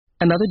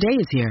Another day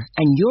is here,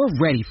 and you're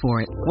ready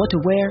for it. What to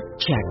wear?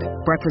 Check.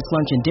 Breakfast,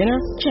 lunch, and dinner?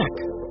 Check.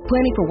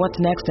 Planning for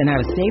what's next and how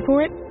to save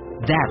for it?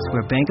 That's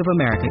where Bank of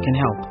America can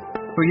help.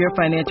 For your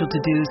financial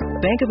to-dos,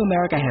 Bank of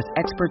America has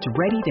experts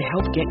ready to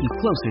help get you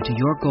closer to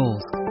your goals.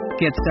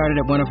 Get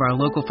started at one of our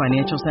local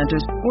financial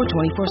centers or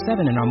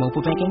 24/7 in our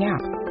mobile banking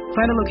app.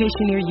 Find a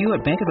location near you at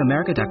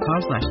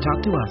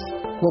bankofamerica.com/talktous.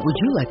 What would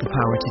you like the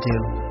power to do?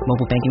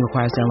 Mobile banking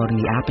requires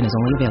downloading the app and is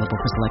only available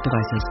for select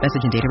devices.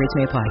 Message and data rates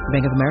may apply.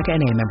 Bank of America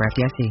N.A., member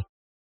FDIC.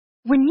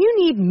 When you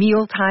need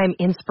mealtime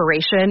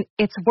inspiration,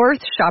 it's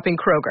worth shopping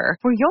Kroger,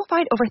 where you'll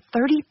find over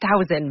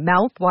 30,000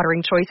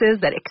 mouth-watering choices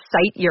that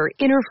excite your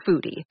inner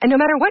foodie. And no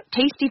matter what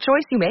tasty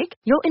choice you make,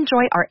 you'll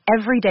enjoy our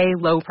everyday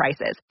low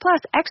prices, plus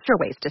extra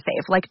ways to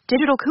save, like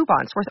digital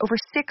coupons worth over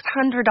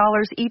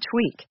 $600 each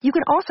week. You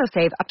can also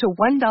save up to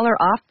 $1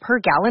 off per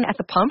gallon at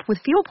the pump with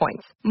fuel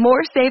points.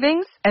 More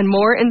savings and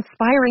more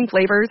inspiring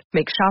flavors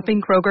make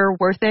shopping Kroger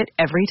worth it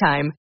every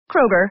time.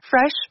 Kroger,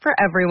 fresh for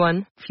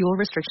everyone. Fuel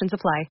restrictions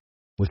apply.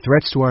 With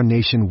threats to our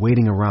nation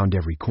waiting around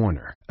every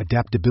corner,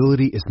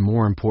 adaptability is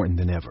more important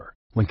than ever.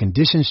 When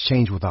conditions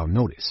change without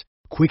notice,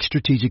 quick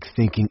strategic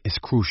thinking is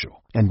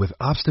crucial. And with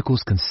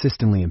obstacles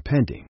consistently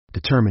impending,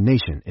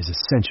 determination is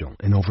essential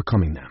in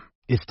overcoming them.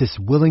 It's this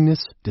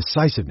willingness,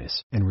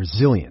 decisiveness, and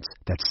resilience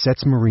that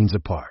sets Marines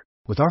apart.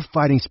 With our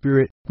fighting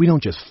spirit, we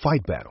don't just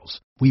fight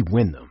battles, we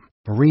win them.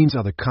 Marines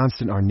are the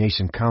constant our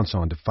nation counts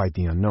on to fight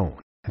the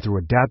unknown. And through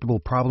adaptable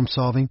problem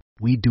solving,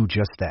 we do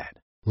just that.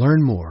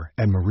 Learn more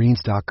at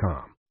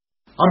marines.com.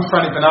 I'm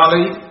Franny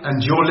Benali,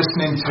 and you're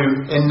listening to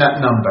In That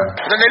Number.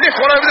 Then they lift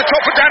one over the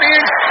top for Danny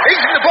Ings.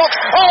 He's in the box.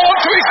 Oh,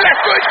 onto his left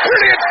foot.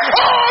 Brilliant.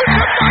 Oh, it's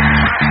a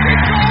fantastic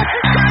goal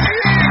from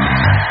Danny Ings.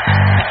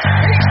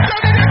 He's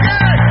done it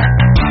again.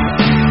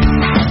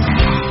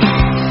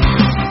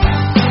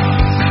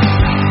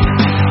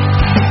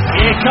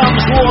 Here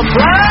comes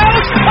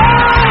Ward-Prowse.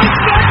 Oh,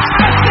 it's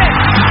fantastic.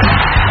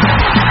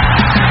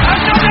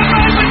 Another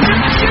moment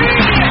of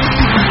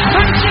genius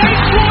from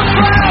James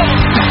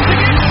Ward-Prowse to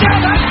give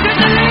Southampton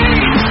the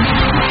lead.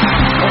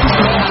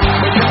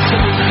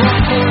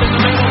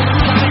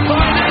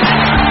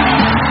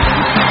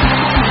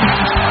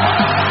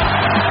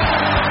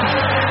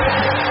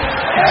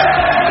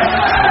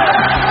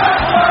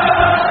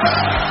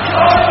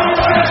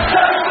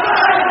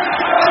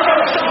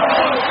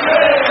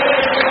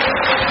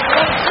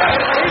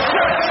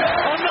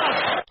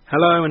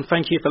 Hello and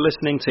thank you for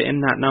listening to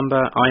In That Number.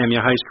 I am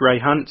your host Ray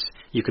Hunt.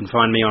 You can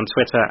find me on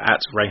Twitter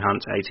at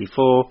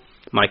RayHunt84.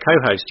 My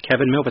co-host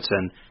Kevin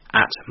Milverton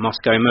at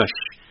Moscow Mush.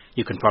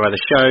 You can follow the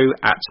show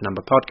at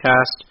Number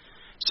Podcast.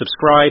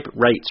 Subscribe,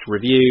 rate,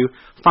 review.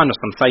 Find us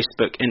on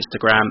Facebook,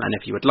 Instagram, and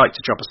if you would like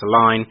to drop us a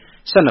line,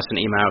 send us an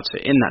email to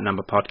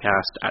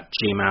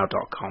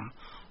inthatnumberpodcast@gmail.com.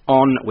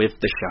 On with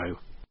the show.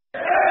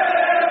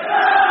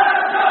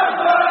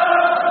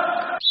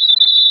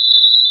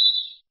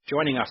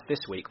 Joining us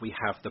this week, we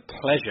have the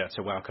pleasure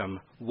to welcome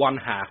one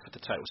half of the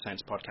Total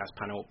Saints podcast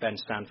panel, Ben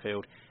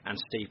Stanfield and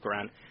Steve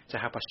Grant, to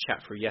help us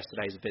chat through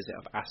yesterday's visit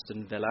of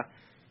Aston Villa.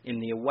 In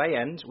the away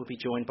end, we'll be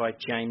joined by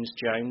James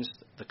Jones,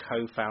 the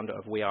co-founder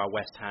of We Are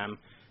West Ham,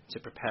 to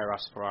prepare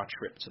us for our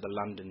trip to the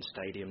London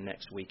Stadium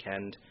next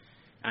weekend.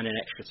 And in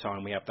extra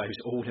time, we have those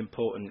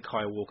all-important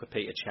Kyle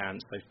Walker-Peters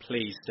chants, so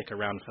please stick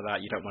around for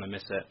that. You don't want to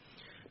miss it.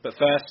 But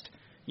first,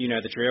 you know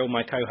the drill,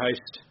 my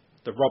co-host,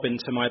 the Robin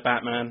to my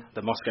Batman,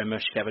 the Moscow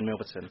Mush, Kevin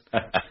Milverton.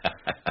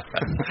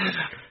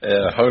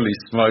 Holy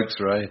smokes,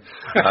 Ray.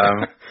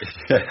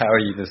 How are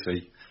you this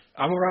week?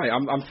 I'm all right.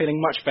 I'm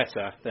feeling much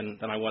better than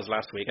I was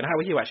last week. And how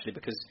are you, actually?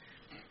 Because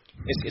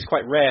it's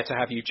quite rare to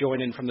have you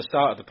join in from the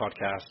start of the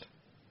podcast.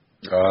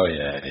 Oh,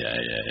 yeah.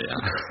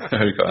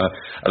 We've got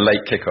a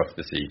late kickoff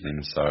this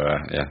evening, so,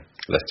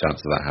 less chance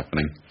of that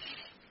happening.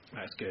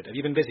 That's good. Have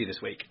you been busy this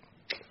week?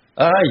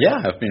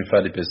 Yeah, I've been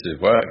fairly busy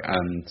with work,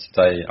 and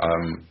today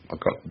I've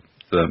got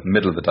the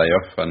middle of the day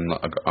off, and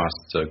I got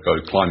asked to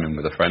go climbing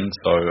with a friend,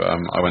 so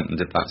I went and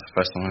did that. It's the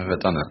first time I've ever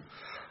done it.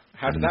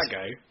 How did that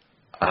go?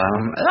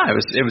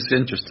 It was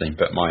interesting,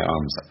 but my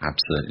arms are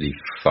absolutely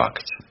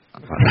fucked.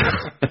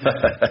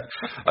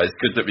 It's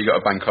good that we got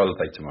a bank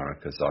holiday tomorrow,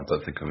 because I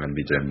don't think I'm going to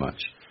be doing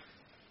much.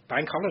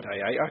 Bank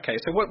holiday, eh? Okay,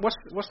 so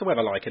what's the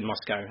weather like in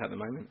Moscow at the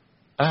moment?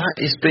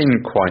 It's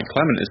been quite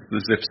clement. It's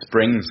as if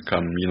spring's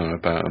come,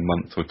 about a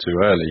month or two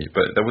early.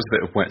 But there was a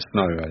bit of wet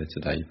snow earlier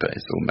today, but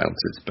it's all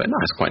melted. But no,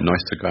 it's quite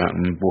nice to go out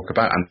and walk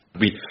about. And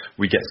we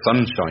get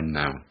sunshine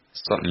now.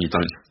 Something you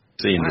don't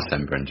see in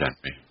December and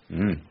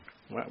January.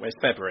 Well, it's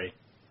February.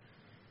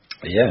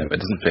 Yeah, but it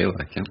doesn't feel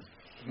like it.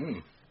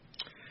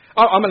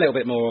 I'm a little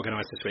bit more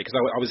organised this week, because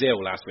I was ill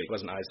last week,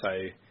 wasn't I?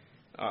 So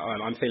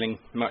I'm feeling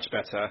much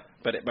better.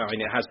 But it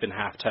has been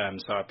half term,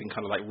 so I've been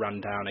kind of like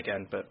run down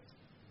again. But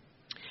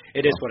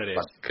it is what it is.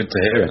 Good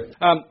to hear it.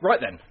 Right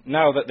then,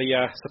 now that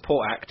the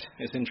support act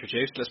is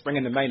introduced, let's bring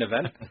in the main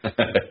event.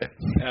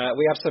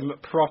 We have some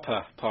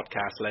proper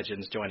podcast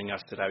legends joining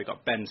us today. We've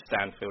got Ben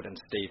Stanfield and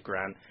Steve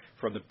Grant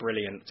from the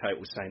brilliant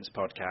Total Saints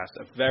podcast.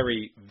 A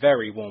very,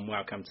 very warm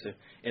welcome to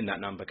In That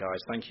Number,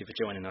 guys. Thank you for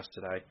joining us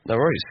today. No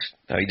worries.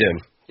 How you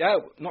doing? Yeah,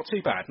 not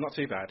too bad. Not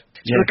too bad.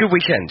 It's been a good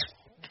weekend.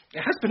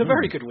 It has been a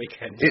very good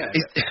weekend. Yeah.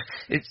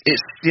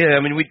 I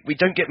mean, we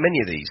don't get many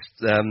of these.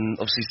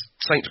 Obviously,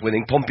 Saints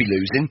winning, Pompey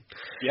losing.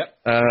 Yep.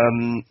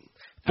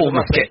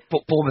 Bournemouth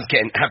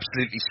getting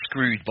absolutely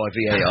screwed by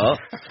VAR.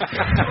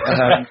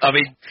 I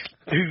mean,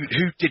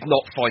 who did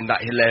not find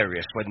that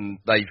hilarious when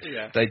they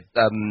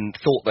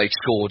thought they'd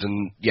scored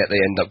and yet they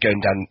end up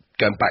going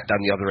back down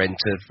the other end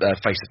to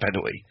face a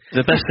penalty.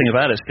 The best thing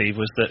about it, Steve,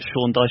 was that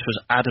Sean Dyche was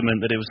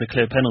adamant that it was a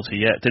clear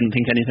penalty, yet didn't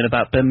think anything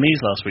about Ben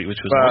Mees last week,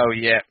 which was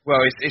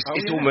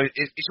it's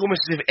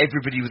almost as if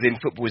everybody within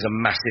football is a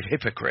massive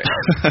hypocrite.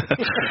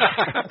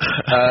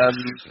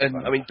 And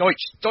I mean,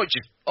 Dyche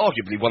is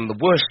arguably one of the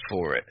worst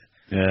for it.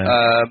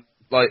 Yeah.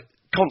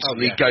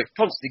 Constantly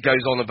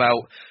goes on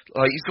about,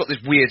 he's got this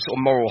weird sort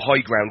of moral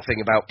high ground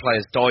thing about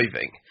players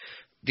diving.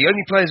 The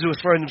only players who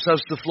were throwing themselves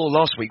to the floor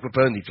last week were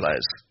Burnley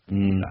players.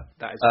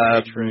 That is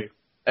very true.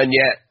 And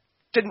yet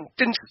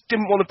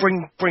didn't want to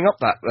bring up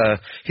that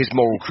his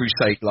moral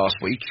crusade last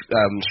week.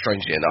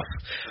 Strangely enough,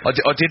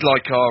 I did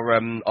like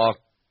our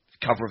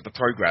cover of the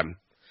programme.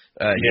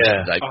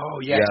 Yesterday.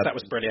 Oh yes, that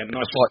was brilliant.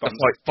 Nice a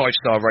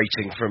 5-star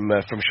rating from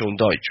Sean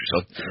Dyche, which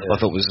I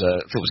thought was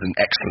an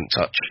excellent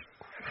touch.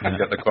 You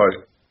got the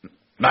quote,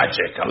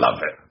 magic, I love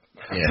it.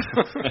 Yeah.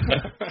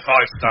 5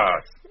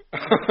 stars.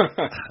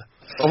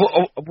 I'm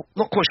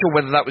not quite sure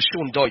whether that was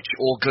Sean Dyche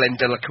or Glenn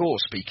Delacour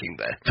speaking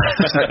there.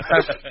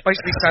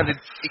 Basically sounded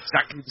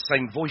exactly the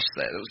same voice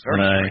there. That was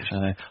very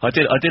strange.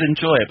 I did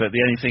enjoy it, but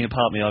the only thing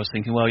apart me, I was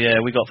thinking, well, yeah,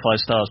 we got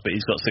 5 stars, but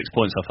he's got 6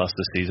 points off us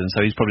this season,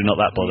 so he's probably not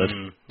that bothered.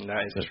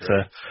 That is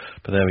true.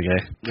 But there we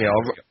go. Yeah, our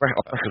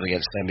record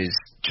against them is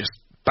just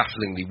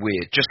bafflingly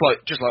weird. Just like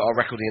our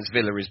record against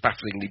Villa is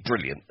bafflingly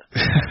brilliant.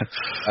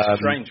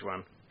 Strange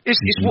one. It's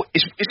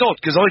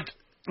odd because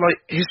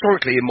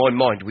historically in my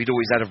mind we'd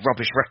always had a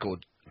rubbish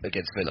record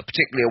against Villa,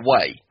 particularly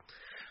away,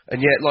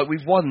 and yet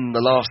we've won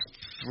the last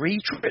 3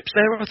 trips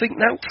there, I think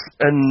now,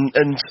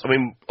 and I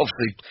mean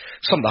obviously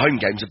some of the home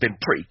games have been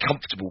pretty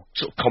comfortable,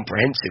 sort of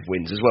comprehensive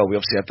wins as well. We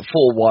obviously had the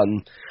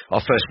 4-1,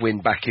 our first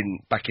win back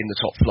in the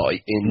top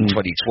flight in 2012,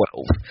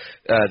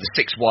 the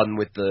 6-1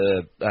 with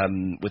the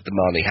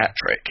Marnie hat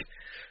trick.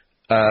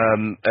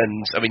 And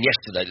I mean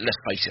yesterday,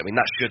 let's face it, I mean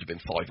that should have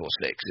been 5 or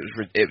 6.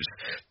 It was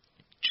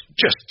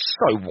just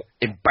so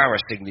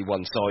embarrassingly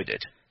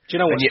one-sided. Do you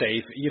know what,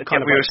 Steve? You've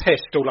kind of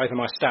pissed all over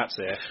my stats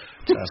here.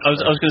 I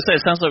was going to say,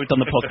 it sounds like we've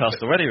done the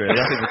podcast already, really.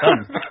 I think we're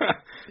done.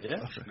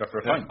 Yeah. Go for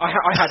a fun. I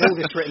had all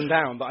this written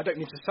down, but I don't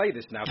need to say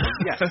this now. But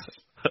yes.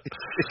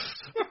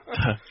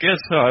 Good.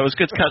 All right, it was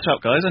good to catch up,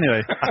 guys,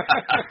 anyway.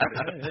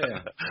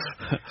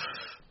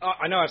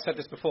 I know I've said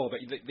this before, but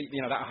that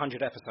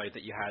 100 episode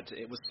that you had,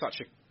 it was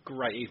such a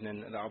great evening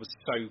that I was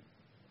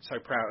so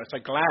proud, so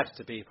glad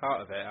to be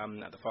part of it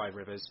at the Five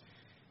Rivers.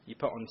 You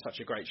put on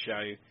such a great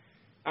show.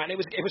 And it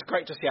was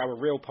great to see how a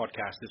real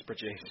podcast is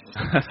produced.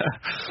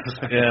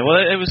 Yeah,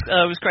 well, it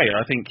was great.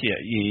 I think,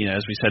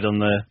 as we said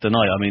on the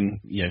night, I mean,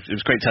 it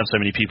was great to have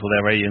so many people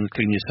there, Ray,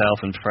 including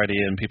yourself and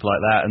Freddie and people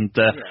like that. And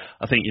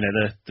I think,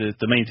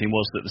 the main thing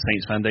was that the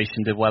Saints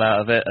Foundation did well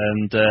out of it.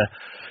 And,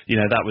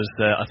 that was,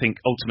 I think,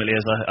 ultimately,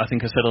 as I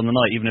think I said on the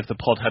night, even if the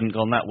pod hadn't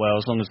gone that well,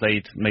 as long as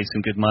they'd made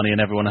some good money and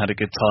everyone had a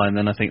good time,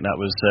 then I think that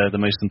was the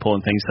most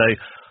important thing. So,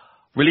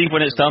 relieved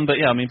when it's done, but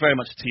yeah, I mean, very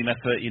much a team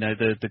effort.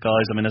 The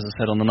guys, I mean, as I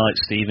said on the night,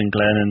 Steve and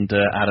Glenn and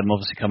Adam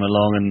obviously coming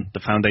along, and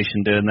the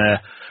foundation doing their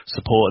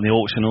support and the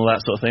auction, all that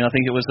sort of thing. I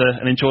think it was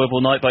an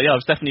enjoyable night, but yeah, I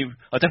definitely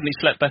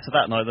slept better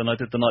that night than I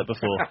did the night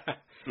before.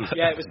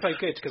 Yeah, it was so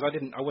good because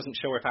I wasn't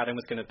sure if Adam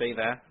was going to be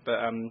there, but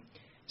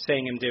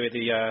seeing him do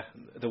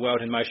the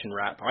World in Motion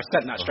rap, I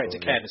sent that straight to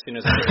Ken as soon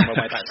as I was on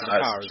my way back to the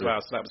car as well,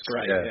 so that was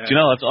great. Yeah. Do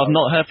you know, I've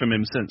not heard from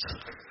him since.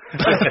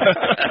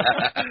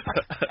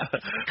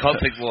 Can't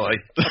think why.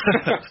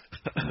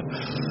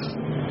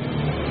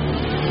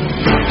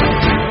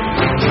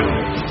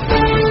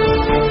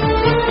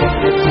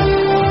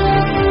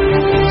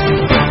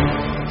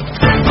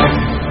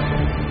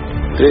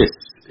 This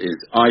is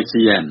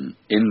ITN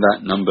In That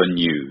Number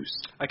News.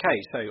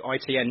 Okay, so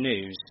ITN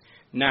News.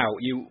 Now,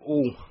 you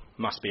all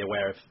must be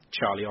aware of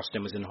Charlie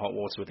Austin was in hot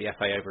water with the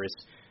FA over his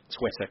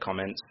Twitter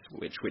comments,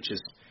 which is...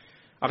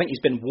 I think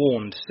he's been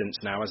warned since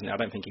now, hasn't he? I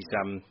don't think he's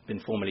been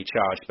formally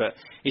charged, but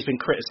he's been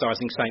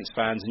criticising Saints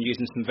fans and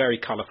using some very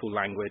colourful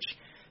language,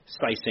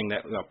 stating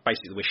that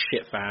basically we're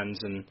shit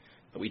fans and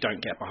that we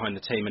don't get behind the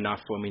team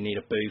enough when we need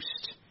a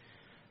boost.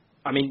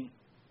 I mean,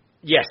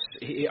 yes,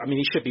 he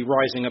should be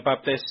rising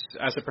above this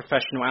as a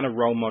professional and a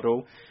role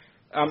model,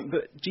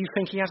 but do you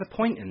think he has a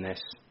point in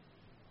this?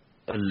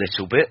 A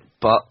little bit,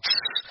 but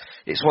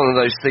it's one of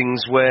those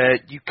things where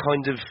you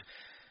kind of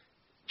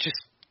just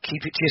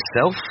keep it to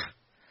yourself.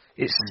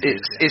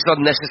 It's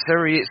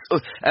unnecessary.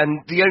 And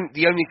the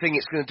only thing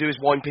it's going to do is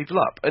wind people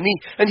up. And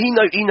he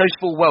knows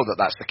full well that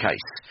that's the case.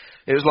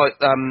 It was like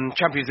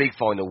Champions League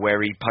final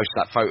where he posted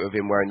that photo of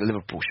him wearing the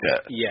Liverpool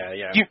shirt. Yeah,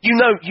 yeah. You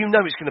know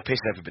it's going to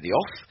piss everybody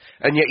off,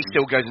 and yet he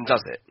still goes and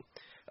does it.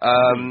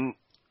 I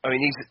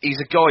mean,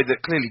 he's a guy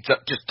that clearly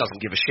just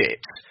doesn't give a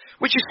shit.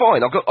 which is fine.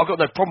 I've got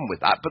no problem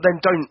with that. But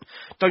then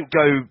don't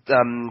go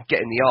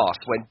get in the arse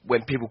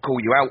when people call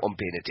you out on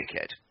being a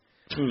dickhead.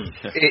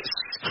 It's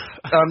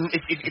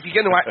if you're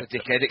going to act a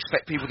dickhead,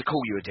 expect people to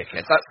call you a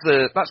dickhead. That's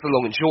the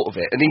long and short of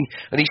it.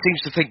 And he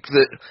seems to think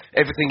that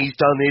everything he's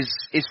done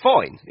is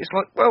fine. It's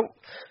like, well,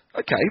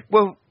 okay,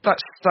 well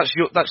that's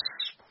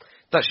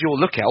your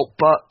lookout,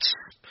 but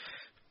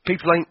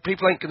people ain't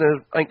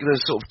gonna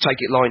sort of take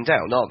it lying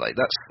down, are they?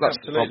 That's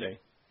absolutely.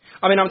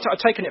 I mean, I'm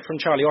taking it from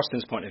Charlie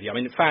Austin's point of view. I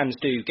mean, fans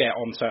do get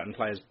on certain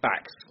players'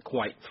 backs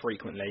quite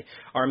frequently.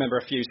 I remember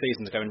a few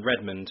seasons ago in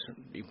Redmond,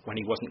 when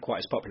he wasn't quite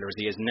as popular as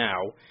he is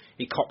now,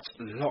 he copped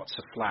lots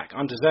of flack,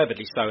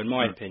 undeservedly so, in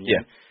my opinion.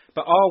 Yeah.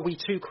 But are we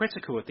too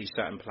critical of these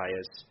certain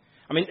players?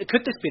 I mean,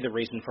 could this be the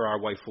reason for our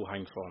woeful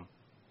home form?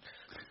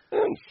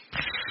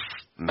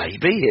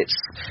 Maybe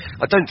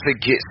I don't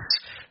think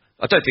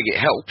it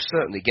helps,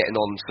 certainly getting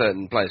on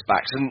certain players'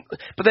 backs.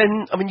 But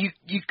then, I mean,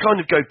 you kind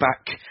of go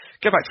back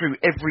through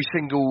every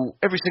single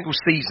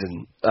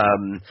season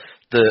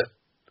that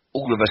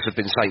all of us have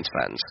been Saints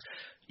fans.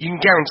 You can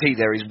guarantee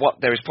there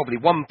is probably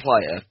one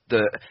player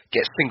that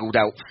gets singled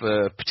out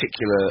for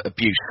particular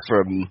abuse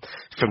from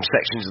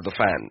sections of the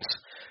fans,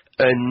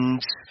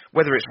 and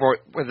whether it's right,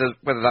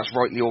 whether that's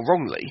rightly or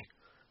wrongly.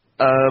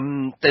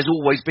 There's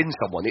always been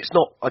someone. It's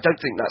not. I don't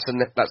think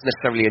that's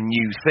necessarily a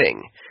new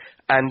thing.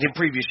 And in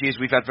previous years,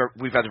 we've had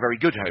a very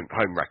good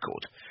home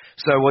record.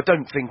 So I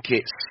don't think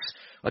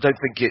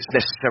it's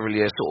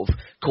necessarily a sort of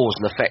cause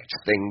and effect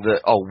thing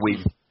that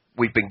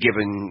we've been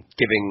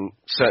giving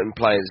certain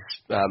players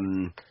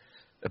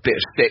a bit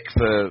of stick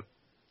for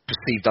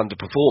perceived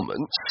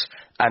underperformance,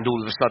 and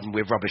all of a sudden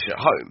we're rubbish at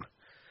home.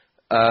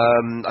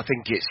 I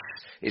think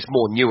it's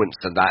more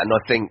nuanced than that, and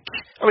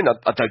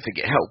I don't think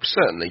it helps,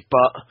 certainly,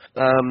 but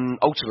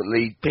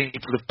ultimately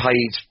people have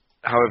paid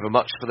however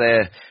much for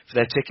their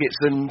tickets,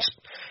 and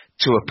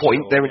to a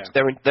point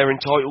they're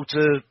entitled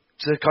to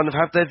kind of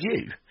have their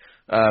view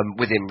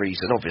within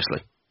reason,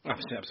 obviously.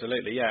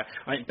 Absolutely, yeah.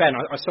 Ben,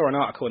 I saw an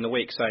article in the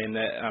week saying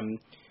that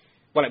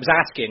it was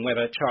asking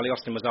whether Charlie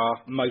Austin was our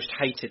most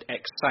hated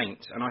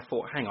ex-Saint, and I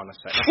thought, hang on a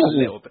sec, that's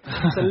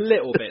a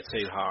little bit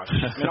too harsh.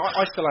 I mean,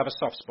 I still have a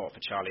soft spot for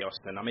Charlie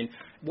Austin. I mean,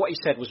 what he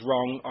said was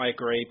wrong, I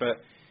agree, but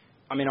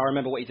I mean, I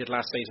remember what he did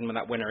last season with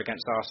that winner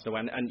against Arsenal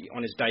and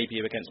on his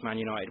debut against Man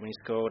United when he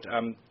scored.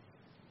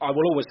 I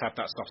will always have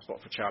that soft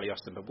spot for Charlie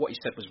Austin, but what he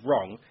said was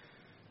wrong.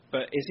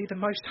 But is he the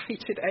most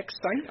hated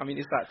ex-Saint? I mean,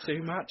 is that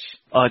too much?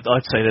 I'd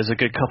say there's a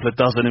good couple of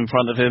dozen in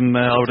front of him,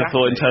 I would have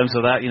thought, in terms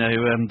of that,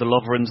 the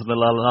Lovrens and the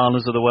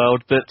Lallana's of the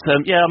world. But,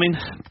 I mean,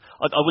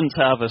 I wouldn't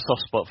say I have a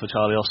soft spot for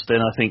Charlie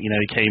Austin. I think, he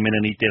came in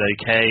and he did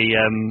okay.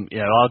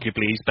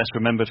 Arguably he's best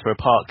remembered for a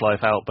park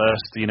life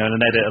outburst, and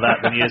an edit of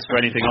that than he is for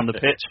anything on the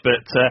pitch.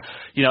 But,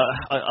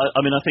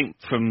 I think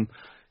from...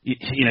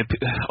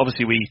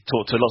 obviously we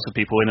talked to lots of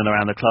people in and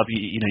around the club.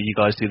 You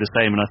guys do the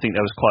same, and I think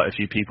there was quite a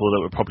few people that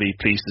were probably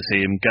pleased to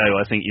see him go.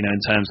 I think, in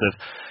terms of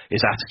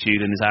his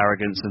attitude and his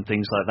arrogance and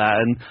things like that.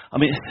 And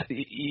I mean,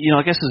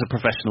 I guess as a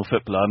professional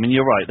footballer, I mean,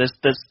 you're right.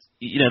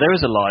 There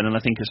is a line, and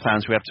I think as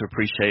fans we have to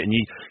appreciate. And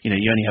you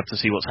only have to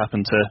see what's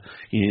happened to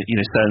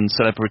certain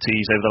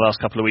celebrities over the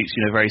last couple of weeks.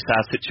 Very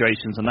sad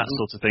situations and that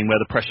sort of thing, where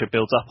the pressure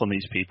builds up on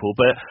these people.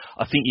 But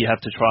I think you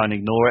have to try and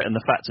ignore it. And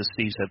the fact, as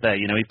Steve said there,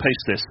 he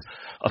posts this.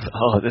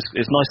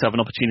 It's nice to have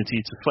an opportunity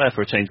to swear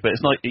for a change, but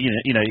it's not.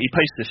 He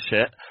posts this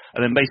shit,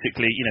 and then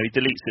basically, he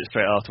deletes it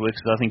straight afterwards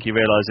because I think he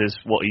realises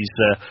what he's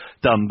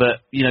done.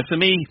 But for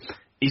me,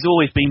 he's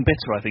always been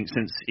bitter, I think,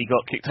 since he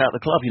got kicked out of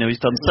the club.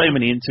 He's done so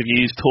many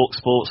interviews, Talk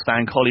Sport,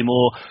 Stan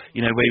Collymore,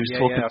 where he was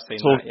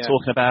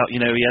talking about, he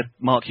had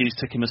Mark Hughes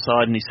took him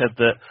aside and he said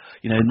that,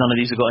 none of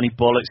these have got any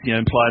bollocks,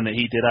 implying that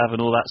he did have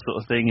and all that sort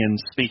of thing, and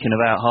speaking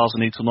about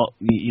Hasenhüttl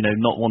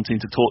not wanting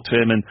to talk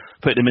to him and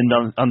putting him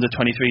in under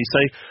 23. So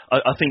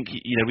I think,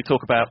 we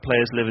talk about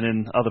players living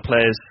in other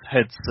players'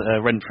 heads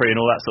rent-free and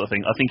all that sort of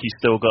thing. I think he's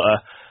still got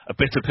a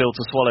bitter pill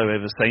to swallow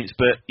over Saints,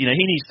 but, he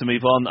needs to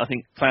move on. I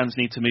think fans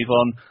need to move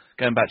on.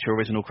 Going back to your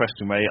original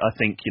question, Ray, I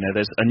think,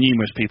 there's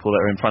numerous people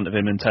that are in front of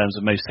him in terms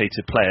of most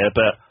hated player,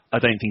 but I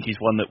don't think he's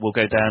one that will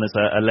go down as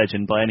a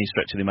legend by any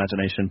stretch of the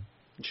imagination.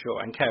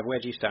 Sure. And Kev, where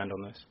do you stand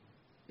on this?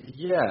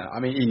 Yeah, I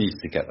mean, he needs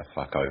to get the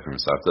fuck over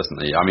himself,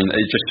 doesn't he? I mean,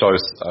 it just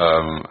shows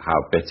how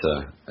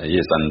bitter he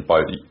is, and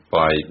by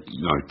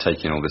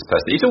taking all this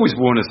person. He's always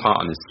worn his heart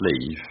on his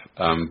sleeve,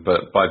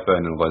 but by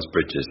burning all those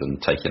bridges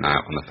and taking it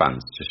out on the fans,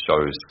 just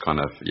shows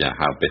kind of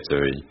how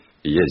bitter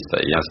he is,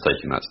 that he has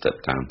taken that step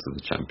down to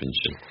the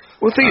Championship.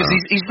 Well, the thing is,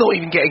 he's not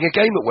even getting a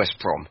game at West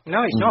Brom.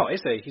 No, he's not,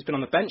 is he? He's been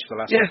on the bench for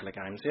the last couple of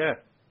games,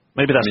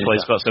 Maybe that's why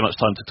he's got so much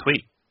time to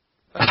tweet.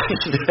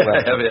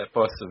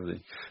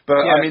 Possibly.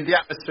 But, I mean, the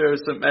atmosphere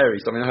of St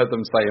Mary's, I heard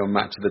them say on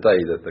Match of the Day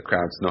that the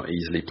crowd's not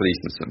easily pleased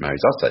in St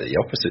Mary's. I'll say the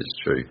opposite is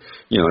true.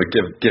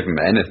 Give them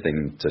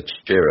anything to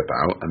cheer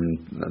about,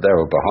 and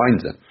they're all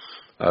behind it.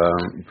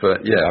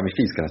 But, if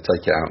he's going to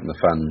take it out on the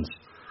fans,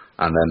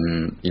 and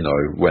then,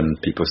 when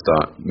people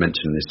start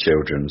mentioning his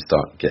children,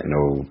 start getting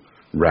all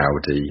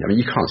rowdy,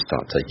 you can't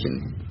start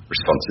taking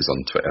responses on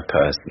Twitter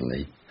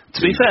personally.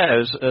 To be fair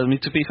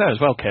as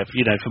well, Kev,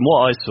 from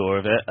what I saw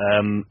of it,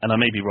 and I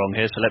may be wrong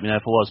here, so let me know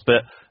if I was,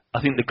 but I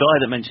think the guy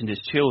that mentioned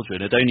his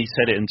children had only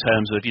said it in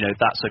terms of,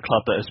 that's a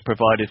club that has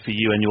provided for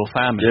you and your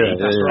family. Yeah,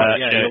 that's right.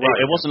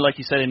 It wasn't like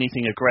he said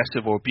anything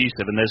aggressive or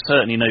abusive, and there's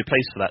certainly no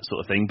place for that sort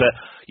of thing. But,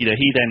 he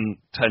then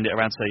turned it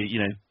around to say,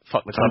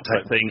 fuck the club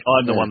type thing.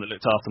 I'm the one that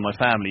looked after my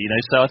family,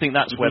 So I think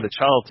that's where the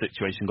child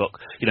situation got,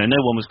 no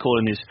one was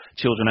calling his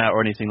children out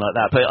or anything like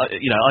that. But,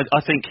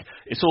 I think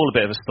it's all a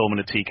bit of a storm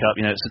in a teacup.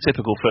 It's a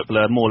typical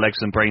footballer, more legs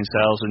than brain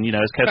cells. And,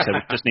 as Kev said,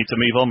 we just need to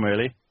move on,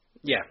 really.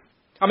 Yeah.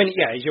 I mean,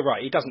 yeah, you're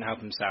right. He doesn't help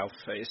himself.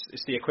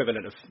 It's the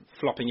equivalent of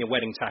flopping your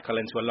wedding tackle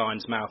into a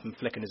lion's mouth and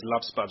flicking his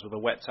love spuds with a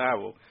wet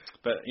towel.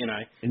 But,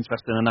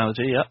 Interesting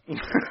analogy, yeah.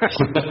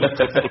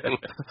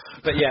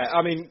 But, yeah,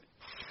 I mean,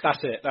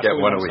 that's it. That's all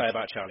we want to say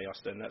about Charlie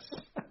Austin.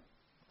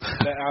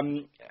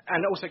 And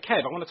also,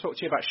 Kev, I want to talk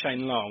to you about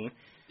Shane Long.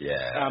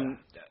 Yeah.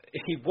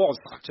 He was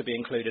to be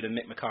included in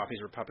Mick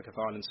McCarthy's Republic of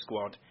Ireland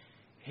squad.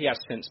 He has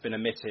since been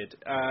omitted.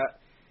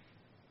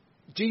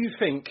 Do you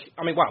think,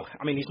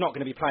 he's not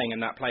going to be playing in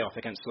that playoff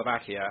against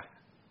Slovakia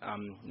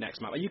next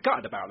month. Are you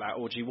gutted about that,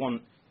 or do you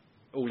want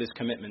all his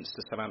commitments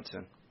to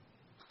Southampton?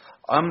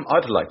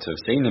 I'd like to have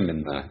seen him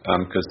in there,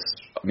 because,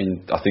 I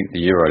think the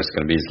Euro is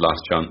going to be his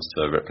last chance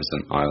to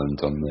represent Ireland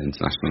on the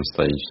international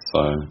stage.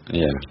 So,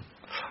 yeah,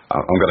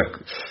 I'm going to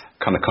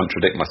kind of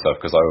contradict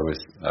myself, because I always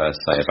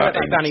say about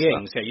Ings. Danny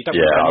Ings, yeah, you don't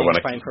want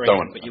Ings playing for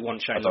England, but you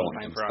want Shane Long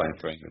playing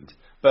for England.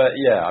 But,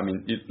 yeah,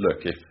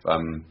 look, if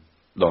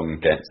Long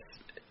gets...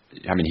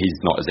 he's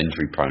not as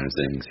injury prone as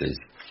Ings is,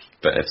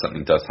 but if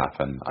something does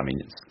happen,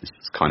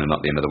 it's kind of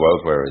not the end of the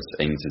world, whereas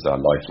Ings is our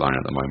lifeline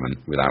at the moment.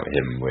 Without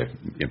him, we're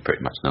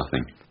pretty much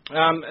nothing.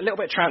 A little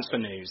bit of transfer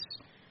news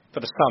for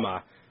the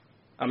summer.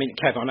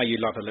 Kev, I know you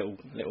love a little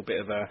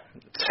bit of a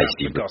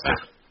tasty gossip.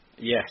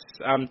 Yes.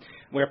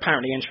 We're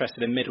apparently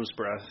interested in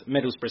Middlesbrough's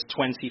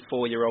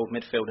 24-year-old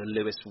midfielder,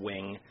 Lewis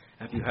Wing.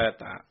 Have you heard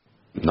that?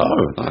 No,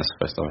 that's the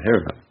first time I hear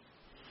of it.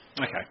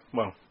 Okay,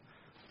 well...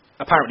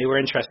 Apparently, we're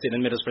interested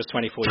in Middlesbrough's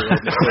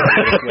 24-year-old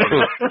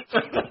midfielder.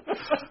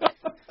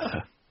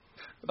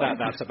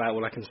 That's about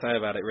all I can say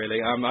about it,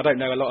 really. I don't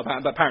know a lot about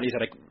him, but apparently he's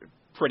had a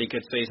pretty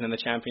good season in the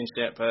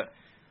Championship. But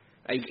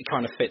he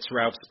kind of fits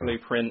Ralph's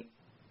blueprint.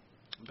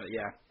 But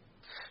yeah.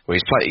 Well,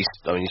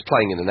 he's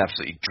playing in an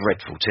absolutely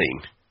dreadful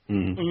team.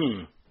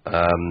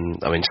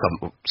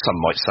 Some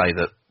might say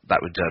that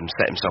would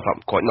set himself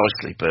up quite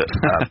nicely, but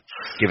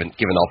given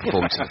our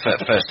performance in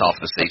the first half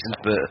of the season,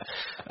 but.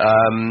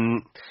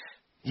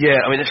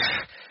 Yeah,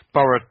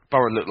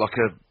 Borough look like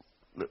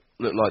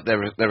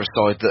they're a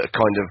side that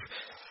are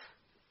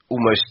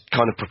almost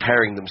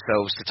preparing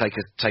themselves to take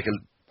a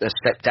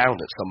step down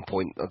at some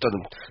point.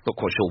 Not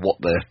quite sure what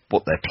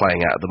they're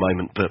playing at the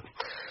moment, but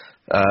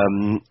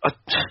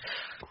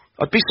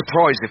I'd be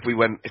surprised if we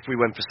went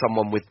for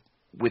someone with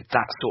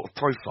that sort of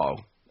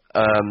profile.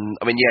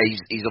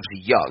 He's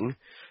obviously young,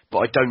 but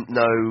I don't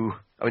know.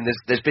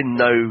 There's been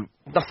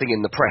nothing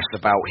in the press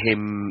about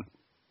him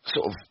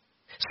sort of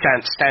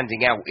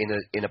standing out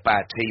in a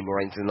bad team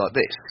or anything like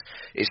this.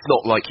 It's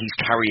not like he's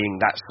carrying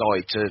that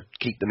side to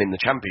keep them in the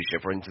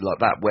Championship or anything like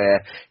that,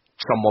 where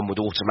someone would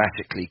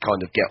automatically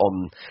get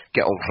on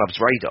clubs'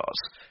 radars.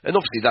 And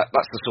obviously that's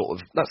the sort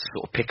of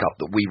pickup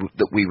that we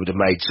would have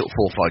made sort of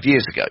 4 or 5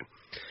 years ago.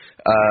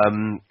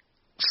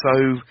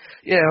 So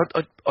yeah,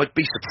 I'd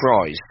be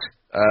surprised.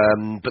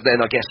 But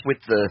then I guess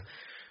with the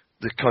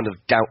kind of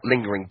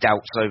lingering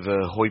doubts over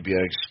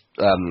Højbjerg's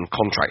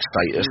contract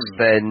status,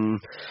 then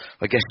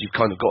I guess you've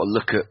kind of got to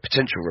look at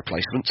potential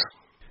replacements.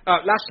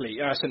 Lastly,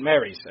 St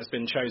Mary's has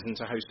been chosen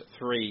to host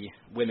 3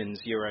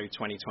 Women's Euro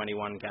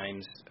 2021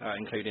 games,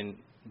 including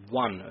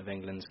one of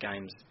England's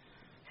games.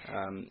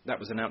 That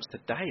was announced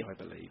today, I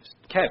believe.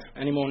 Kev,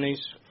 any more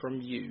news from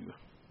you?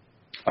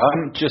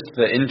 Just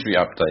the injury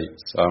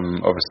updates.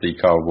 Obviously,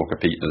 Kyle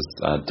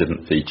Walker-Peters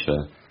didn't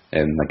feature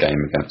in the game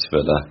against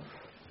Villa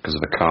because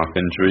of a calf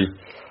injury.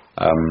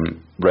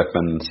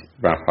 Redmond,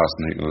 Ralph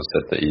Hasenhüttl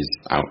said that he's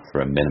out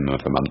for a minimum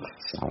of a month,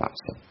 so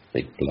that's a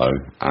big blow.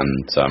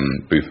 And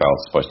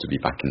Boufal's supposed to be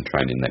back in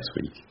training next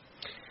week.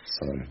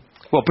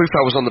 Well,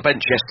 Boufal was on the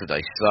bench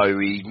yesterday, so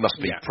he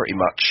must be pretty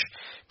much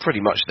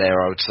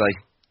there, I would say.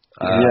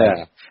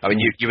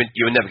 You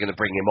were never going to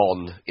bring him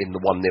on in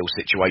the 1-0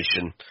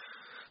 situation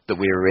that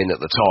we were in at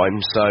the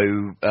time,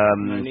 so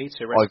no need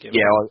to rescue him.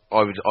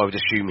 I would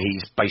assume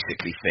he's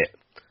basically fit.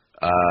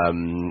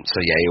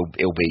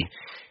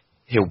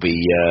 He'll be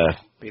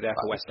there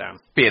for West Ham.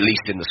 Be at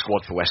least in the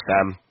squad for West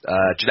Ham.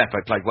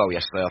 Gineppo played well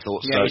yesterday, I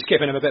thought. Yeah, he's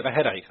given him a bit of a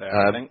headache there,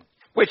 I think.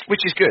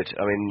 Which is good.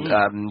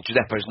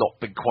 Gineppo's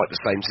not been quite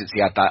the same since he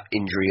had that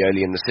injury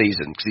early in the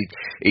season, because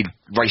he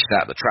raced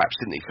out of the traps,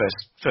 didn't he?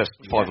 First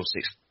 5 or 6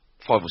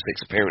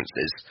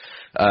 appearances,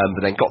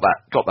 but then got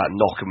that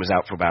knock and was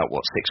out for about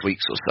 6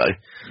 weeks or so.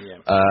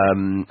 Yeah.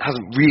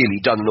 Hasn't really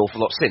done an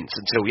awful lot since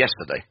until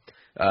yesterday.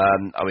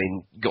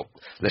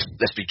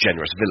 Let's be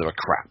generous. Villa are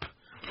crap.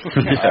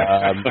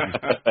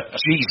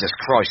 Jesus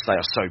Christ, they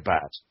are so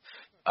bad.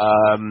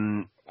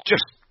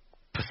 Just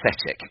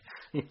pathetic.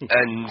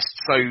 And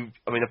so,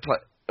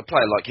 a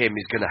player like him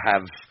is going to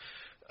have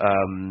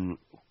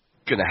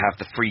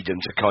the freedom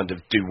to kind of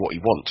do what he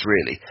wants,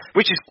 really,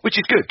 which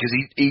is good because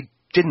he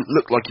didn't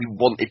look like he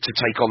wanted to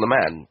take on the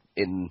man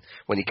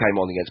when he came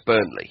on against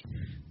Burnley.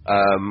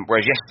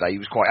 Whereas yesterday he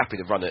was quite happy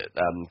to run at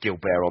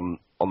Gilbert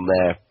on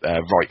their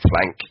right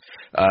flank.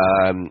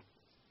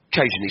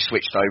 Occasionally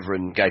switched over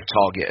and gave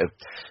Targett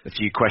a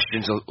few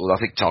questions. Well, I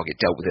think Targett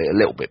dealt with it a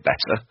little bit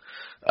better.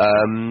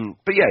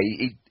 But yeah,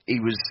 he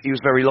was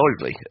very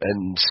lively,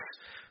 and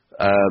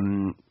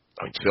to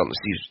be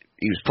honest,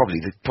 he was probably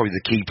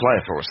the key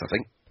player for us, I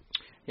think.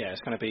 Yeah,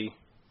 it's going to be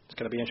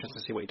interesting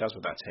to see what he does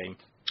with that team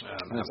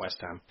at West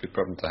Ham. Good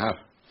problem to have.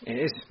 It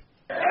is.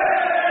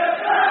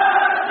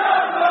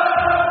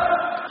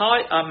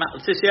 Hi, I'm Matt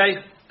Le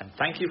Tissier, and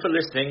thank you for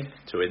listening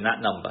to In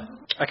That Number.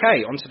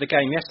 Okay, on to the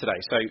game yesterday.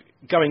 So,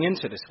 going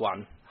into this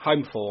one,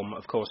 home form,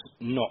 of course,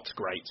 not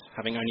great,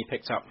 having only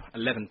picked up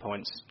 11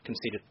 points,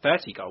 conceded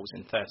 30 goals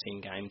in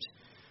 13 games,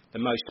 the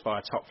most by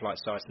a top-flight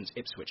side since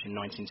Ipswich in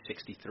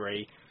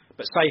 1963.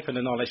 But safe in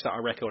the knowledge that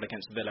our record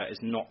against Villa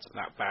is not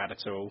that bad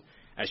at all,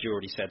 as you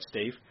already said,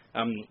 Steve.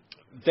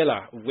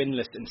 Villa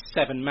winless in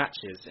 7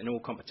 matches in all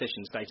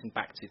competitions dating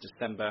back to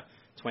December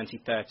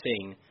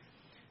 2013.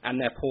 And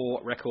their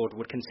poor record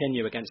would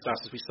continue against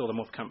us as we saw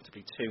them off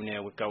comfortably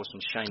 2-0 with goals from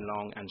Shane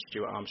Long and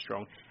Stuart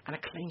Armstrong and a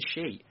clean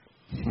sheet.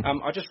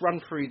 I'll just run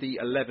through the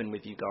 11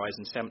 with you guys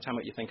and tell me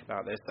what you think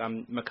about this.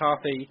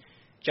 McCarthy,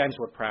 James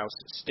Ward-Prowse,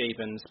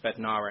 Stevens,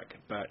 Bednarek,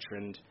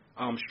 Bertrand,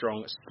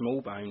 Armstrong,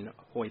 Smallbone,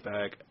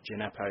 Højbjerg,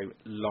 Djenepo,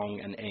 Long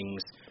and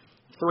Ings.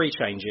 3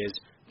 changes.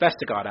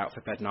 Vestergaard out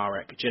for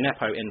Bednarek,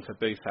 Djenepo in for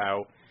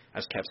Boufal,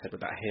 as Kev said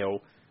with that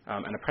heel.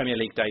 And a Premier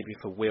League debut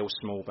for Will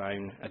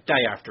Smallbone, a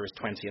day after his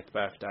 20th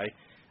birthday.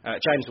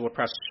 James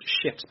Ward-Prowse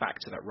shifts back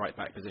to that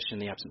right-back position in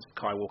the absence of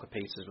Kai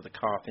Walker-Peters with a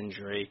calf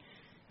injury.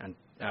 And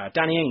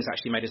Danny Ings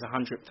actually made his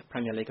 100th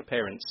Premier League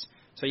appearance.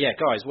 So, yeah,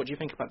 guys, what do you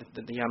think about the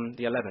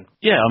 11?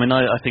 Yeah, I mean,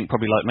 I think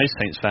probably like most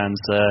Saints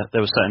fans, there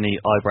were certainly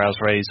eyebrows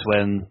raised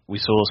when we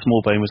saw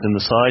Smallbone was in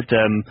the side.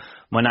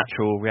 My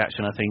natural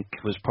reaction, I think,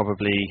 was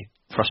probably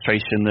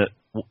frustration that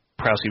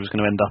Prowse was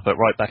going to end up at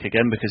right-back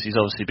again because he's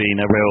obviously been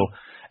a real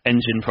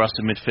engine for us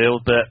in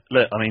midfield. But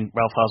look, I mean,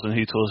 Ralph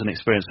Hasenhüttl is an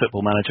experienced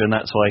football manager, and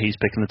that's why he's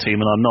picking the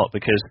team and I'm not,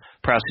 because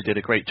Prowse did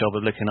a great job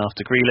of looking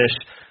after Grealish.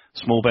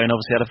 Smallbone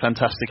obviously had a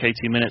fantastic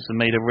 80 minutes and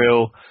made a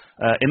real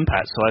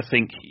impact. So I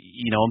think,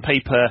 on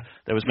paper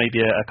there was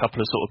maybe a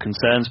couple of sort of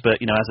concerns, but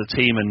as a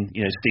team, and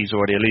Steve's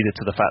already alluded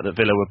to the fact that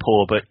Villa were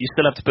poor, but you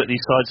still have to put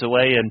these sides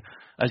away. And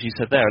as you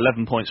said there,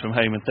 11 points from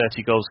home and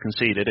 30 goals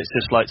conceded. It's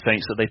just like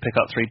Saints that they pick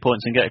up 3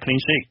 points and get a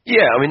clean sheet.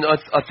 Yeah, I mean, I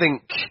don't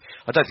think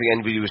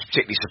anybody was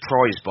particularly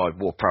surprised by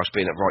Ward-Prowse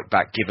being at right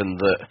back, given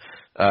that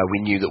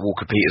we knew that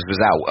Walker-Peters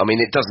was out. I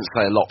mean, it doesn't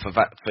say a lot for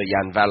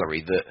Jan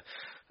Valery that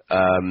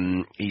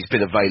he's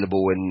been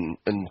available and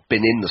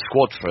been in the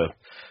squad for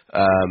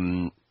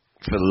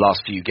the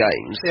last few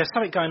games. There's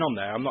something going on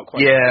there. I'm not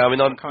quite. Yeah, I mean,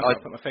 I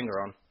can't put my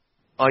finger on.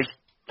 I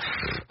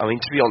mean,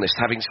 to be honest,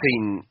 having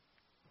seen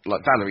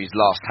like Valery's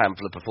last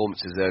handful of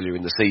performances earlier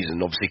in the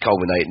season, obviously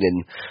culminating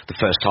in the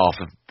first half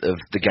of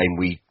the game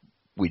we'd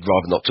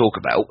rather not talk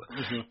about.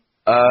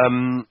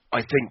 Mm-hmm.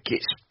 I think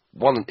it's just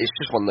one of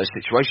those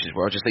situations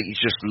where I just think he's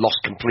just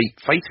lost complete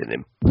faith in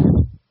him.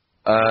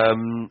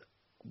 And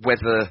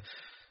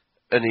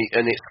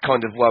it's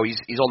kind of, well,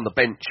 he's on the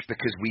bench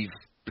because we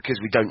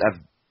don't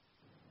have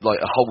like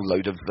a whole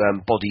load of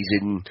bodies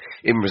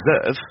in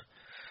reserve.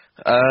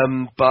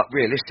 But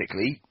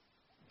realistically,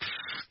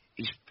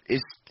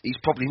 he's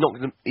probably not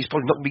going to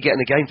be getting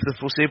a game for the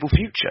foreseeable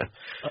future.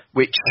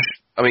 Which,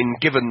 I mean,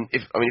 if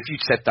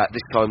you'd said that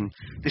this time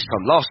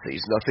last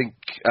season, I think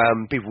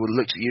people would have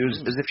looked at you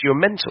as if you were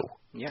mental.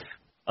 Yeah.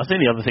 I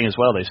think the other thing as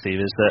well, though, Steve,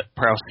 is that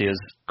Prowse is,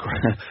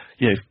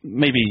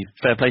 maybe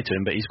fair play to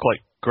him, but he's quite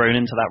grown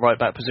into that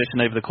right-back position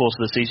over the course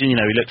of the season. He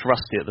looked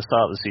rusty at the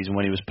start of the season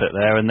when he was put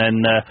there, and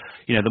then,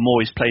 the more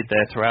he's played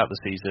there throughout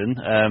the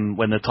season,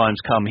 when the times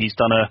come, he's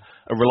done a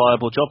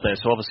reliable job there.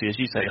 So obviously, as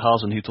you say,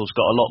 Hasenhüttl's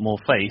got a lot more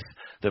faith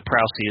that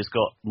Prowse has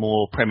got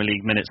more Premier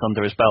League minutes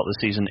under his belt this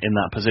season in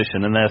that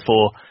position, and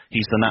therefore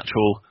he's the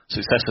natural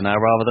successor now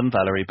rather than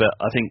Valery. But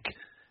I think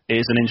it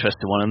is an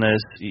interesting one, and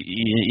there's,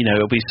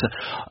 it'll be.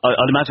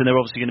 I'd imagine they're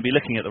obviously going to be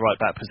looking at the right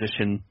back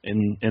position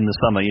in the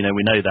summer. We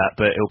know that,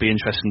 but it'll be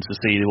interesting to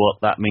see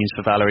what that means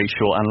for Valery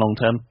short and long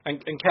term.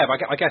 And Kev,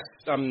 I guess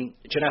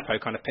Djenepo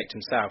kind of picked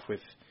himself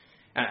with,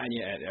 and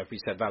if we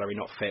said Valery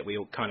not fit, we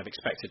all kind of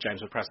expected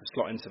James Ward-Prowse to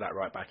slot into that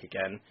right back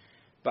again.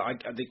 But I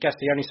guess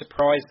the only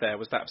surprise there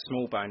was that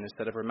Smallbone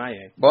instead of Romeu.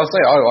 Well, I'll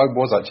say I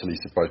was actually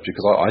surprised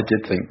because I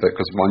did think that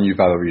because I knew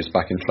Valery was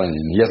back in training,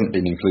 he hasn't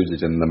been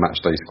included in the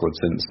matchday squad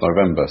since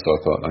November, so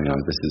I thought,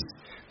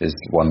 this is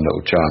one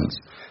little chance.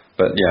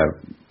 But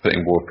yeah,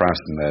 putting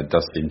Ward-Prowse in there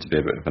does seem to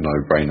be a bit of a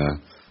no-brainer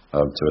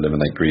to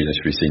eliminate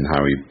Grealish. We've seen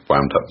how he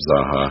wound up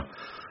Zaha.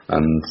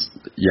 And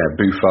yeah,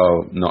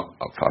 Boufal not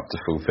up to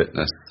full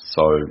fitness,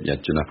 so yeah,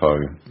 Djenepo,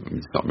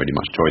 there's not really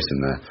much choice in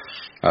there.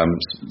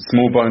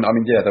 Smallbone,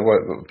 there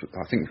were.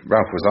 I think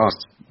Ralph was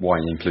asked why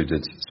he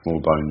included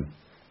Smallbone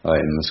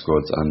in the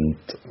squad, and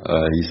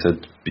he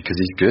said because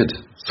he's good,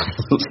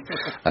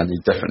 and he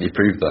definitely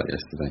proved that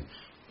yesterday.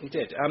 He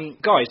did.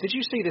 Guys, did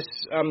you see this?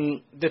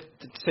 The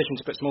decision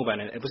to put Smallbone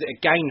in. Was it a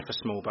gain for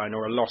Smallbone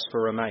or a loss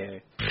for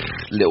Romeu?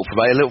 Little from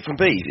A, little from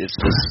B, as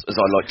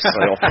I like to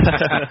say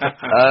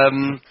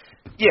often.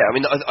 Yeah, I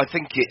mean, I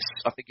think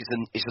it's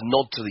a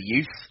nod to the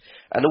youth,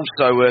 and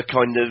also a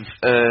kind of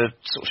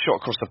sort of shot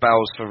across the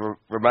bows for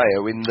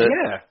Romeu in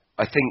that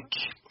I think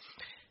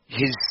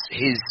his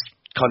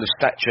kind of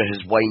stature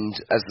has waned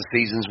as the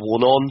season's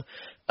worn on.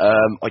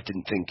 I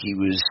didn't think he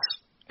was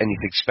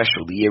anything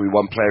special the year he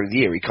won Player of the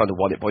Year. He kind of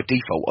won it by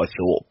default, I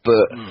thought.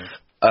 But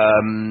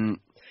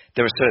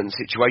there are certain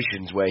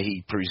situations where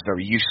he proves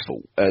very useful,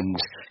 and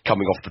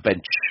coming off the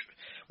bench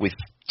with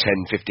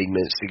 10-15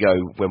 minutes to go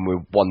when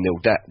we're 1-0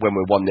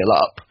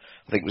 up,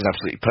 I think was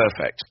absolutely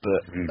perfect.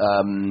 But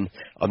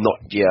I'm not.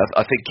 Yeah,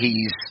 I think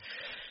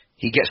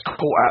he gets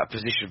caught out of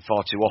position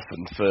far too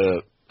often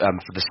for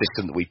the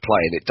system that we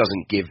play, and it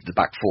doesn't give the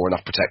back four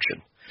enough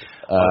protection.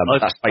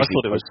 That's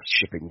basically it was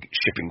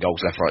shipping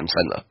goals left, right, and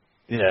centre.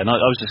 Yeah, and I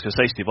was just going to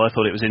say, Steve, I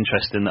thought it was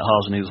interesting that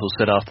Hasenhüttl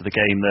said after the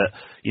game that,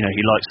 you know,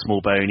 he likes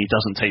Smallbone, he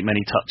doesn't take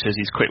many touches,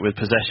 he's quick with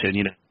possession,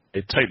 you know,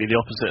 totally the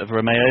opposite of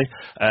Romeu.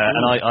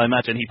 And I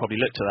imagine he probably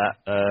looked at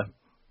that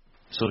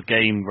sort of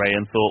game, Ray,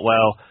 and thought,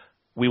 well,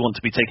 we want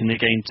to be taking the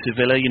game to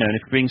Villa, you know, and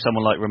if you bring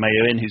someone like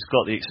Romeu in who's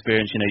got the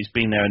experience, you know, he's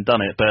been there and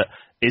done it, but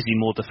is he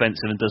more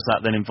defensive, and does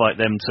that then invite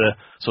them to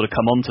sort of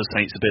come on to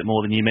Saints a bit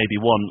more than you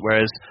maybe want?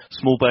 Whereas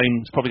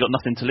Smallbone's probably got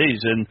nothing to lose,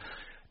 and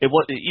it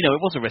was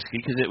a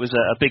risky because it was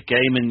a big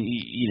game, and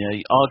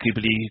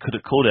arguably you could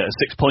have called it a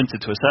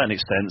 6-pointer to a certain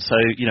extent. So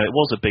it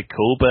was a big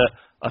call, but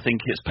I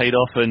think it's paid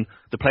off, and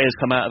the players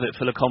come out of it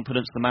full of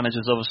confidence. The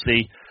manager's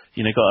obviously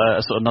got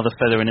a sort of another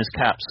feather in his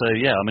cap. So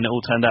yeah, I mean it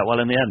all turned out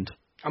well in the end.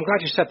 I'm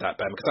glad you said that,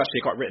 Ben, because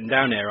actually it got written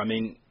down here. I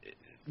mean,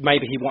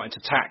 maybe he wanted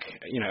to tack,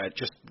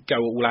 just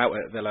go all out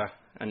at Villa,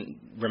 and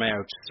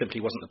Romeu simply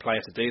wasn't the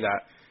player to do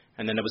that.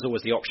 And then there was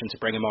always the option to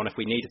bring him on if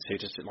we needed to,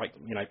 just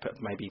put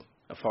maybe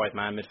a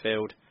 5-man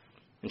midfield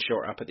and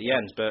short up at the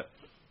end. But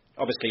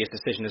obviously his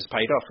decision has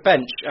paid off.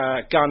 Bench,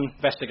 Gunn,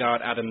 Vestergaard,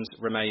 Adams,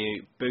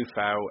 Romeu,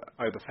 Boufal,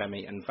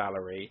 Obafemi and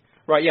Valerie.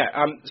 Right,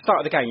 start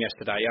of the game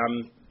yesterday.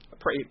 A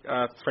pretty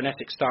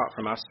frenetic start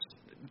from us.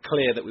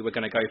 Clear that we were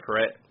going to go for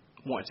it.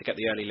 Wanted to get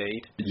the early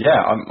lead.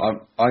 Yeah,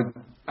 I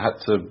had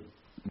to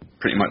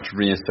pretty much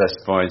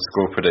reassess my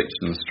score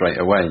prediction straight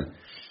away.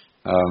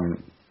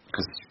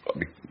 Because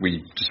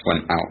we just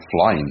went out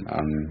flying.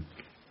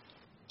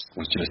 It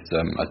was just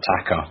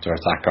attack after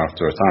attack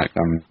after attack.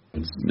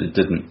 It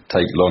didn't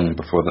take long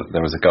before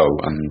there was a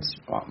goal, and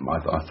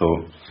I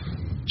thought,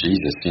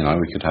 Jesus,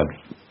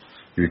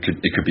 it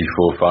could be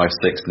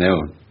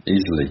 4-5-6-0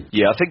 easily.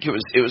 Yeah, I think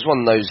it was one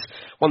of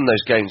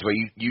those games where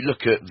you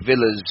look at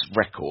Villa's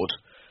record,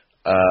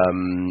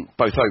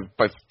 both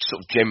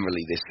sort of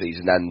generally this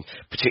season and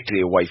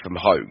particularly away from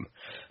home,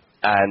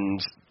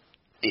 and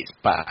it's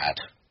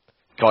bad.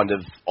 Kind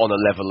of on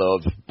a level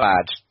of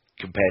bad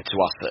compared to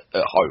us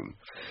at home.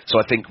 So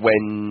I think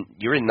when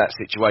you're in that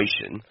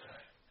situation,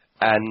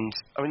 and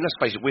I mean, let's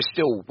face it, we're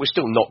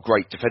still not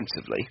great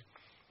defensively,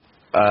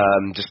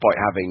 despite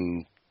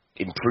having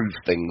improved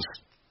things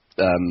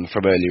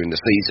from earlier in the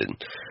season.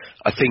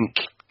 I think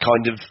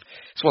kind of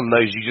it's one of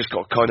those you just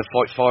got to kind of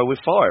fight fire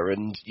with fire,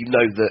 and you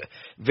know that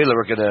Villa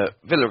are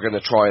gonna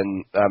try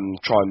and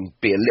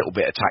be a little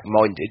bit attack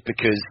minded,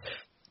 because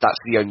that's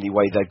the only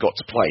way they've got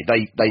to play.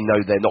 They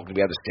know they're not going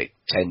to be able to stick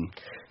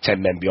 10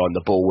 men behind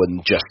the ball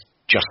and just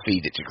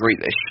feed it to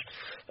Grealish.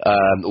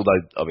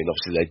 Although, I mean,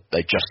 obviously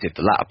they just did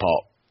the latter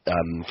part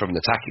from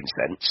an attacking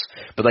sense,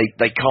 but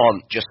they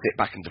can't just sit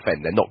back and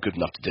defend. They're not good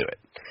enough to do it.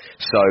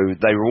 So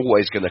they were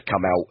always going to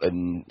come out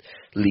and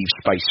leave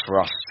space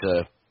for us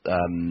to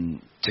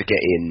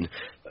get in,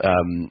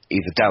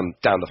 either down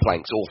the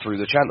flanks or through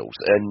the channels.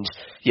 And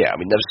yeah, I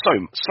mean, there was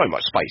so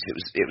much space.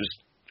 It was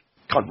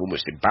kind of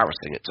almost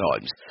embarrassing at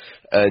times,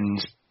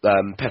 and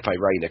Pepe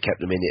Reina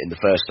kept them in it in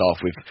the first half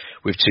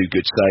with 2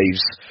 good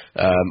saves.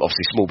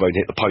 Obviously Smallbone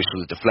hit the post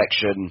with a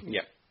deflection.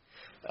 Yeah.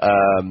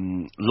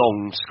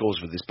 Long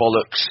scores with his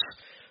bollocks,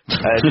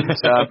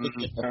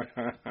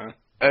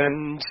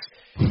 and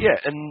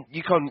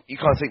you kind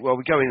of think, well,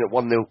 we go in at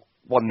 1-0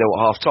 at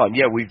half time.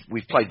 Yeah,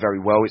 we've played very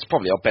well. It's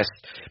probably our best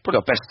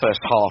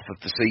first half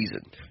of the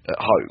season at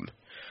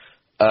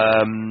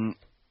home,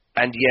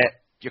 and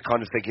yet you're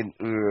kind of thinking,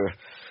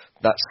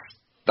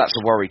 that's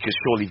a worry, because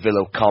surely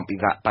Villa can't be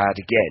that bad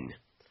again.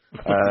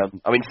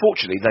 I mean,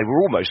 fortunately, they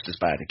were almost as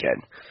bad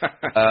again.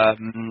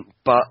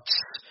 But,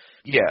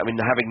 yeah, I mean,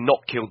 having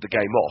not killed the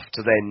game off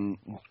to then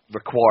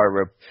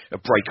require a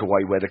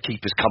breakaway where the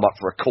keeper's come up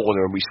for a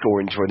corner and we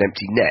score into an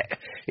empty net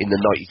in the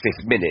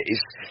 95th minute,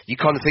 you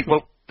kind of think,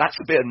 well, that's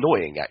a bit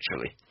annoying,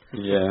 actually.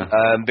 Yeah.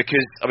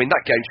 Because, I mean,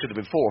 that game should have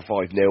been 4 or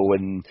 5-0,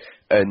 and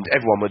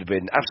everyone would have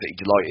been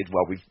absolutely delighted.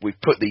 Well,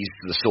 we've put these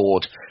to the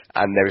sword,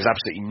 and there is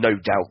absolutely no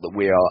doubt that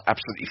we are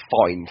absolutely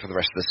fine for the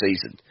rest of the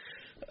season.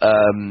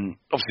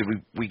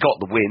 Obviously, we got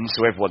the win,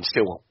 so everyone's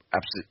still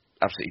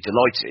absolutely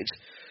delighted.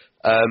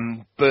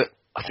 But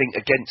I think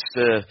against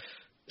a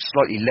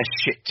slightly less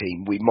shit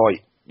team, we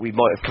might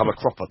have come a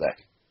cropper there.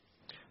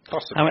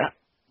 Possibly.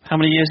 How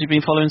many years have you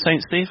been following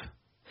Saints, Steve?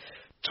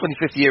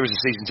 25th year as a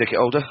season ticket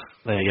holder.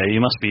 There you go.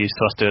 You must be used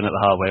to us doing it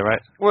the hard way,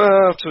 right?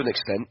 Well, to an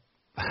extent.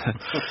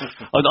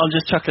 I'm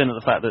just chuckling at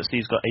the fact that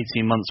Steve's got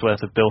 18 months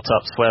worth of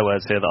built-up swear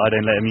words here that I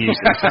don't let him use.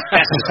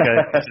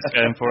 He's just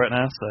going for it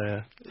now.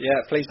 So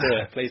yeah, please do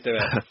it. Please do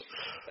it.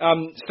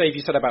 Steve,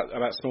 you said about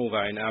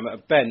Smallbone.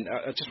 Ben,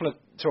 I just want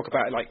to talk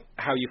about like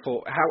how you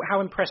thought. How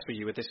impressed were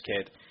you with this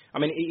kid? I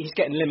mean, he's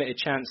getting limited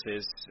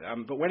chances,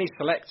 but when he's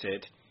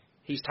selected,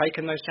 he's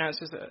taken those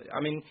chances. I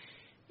mean,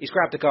 he's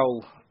grabbed a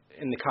goal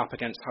in the cup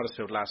against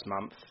Huddersfield last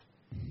month.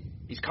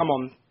 He's come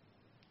on,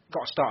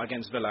 got a start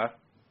against Villa.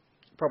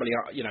 Probably,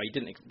 he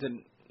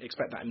didn't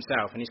expect that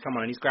himself, and he's come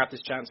on and he's grabbed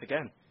his chance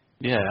again.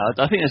 Yeah,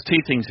 I think there's two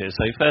things here.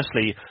 So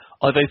firstly,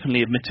 I've openly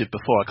admitted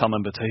before, I can't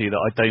remember to who,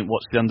 that I don't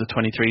watch the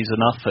under-23s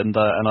enough, and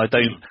I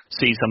don't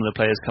see some of the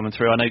players coming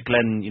through. I know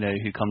Glenn,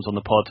 who comes on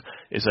the pod,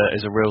 is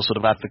a real sort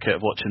of advocate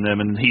of watching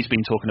them, and he's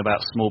been talking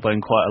about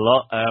Smallbone quite a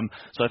lot.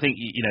 So I think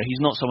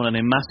he's not someone I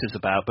know masses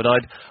about, but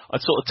I'd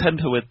sort of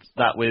temper with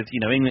that with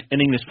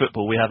in English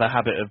football we have a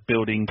habit of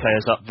building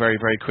players up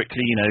very very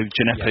quickly.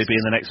 Djenepo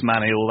being the next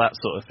Mane, all that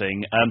sort of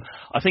thing.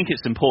 I think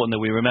it's important that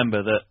we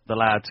remember that the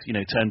lad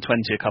turned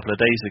 20 a couple of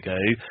days ago.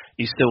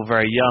 He's still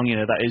very young.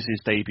 That is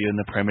his debut in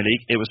the Premier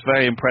League. It was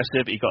very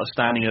impressive. He got a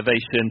standing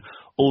ovation.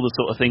 All the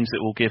sort of things that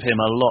will give him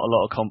a lot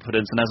of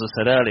confidence. And as I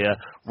said earlier,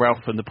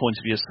 Ralph, from the point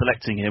of view of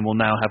selecting him, will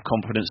now have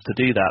confidence to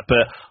do that.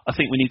 But I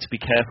think we need to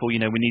be careful. We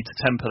need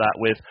to temper that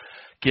with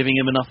giving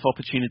him enough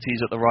opportunities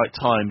at the right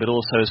time, but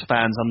also as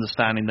fans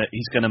understanding that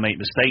he's going to make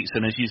mistakes.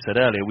 And as you said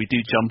earlier, we do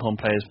jump on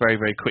players very,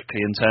 very quickly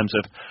in terms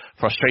of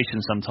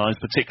frustration sometimes,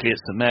 particularly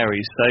at St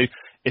Mary's. So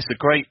it's a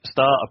great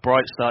start, a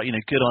bright start,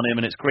 good on him,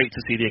 and it's great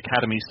to see the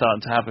academy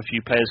starting to have a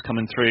few players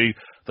coming through,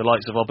 the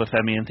likes of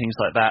Obafemi and things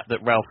like that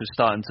Ralph is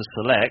starting to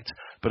select.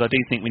 But I do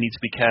think we need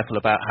to be careful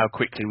about how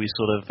quickly we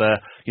sort of,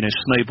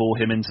 snowball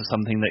him into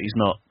something that he's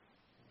not.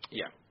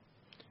 Yeah.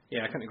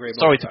 Yeah, I couldn't agree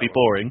more. Sorry to be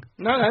boring.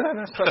 No,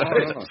 that's fine.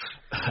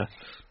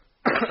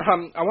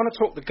 I want to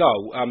talk the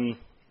goal.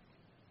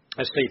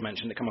 As Steve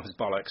mentioned, it come off his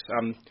bollocks.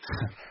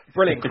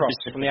 Brilliant cross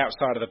from the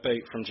outside of the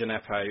boot from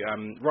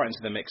Djenepo, right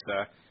into the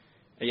mixer.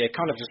 Yeah,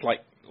 kind of just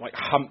like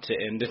humped it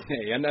in, didn't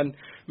he? And then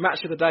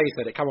Match of the Day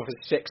said it come off his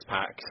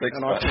six-pack.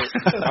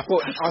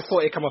 I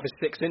thought it come off his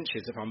 6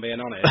 inches, if I'm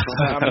being honest.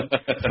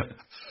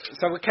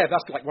 So, okay,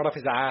 that's like one off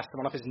his ass,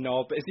 one off his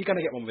knob. Is he going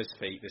to get one with his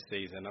feet this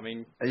season? I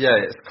mean... Yeah,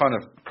 it's kind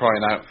of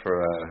crying out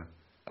for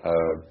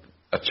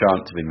a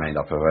chant to be made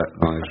up of it.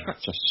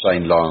 Just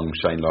Shane Long,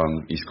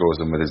 he scores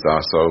them with his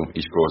arsehole,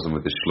 he scores them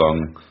with his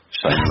schlong,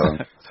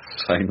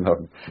 Shane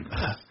Long.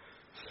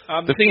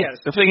 The thing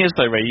is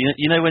though, Ray,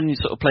 when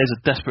sort of players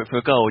are desperate for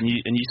a goal and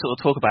you sort of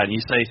talk about it and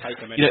you say,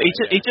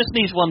 he just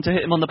needs one to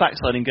hit him on the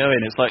backside and go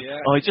in. It's like,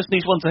 he just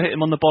needs one to hit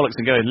him on the bollocks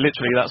and go in.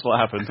 Literally, that's what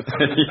happened.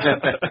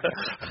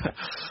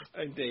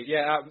 Indeed,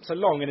 yeah. So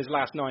Long, in his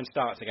last 9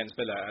 starts against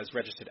Villa, has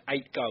registered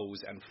 8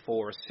 goals and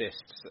 4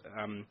 assists.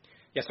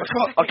 Yes,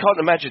 I can't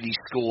imagine he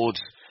scored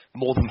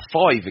more than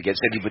 5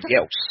 against anybody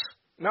else.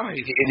 No, in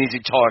his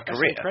entire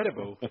career.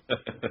 Incredible.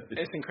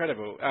 It's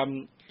incredible.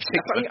 Only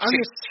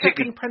his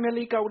second Premier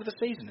League goal of the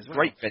season as well.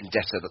 Great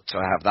vendetta to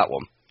have that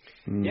one.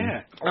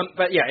 Yeah,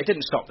 but yeah, it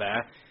didn't stop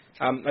there.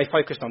 They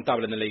focused on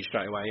doubling the lead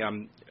straight away.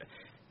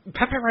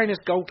 Pepe Reina's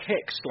goal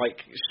kicks,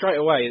 straight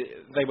away,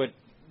 they were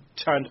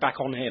turned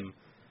back on him.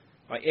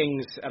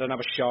 Ings had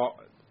another shot.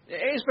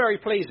 It is very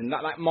pleasing,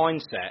 that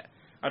mindset.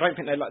 I don't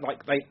think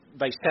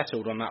they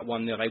settled on that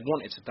one. They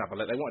wanted to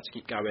double it. They wanted to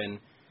keep going.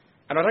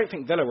 And I don't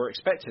think Villa were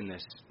expecting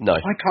this. No.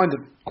 I kind of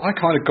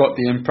got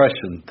the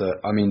impression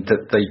that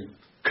they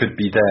could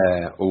be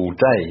there all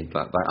day.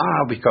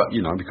 We got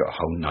a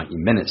whole 90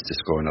 minutes to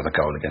score another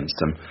goal against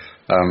them.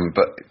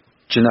 But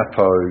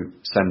Djenepo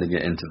sending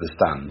it into the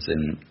stands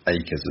in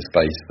acres of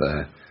space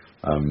there,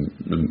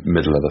 the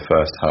middle of the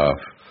first half.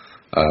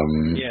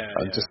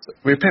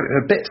 We're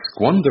a bit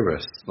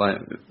squanderous.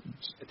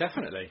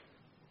 Definitely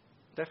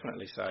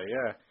so.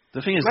 Yeah. The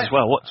thing is, as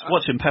well,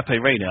 watching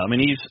Pepe Reina, I mean,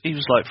 he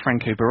was like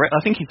Franco Baresi.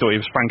 I think he thought he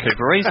was Franco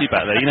Baresi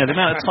back there. The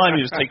amount of time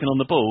he was taking on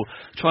the ball,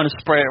 trying to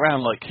spray it around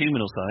like Koeman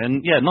or something.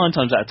 And yeah, 9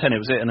 times out of 10 it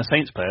was it and a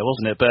Saints player,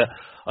 wasn't it? But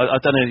I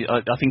don't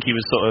know. I think he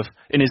was sort of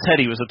in his head.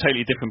 He was a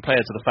totally different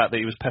player to the fact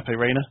that he was Pepe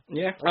Reina.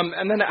 Yeah.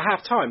 And then at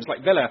half times,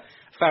 Villa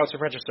failed to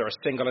register a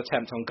single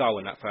attempt on goal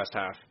in that first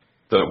half.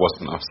 That it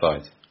wasn't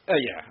offside.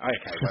 Yeah.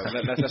 Okay.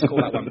 Well, let's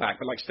call that one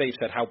back. But like Steve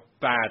said, how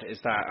bad is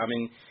that? I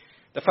mean,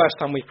 the first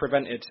time we've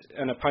prevented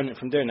an opponent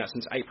from doing that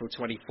since April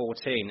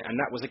 2014, and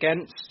that was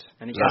against...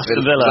 Aston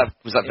Villa.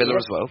 Was that Villa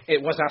as well?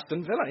 It was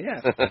Aston Villa,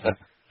 yeah.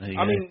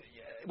 I mean,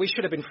 we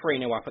should have been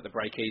 3-0 up at the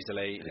break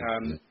easily.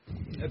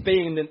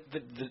 Being the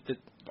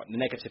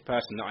negative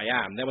person that I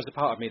am, there was a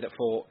part of me that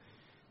thought,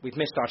 we've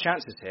missed our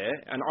chances here,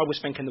 and I was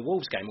thinking the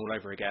Wolves game all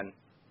over again.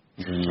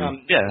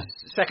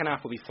 Second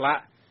half will be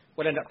flat.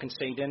 We'll end up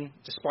conceding,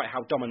 despite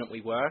how dominant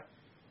we were.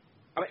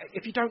 I mean,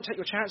 if you don't take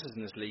your chances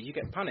in this league, you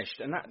get punished.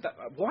 And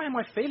why am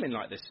I feeling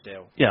like this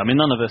still? Yeah, I mean,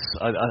 none of us,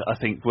 I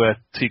think, were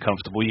too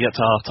comfortable. You get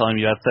to half-time,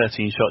 you had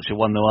 13 shots, you're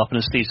 1-0 up. And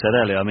as Steve said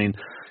earlier, I mean,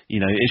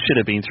 it should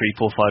have been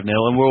 3-4-5-0,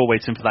 and we're all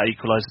waiting for that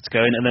equaliser to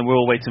go in, and then we're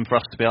all waiting for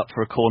us to be up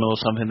for a corner or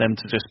something, them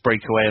to just break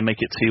away and make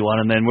it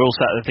 2-1, and then we're all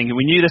sat there thinking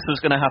we knew this was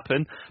going to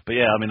happen.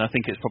 But yeah, I mean, I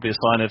think it's probably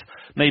a sign of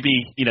maybe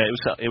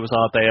it was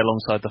our day,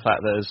 alongside the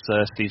fact that, as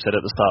Steve said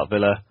at the start,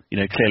 Villa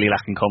clearly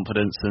lacking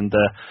confidence, and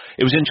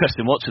it was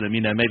interesting watching them.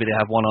 Maybe they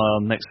have one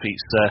eye on next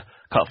week's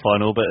cup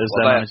final, but as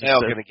their manager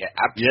said, going to get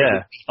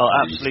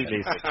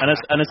absolutely. And as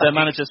their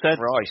manager said,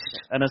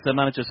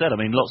 I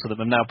mean, lots of them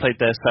have now played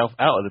themselves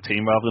out of the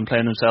team rather than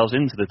playing themselves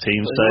into the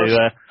team.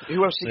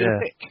 Who else are you going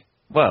to pick?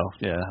 Well,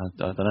 yeah, I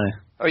don't know.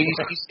 I mean,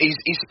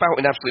 he's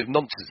spouting absolute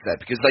nonsense there,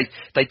 because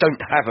they don't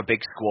have a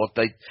big squad.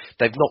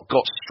 They've not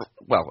got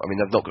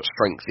they've not got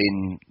strength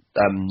in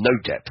no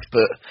depth,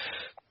 but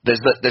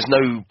there's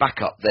no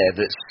backup there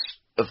that's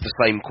of the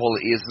same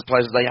quality as the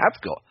players they have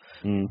got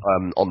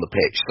on the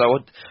pitch. So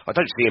I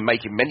don't see him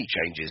making many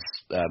changes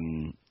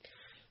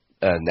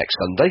next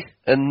Sunday.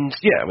 And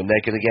yeah, I mean,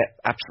 they're going to get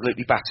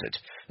absolutely battered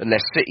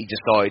unless City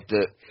decide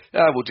that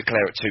we'll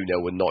declare it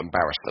 2-0 and not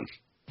embarrass them.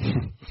 I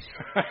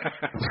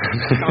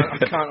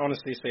can't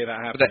honestly see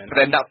that happening. But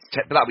then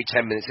that'll be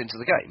 10 minutes into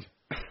the game.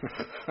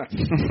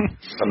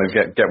 So maybe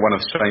get one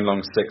of Shane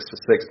Long's six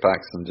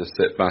packs and just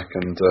sit back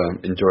and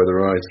enjoy the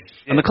ride.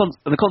 And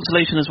the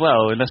consolation as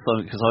well,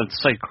 because I'm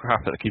so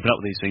crap at keeping up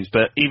with these things,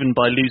 but even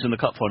by losing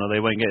the cup final, they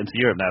won't get into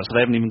Europe now, so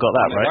they haven't even got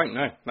that, right? They won't,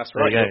 no. That's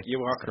right.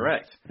 You are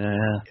correct.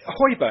 Yeah.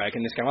 Højbjerg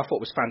in this game I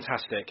thought was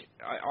fantastic.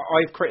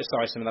 I've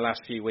criticised him in the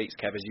last few weeks,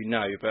 Kev, as you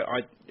know, but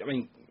I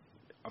mean,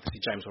 obviously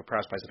James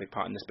Ward-Prowse plays a big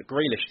part in this, but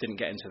Grealish didn't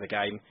get into the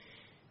game.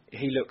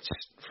 He looked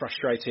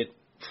frustrated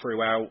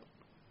throughout.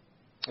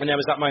 And there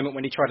was that moment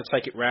when he tried to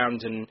take it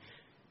round, and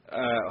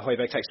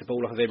Højbjerg takes the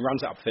ball off of him,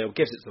 runs it upfield,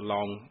 gives it to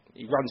Long.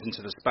 He runs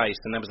into the space,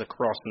 and there was a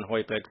cross, and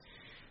Højbjerg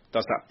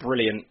does that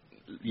brilliant,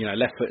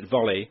 left-footed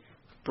volley.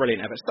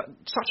 Brilliant effort.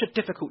 Such a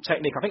difficult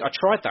technique. I think I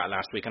tried that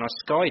last week, and I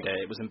skied it.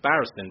 It was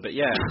embarrassing, but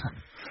yeah.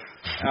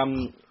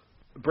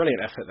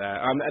 Brilliant effort there.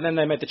 And then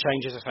they made the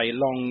changes. I say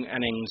Long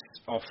and Ings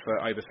off for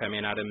Obafemi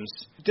and Adams.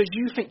 Do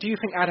you think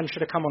Adams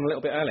should have come on a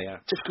little bit earlier?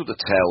 Difficult to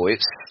tell.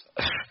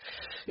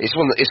 It's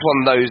one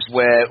of those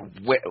where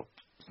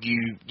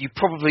you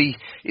probably,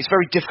 it's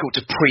very difficult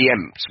to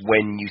preempt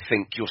when you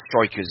think your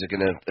strikers are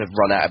going to have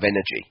run out of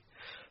energy.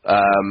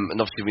 And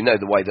obviously we know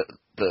the way that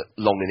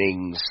Long and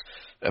Ings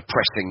are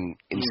pressing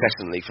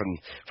incessantly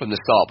from the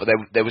start. But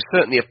there was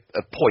certainly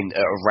a point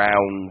at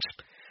around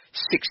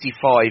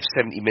 65,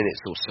 70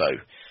 minutes or so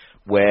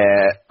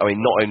where, I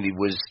mean, not only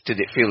did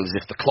it feel as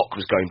if the clock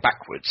was going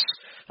backwards,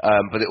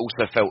 but it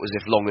also felt as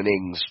if Long and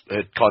Ings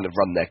had kind of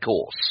run their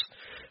course.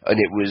 And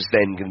it was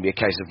then going to be a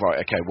case of, right,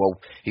 okay, well,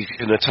 he's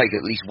going to take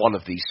at least one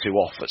of these two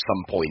off at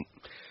some point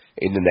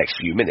in the next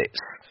few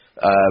minutes.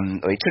 I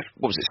mean, it took,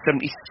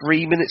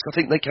 73 minutes, I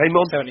think they came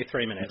on?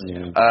 73 minutes,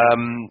 yeah. So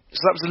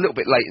that was a little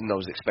bit later than I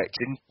was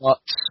expecting,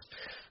 but,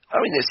 I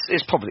mean, it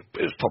was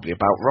probably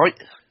about right.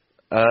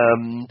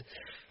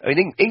 I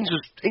mean, Ings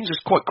was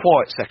quite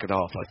quiet second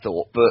half, I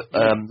thought, but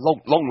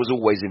Long was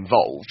always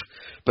involved,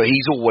 but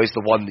he's always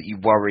the one that you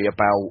worry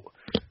about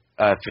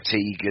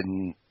fatigue,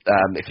 and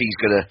if he's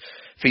gonna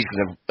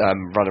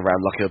run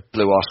around like a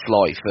blue ass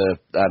fly for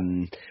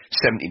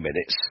 70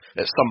 minutes,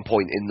 at some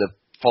point in the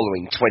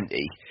following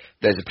 20,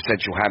 there's a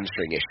potential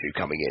hamstring issue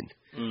coming in.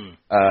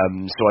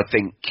 So I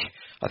think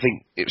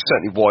it was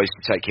certainly wise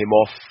to take him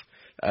off.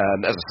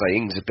 As I say,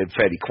 Ings had been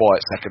fairly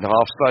quiet second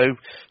half, so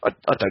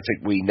I don't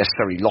think we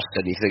necessarily lost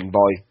anything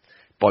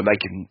by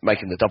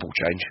making the double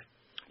change.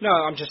 No,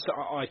 I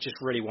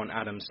just really want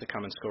Adams to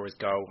come and score his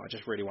goal. I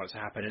just really want it to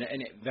happen,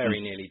 and it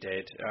very nearly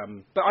did.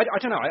 But I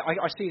don't know.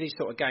 I see these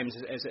sort of games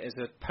as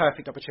a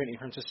perfect opportunity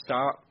for him to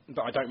start,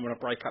 but I don't want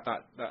to break up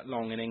that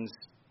Long and Ings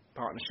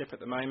partnership at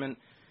the moment.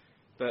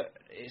 But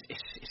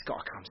it's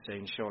got to come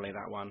soon, surely,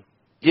 that one.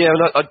 Yeah,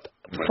 the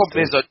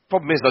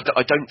problem is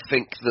I don't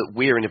think that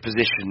we're in a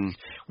position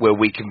where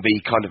we can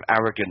be kind of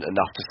arrogant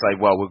enough to say,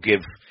 well, we'll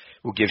give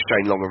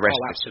Shane Long a rest.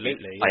 Oh,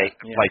 absolutely.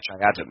 Play Che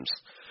Adams,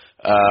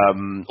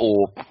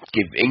 or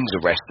give Ings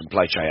a rest and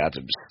play Che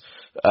Adams.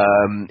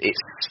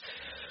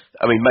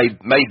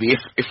 Maybe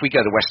if we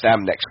go to West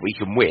Ham next week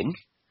and win,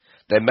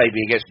 then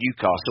maybe against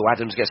Newcastle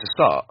Adams gets a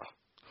start.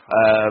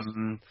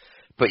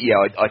 But yeah,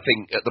 I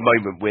think at the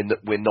moment we're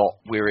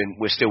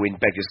still in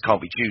beggars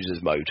can't be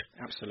choosers mode.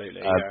 Absolutely.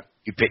 Yeah.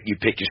 You pick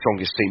your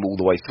strongest team all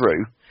the way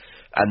through,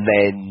 and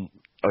then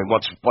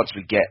once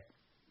we get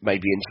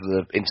maybe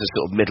into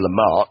sort of middle of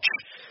March,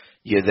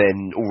 you're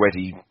then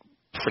already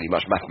pretty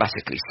much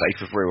mathematically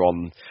safe. If we're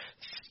on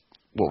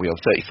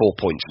 34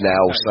 points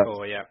now,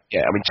 34, yeah.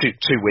 I mean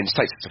two wins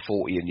takes it to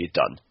 40 and you're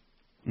done.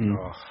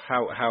 Oh,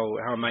 how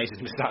amazing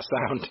does that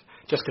sound?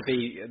 Just to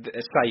be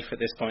safe at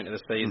this point of the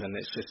season,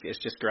 it's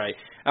just great.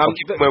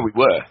 Where we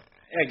were.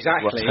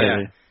 Exactly.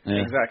 Yeah.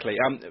 Exactly.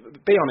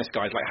 Be honest,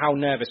 guys. Like, how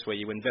nervous were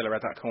you when Villa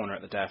had that corner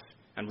at the death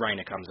and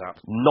Reina comes up?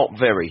 Not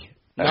very.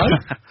 No?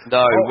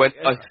 No.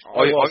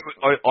 I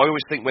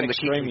always think when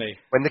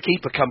the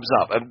keeper comes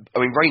up, I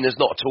mean, Rayner's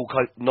not a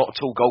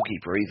tall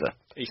goalkeeper either.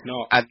 He's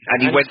not.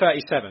 And he went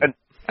 37.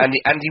 And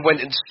he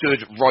went and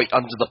stood right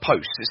under the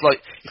post. It's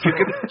like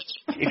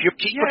if you're a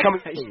keeper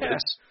coming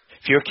forwards,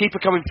 if you're a keeper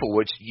coming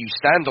forward, you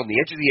stand on the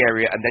edge of the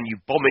area and then you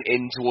bomb it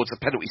in towards the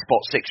penalty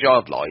spot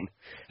 6-yard line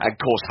and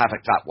cause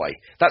havoc that way.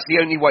 That's the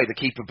only way the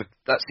keeper.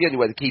 That's the only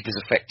way the keeper's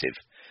effective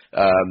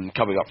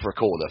coming up for a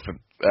corner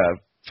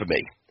for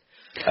me.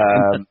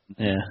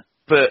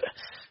 But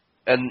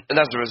and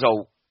as a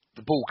result,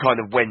 the ball kind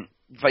of went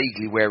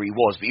vaguely where he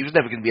was, but he was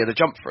never going to be able to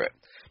jump for it.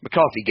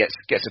 McCarthy gets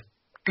a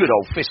good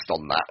old fist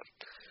on that.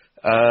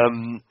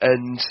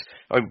 And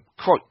I'm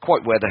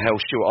quite where the hell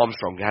Stuart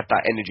Armstrong had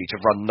that energy to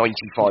run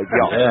 95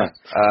 yards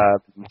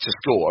to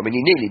score. I mean,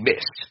 he nearly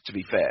missed, to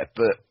be fair,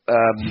 but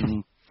I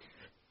mean,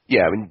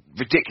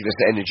 ridiculous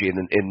energy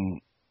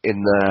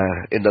in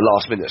the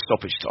last minute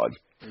stoppage time.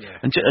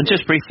 Yeah. And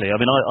just briefly, I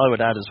mean, I would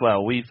add as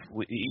well,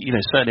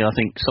 certainly I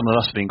think some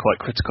of us have been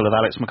quite critical of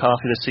Alex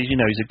McCarthy this season.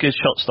 He's a good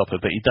shot stopper,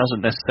 but he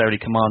doesn't necessarily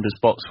command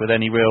his box with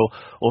any real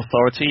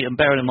authority. And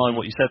bearing in mind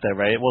what you said there,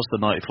 Ray, it was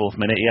the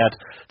 94th minute. He had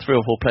 3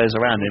 or 4 players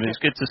around him.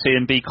 It's good to see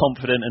him be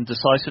confident and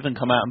decisive and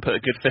come out and put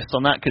a good fist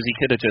on that, because he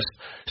could have just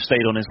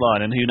stayed on his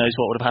line, and who knows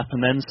what would have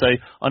happened then. So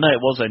I know it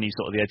was only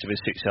sort of the edge of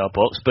his 6-yard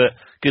box, but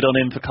good on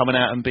him for coming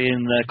out and being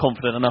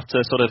confident enough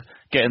to sort of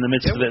get in the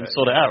midst of it and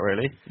sort it out,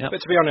 really. Yep.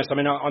 But to be honest, I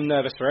mean, I'm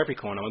nervous for every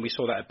corner. I mean, we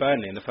saw that at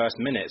Burnley in the first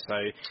minute. So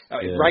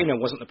Rayner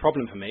wasn't the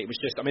problem for me. It was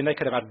just, I mean, they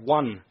could have had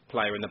one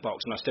player in the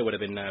box and I still would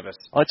have been nervous.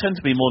 I tend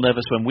to be more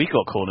nervous when we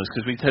got corners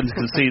because we tend to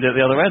concede at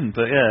the other end.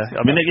 But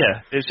I mean,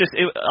 it's just,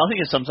 I think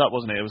it sums up,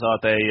 wasn't it? It was our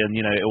day, and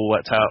it all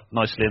worked out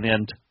nicely in the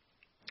end.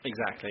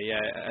 Exactly,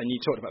 yeah. And you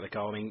talked about the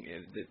goal. I mean,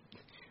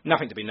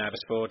 nothing to be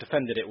nervous for.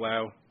 Defended it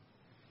well,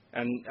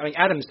 and I mean,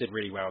 Adams did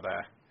really well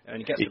there. And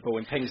he gets the ball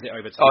and pings it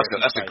over to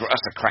that's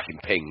a cracking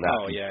ping. That.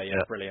 Oh, yeah,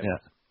 brilliant. Yeah.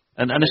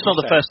 And it's not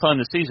the first time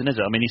this season, is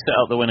it? I mean, he set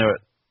up the winner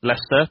at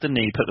Leicester, didn't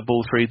he? He put the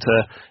ball through to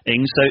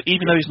Ings. So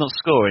even though he's not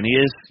scoring, he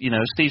is,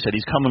 as Steve said,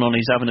 he's coming on,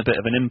 he's having a bit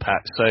of an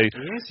impact. So,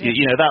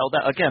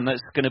 that again,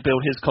 that's going to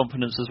build his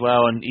confidence as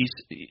well. And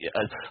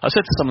I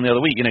said to someone the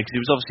other week, because he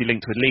was obviously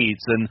linked with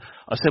Leeds, and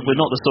I said, we're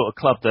not the sort of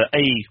club that,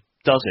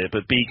 does it,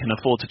 but B can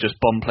afford to just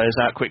bomb players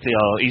out quickly.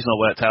 Oh, he's not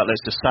worked out,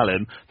 let's just sell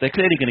him. They're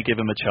clearly going to give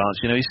him a chance.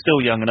 He's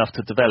still young enough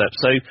to develop.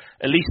 So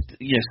at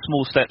least,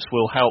 small steps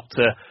will help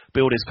to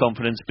build his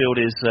confidence, build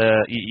his,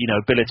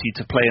 ability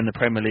to play in the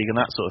Premier League and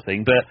that sort of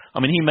thing. But, I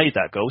mean, he made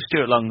that goal.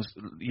 Stuart Lung's,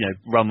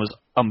 run was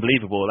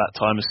unbelievable at that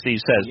time, as Steve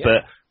says,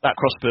 but that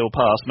cross-field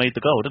pass made the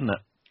goal, didn't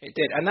it? It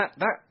did, and that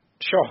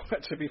shot,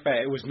 to be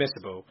fair, it was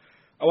missable.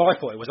 Oh, I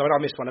thought it was. I mean,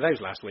 I missed one of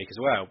those last week as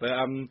well, but,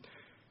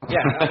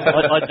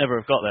 I'd never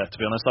have got there, to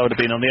be honest. I would have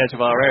been on the edge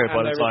of our area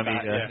by the time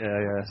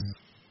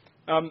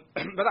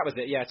but that was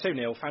it,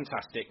 2-0,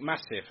 fantastic,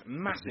 massive.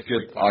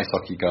 Good ice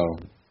hockey goal.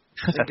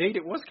 Indeed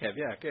it was, Kev,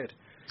 good.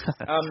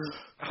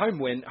 Home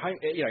win,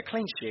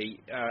 clean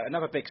sheet,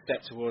 another big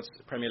step towards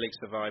Premier League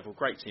survival,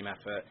 great team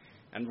effort,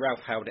 and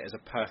Ralph held it as a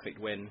perfect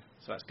win,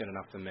 so that's good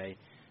enough for me.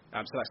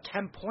 So that's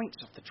 10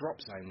 points off the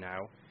drop zone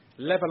now,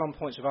 level on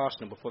points with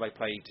Arsenal before they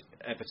played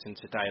Everton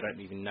today. I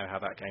don't even know how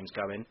that game's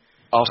going.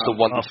 Arsenal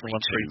won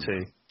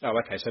 3-2. Oh,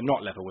 okay, so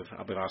not level with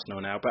Arsenal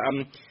now. But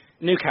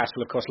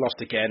Newcastle, of course,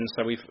 lost again,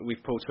 so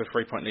we've pulled to a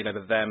 3-point lead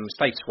over them.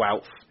 Stay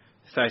 12th,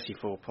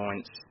 34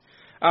 points.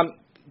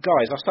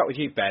 Guys, I'll start with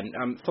you, Ben.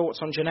 Thoughts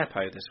on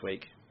Djenepo this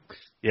week?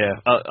 Yeah,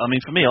 I mean,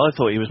 for me, I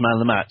thought he was man of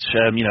the match.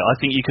 I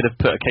think you could have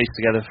put a case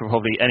together for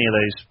probably any of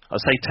those,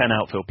 I'd say 10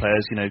 outfield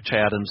players, Che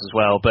Adams as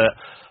well, but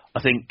I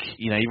think,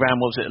 he ran,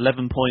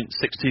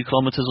 11.62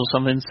 kilometres or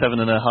something,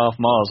 7.5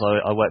 miles,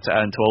 I worked it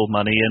out into old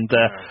money, and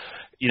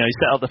he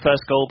set up the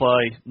first goal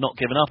by not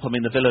giving up. I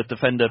mean, the Villa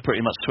defender pretty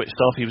much switched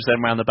off. He was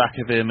then round the back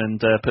of him and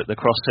put the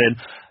cross in.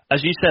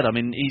 As you said, I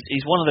mean,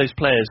 he's one of those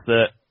players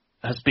that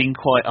has been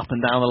quite up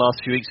and down the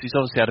last few weeks. He's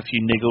obviously had a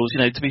few niggles.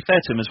 To be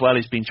fair to him as well,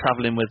 he's been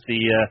travelling with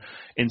the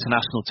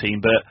international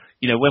team. But,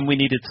 when we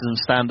needed to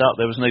stand up,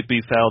 there was no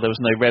Buffel, there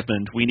was no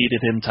Redmond. We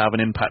needed him to have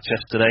an impact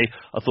yesterday.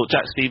 I thought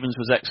Jack Stevens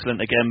was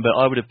excellent again, but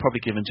I would have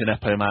probably given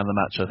Djenepo man of the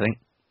match, I think.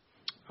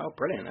 Oh,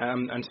 brilliant.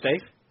 And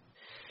Steve?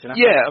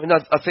 Yeah, I mean,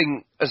 I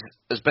think, as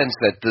Ben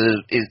said,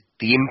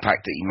 the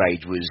impact that he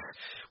made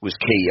was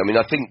key. I mean,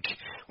 I think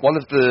one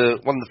of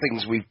the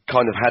things we've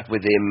kind of had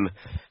with him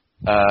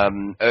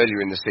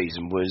earlier in the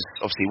season was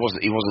obviously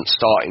he wasn't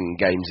starting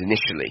games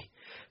initially,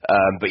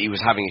 but he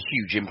was having a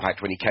huge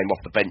impact when he came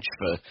off the bench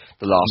for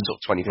the last sort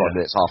of 25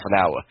 minutes, half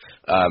an hour.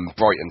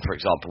 Brighton, for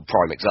example,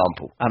 prime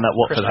example, and that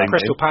Watford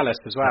Crystal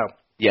Palace as well.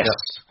 Yes.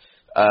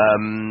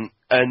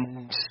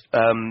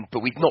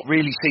 But we've not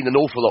really seen an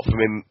awful lot from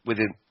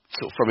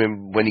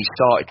him when he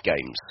started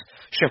games.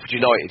 Sheffield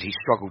United, he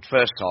struggled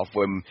first half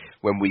when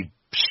we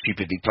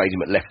stupidly played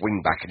him at left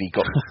wing back and he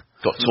got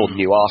torn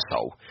new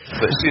arsehole.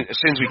 But as soon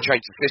as we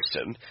changed the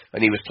system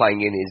and he was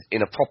playing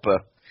in a proper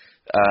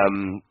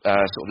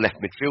sort of left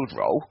midfield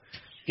role,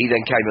 he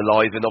then came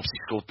alive and obviously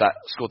scored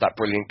that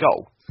brilliant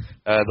goal.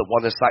 that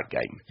won us that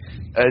game.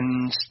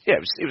 And yeah,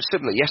 it was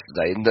similar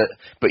yesterday in that,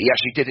 but he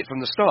actually did it from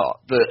the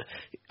start. That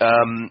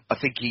I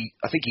think he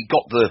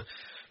got the.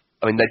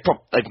 I mean, they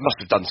must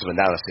have done some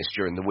analysis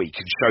during the week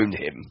and shown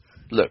him,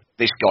 look,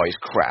 this guy is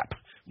crap.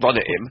 Run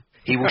at him,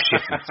 he will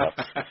shit himself.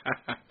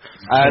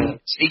 And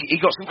he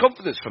got some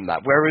confidence from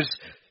that. Whereas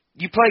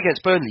you play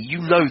against Burnley, you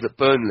know that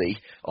Burnley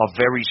are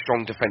very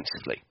strong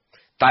defensively.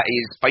 That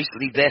is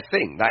basically their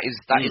thing. That is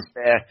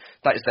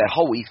their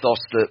whole ethos,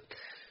 that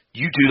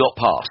you do not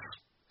pass.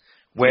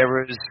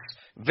 Whereas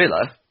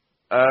Villa,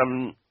 I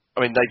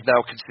mean, they've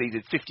now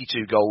conceded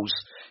 52 goals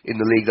in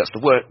the league. That's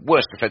the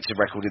worst defensive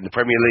record in the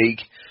Premier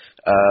League,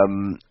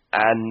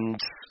 and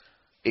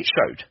it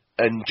showed.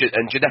 And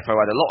Djenepo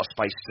had a lot of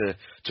space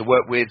to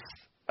work with.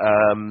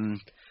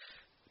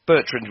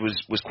 Bertrand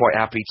was quite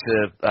happy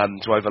to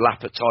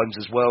overlap at times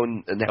as well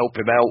and help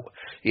him out.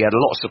 He had a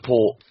lot of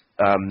support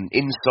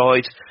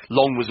inside.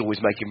 Long was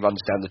always making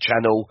runs down the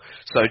channel,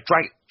 so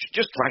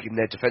just dragging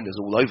their defenders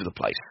all over the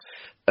place,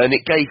 and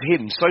it gave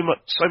him so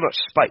much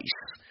space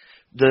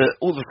that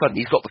all of a sudden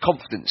he's got the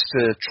confidence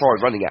to try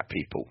running at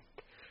people.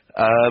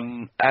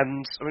 And I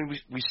mean,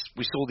 we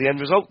saw the end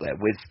result there.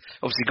 With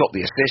obviously got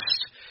the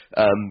assist,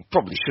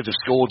 probably should have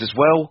scored as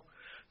well.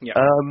 Yeah.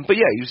 But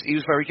yeah, he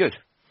was very good.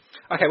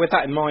 Okay, with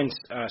that in mind,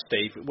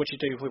 Steve, what do you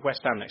do with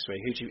West Ham next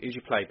week? Who do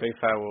you play,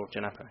 Boufal or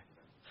Djenepo?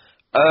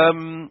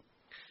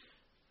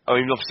 I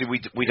mean, obviously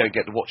we don't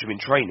get to watch him in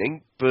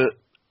training, but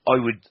I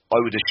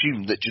would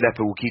assume that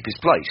Djenepo will keep his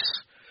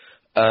place.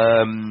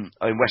 I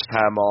mean, West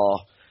Ham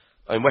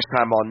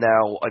are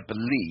now, I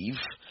believe,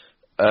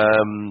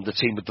 the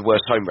team with the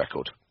worst home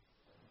record.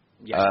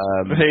 Yes.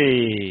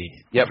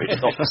 Yep,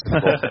 it's not.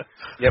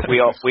 Yep,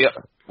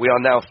 we are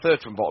now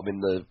third from bottom in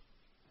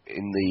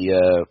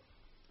the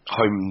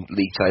home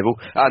league table.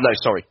 No,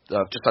 sorry,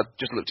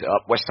 just looked it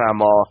up. West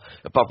Ham are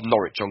above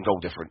Norwich on goal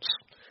difference.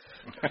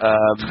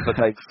 But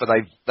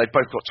they've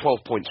both got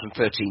 12 points from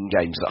 13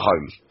 games at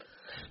home.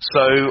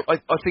 So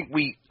I think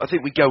we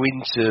go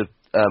into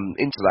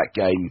that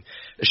game,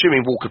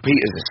 assuming Walker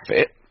Peters is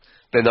fit.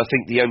 Then I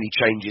think the only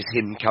change is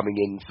him coming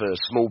in for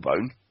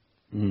Smallbone.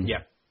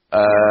 Yeah.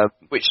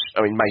 Which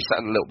I mean may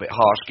sound a little bit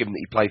harsh given that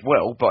he played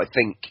well, but I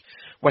think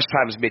West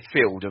Ham's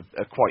midfield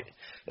are quite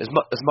as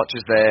much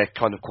as they're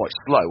kind of quite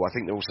slow. I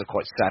think they're also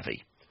quite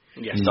savvy.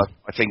 Yes. So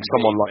I think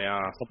someone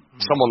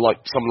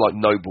like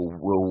Noble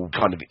will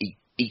kind of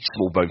eat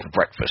Smallbone for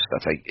breakfast. I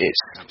think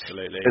it's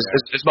absolutely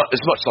as much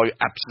as I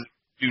absolutely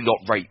do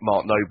not rate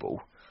Mark Noble.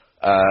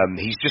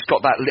 He's just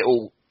got that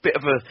little bit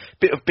of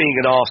being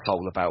an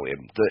arsehole about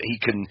him, that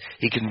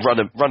he can run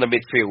a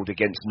midfield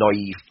against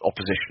naive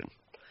opposition.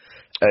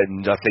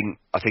 And I think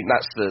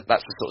that's the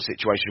sort of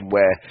situation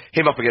where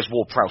him up against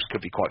Ward-Prowse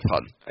could be quite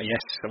fun.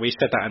 Yes, we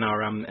said that in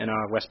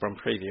our West Ham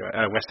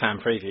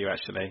preview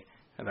actually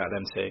about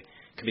them two.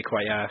 Could be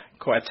quite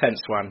a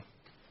tense one.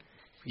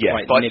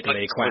 Yeah, quite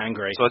niggly, quite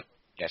angry. So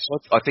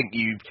I think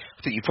you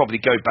probably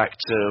go back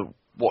to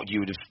what you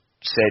would have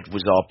said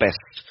was our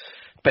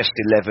best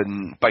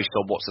 11 based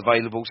on what's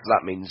available. So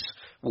that means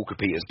Walker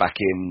Peters back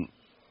in.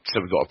 So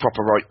we've got a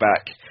proper right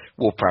back.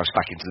 Ward-Prowse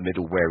back into the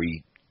middle where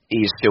he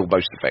is still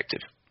most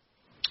effective.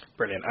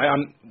 Brilliant.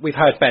 We've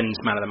heard Ben's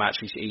man of the match.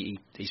 He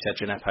said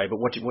Djenepo, but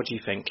what do you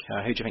think?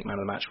 Who do you think man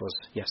of the match was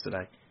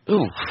yesterday?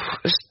 Ooh,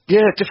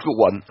 difficult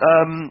one.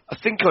 I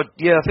think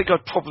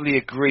I'd probably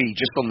agree,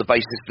 just on the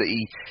basis that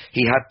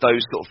he had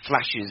those sort of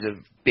flashes of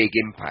big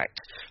impact.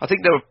 I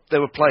think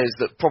there were players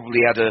that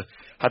probably had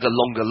a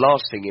longer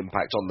lasting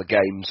impact on the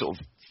game, sort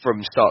of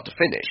from start to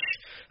finish.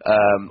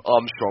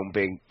 Armstrong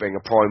being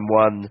a prime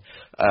one.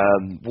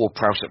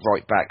 Ward-Prowse at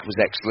right back was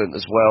excellent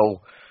as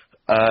well.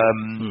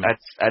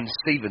 And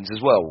Stevens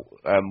as well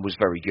was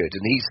very good,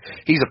 and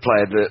he's a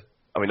player that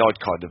I mean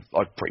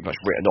I'd pretty much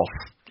written off.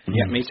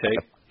 Yeah, me too.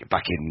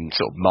 Back in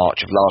sort of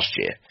March of last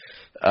year,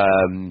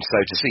 so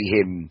to see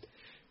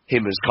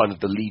him as kind of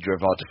the leader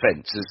of our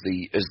defence, as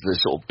the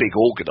sort of big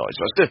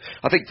organiser.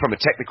 I think from a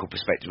technical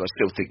perspective, I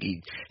still think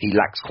he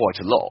lacks quite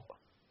a lot,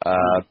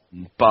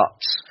 but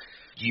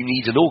you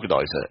need an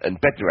organiser, and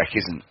Bednarek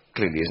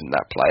clearly isn't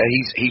that player.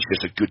 He's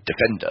just a good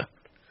defender,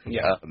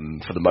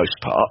 for the most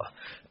part.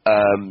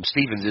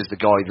 Stevens is the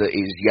guy that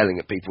is yelling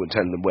at people and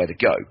telling them where to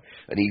go,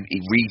 and he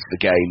reads the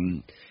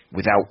game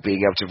without being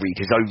able to read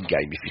his own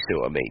game, if you see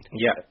what I mean.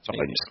 Yeah.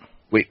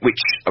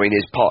 Which I mean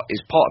is part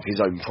of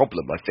his own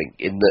problem, I think,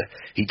 in that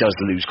he does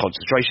lose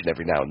concentration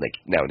every now and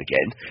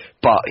again,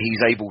 but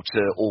he's able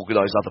to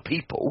organise other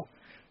people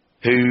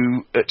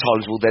who at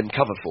times will then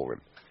cover for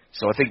him.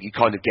 So I think you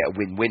kind of get a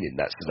win-win in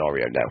that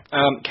scenario now.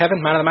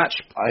 Kevin, man of the match?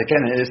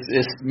 Again,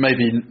 it's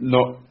maybe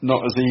not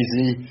as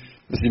easy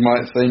as you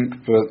might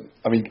think, but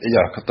I mean,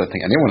 yeah, I don't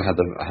think anyone had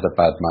a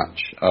bad match.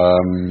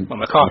 Well,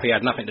 McCarthy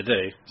had nothing to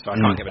do, so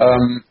I can't give it.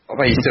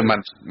 Well, he still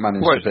managed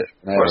a bit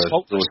there,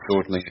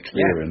 dawdling a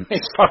clearance.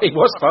 Yeah, he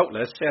was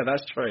faultless. Yeah,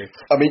 that's true.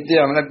 I mean,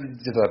 yeah, I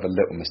did have a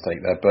little mistake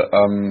there, but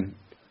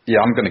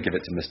yeah, I'm going to give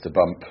it to Mr.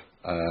 Bump.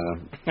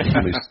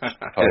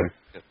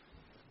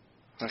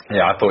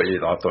 Yeah, I thought he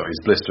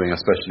was blistering,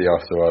 especially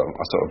after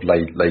I sort of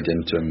laid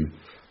into him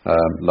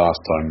last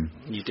time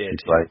you did. he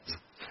played.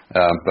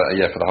 But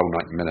yeah, for the whole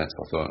 90 minutes,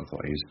 I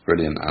thought he was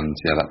brilliant, and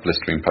yeah, that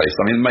blistering pace.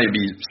 I mean, maybe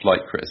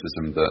slight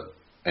criticism that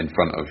in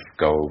front of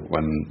goal,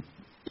 when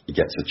he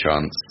gets a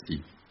chance,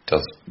 he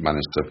does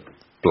manage to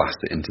blast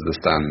it into the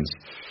stands.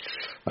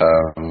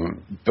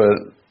 But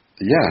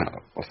yeah,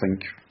 I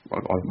think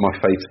my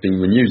faith's been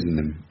renewed in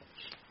him.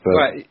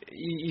 But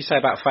you say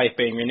about faith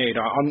being renewed.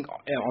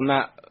 On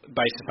that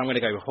basis, I'm going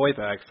to go with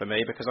Højbjerg for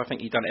me, because I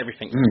think he's done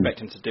everything you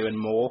expect him to do and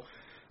more.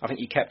 I think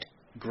he kept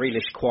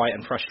Grealish quiet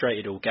and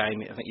frustrated all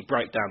game. I think he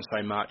broke down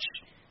so much.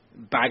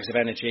 Bags of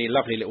energy,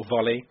 lovely little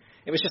volley.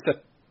 It was just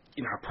a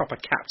proper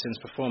captain's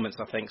performance,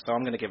 I think. So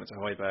I'm going to give it to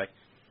Højbjerg.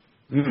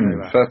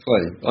 Fair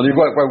play. And he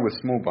worked well with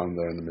Smallbone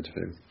there in the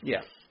midfield.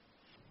 Yeah.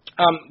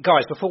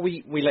 Guys, before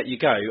we let you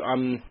go,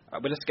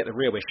 let's get the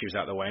real issues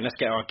out of the way and let's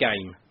get our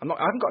game. I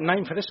haven't got a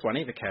name for this one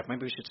either, Kev.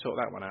 Maybe we should sort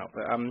that one out.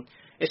 But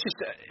it's just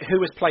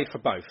who has played for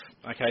both.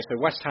 Okay, so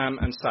West Ham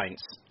and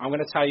Saints. I'm going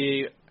to tell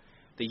you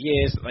the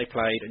years that they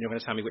played, and you're going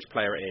to tell me which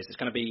player it is. It's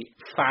going to be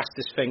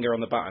fastest finger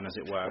on the button, as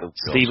it were.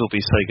 Steve will be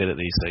so good at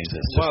these things.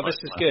 Well, this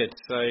is good.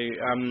 So,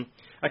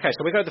 okay,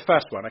 so we go to the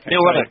first one. Okay,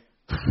 Neil Ruddock.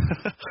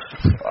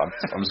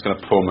 I'm just going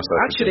to pour myself.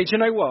 Actually, do you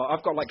know what?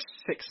 I've got like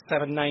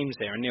 6-7 names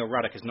here, and Neil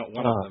Ruddock is not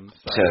one of them.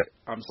 So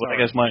I'm sorry. Well,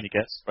 there goes mine, I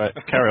guess. Right,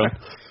 carry on.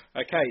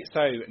 Okay,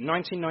 so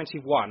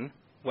 1991,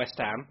 West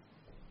Ham.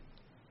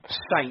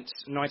 Saints,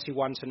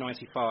 91 to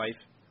 95,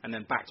 and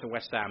then back to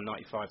West Ham,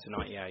 95 to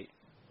 98.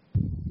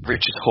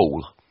 Richard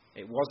Hall.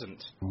 It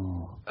wasn't.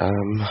 Oh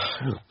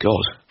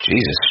God,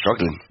 Jesus,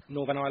 struggling.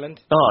 Northern Ireland.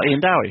 Oh,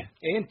 Ian Dowie.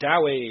 Ian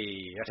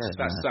Dowie.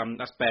 That's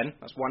Ben.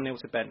 That's 1-0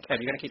 to Ben. Kev,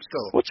 you're going to keep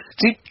score. What?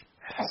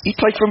 He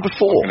played for him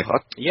before.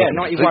 Yeah,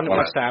 91 at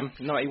West Ham,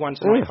 91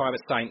 to 95 at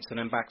Saints, and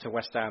then back to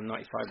West Ham,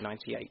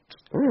 95-98.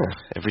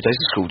 Every day's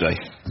a school day.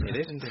 It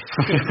is indeed.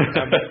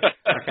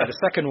 Okay, the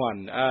second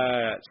one.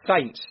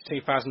 Saints,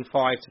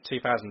 2005 to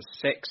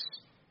 2006.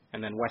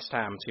 And then West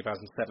Ham,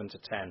 2007 to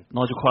 10.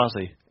 Nigel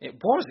Quasi. It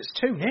was. It's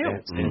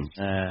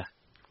 2-0.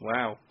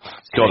 Wow.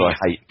 God, I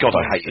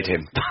hated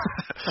him.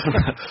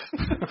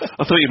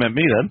 I thought you meant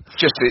me then.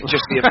 Just the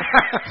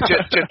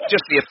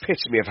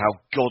epitome of how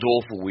god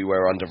awful we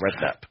were under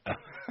Redknapp.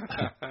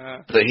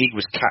 That he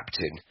was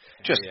captain.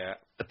 Just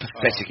a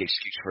pathetic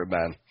excuse for a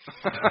man.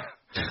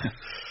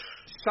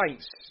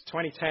 Saints,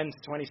 2010 to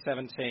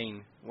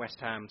 2017.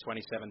 West Ham,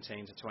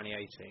 2017 to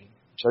 2018.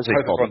 Jose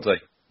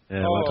Fonte.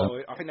 Yeah, well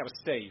I think that was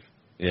Steve.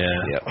 Yeah.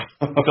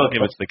 I've got to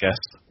give it to the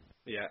guest.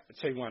 Yeah,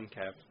 2-1,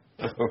 Kev.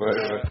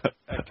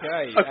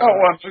 Okay. I got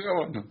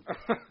one.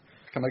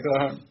 Can I go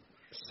home?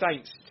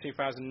 Saints,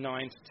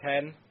 2009 to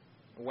 10.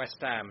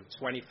 West Ham,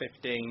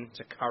 2015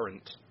 to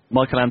current.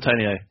 Michael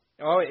Antonio.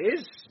 Oh, it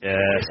is?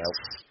 Yes.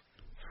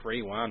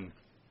 3-1.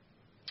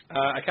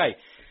 Okay.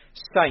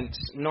 Saints,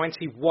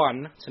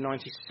 91 to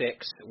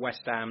 96.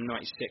 West Ham,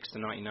 96 to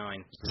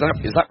 99. Is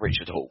that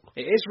Richard Hall?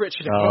 It is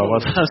Richard Hall. Oh,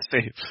 well done,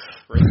 Steve.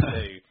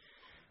 3-2.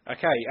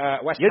 Okay,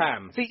 West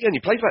Ham. I think he only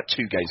played about 2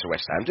 games for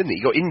West Ham, didn't he?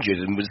 He got injured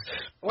and was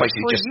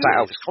basically just sat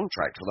out his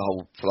contract for the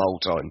whole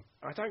time.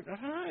 I don't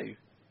know.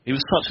 He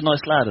was such a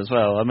nice lad as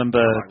well. I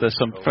remember there's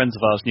some friends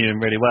of ours knew him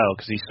really well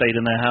because he stayed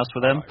in their house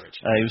with them.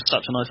 He was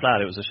such a nice lad.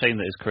 It was a shame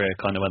that his career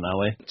kind of went that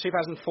way.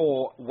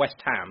 2004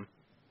 West Ham,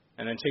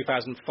 and then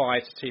 2005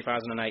 to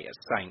 2008 at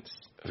Saints.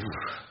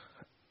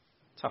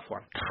 Tough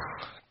one.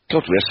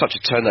 God, we had such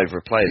a turnover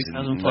of players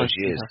in those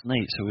years.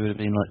 2008, so we would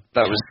have been like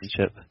that was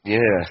championship.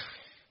 Yeah.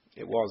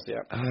 It was,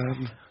 yeah.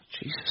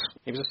 Jesus.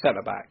 He was a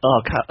centre back.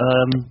 Oh,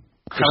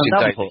 Christian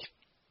Daly.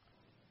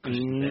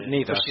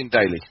 Neither. Christian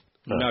Daly.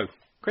 No.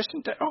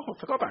 Christian Daly. Oh, I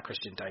forgot about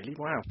Christian Daly.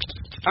 Wow.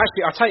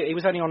 Actually, I'll tell you, he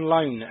was only on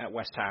loan at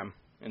West Ham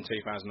in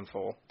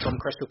 2004 from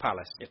Crystal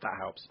Palace, if that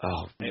helps.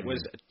 Oh. It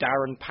was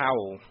Darren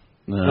Powell.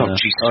 No,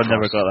 Jesus I'd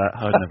never got that.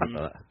 I'd never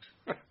got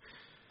that.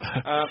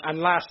 And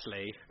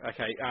lastly,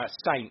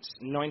 Saints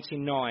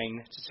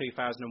 99 to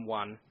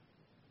 2001,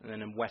 and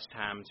then in West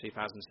Ham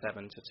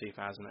 2007 to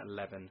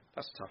 2011.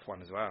 That's a tough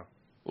one as well.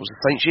 What was the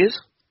Saints years?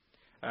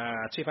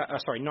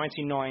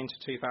 99 to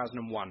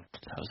 2001.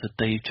 That was the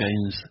Dave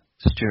Jones,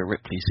 Stuart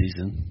Ripley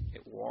season.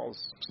 It was.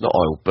 It's not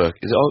Earl Burke.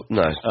 Is it?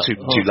 No,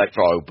 too late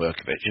for Earl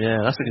Berkovic. Yeah,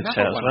 that's a good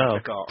shout as well. I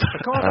forgot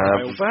about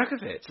Earl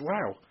Berkovic.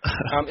 Wow.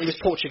 He was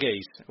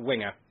Portuguese,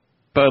 winger.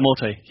 Boa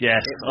Morte,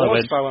 yes. It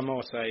was Boa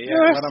Morte, yeah.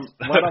 Yes.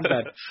 Well done,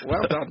 Ben.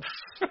 Well done.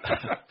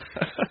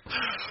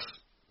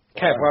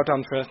 Kev, well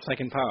done for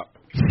taking part.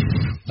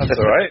 That's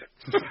all right.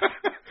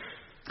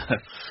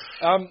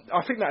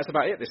 I think that's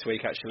about it this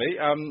week, actually.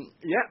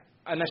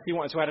 Unless you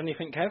wanted to add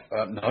anything, Kev?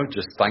 No,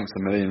 just thanks a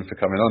million for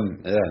coming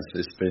on. Yeah,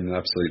 it's been an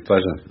absolute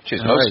pleasure.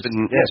 Cheers, guys.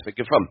 It's been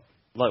good fun.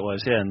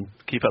 Likewise, yeah, and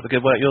keep up the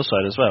good work your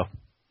side as well.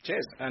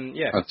 Cheers, and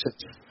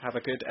have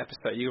a good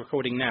episode. You're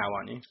recording now,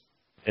 aren't you?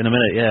 In a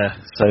minute, yeah.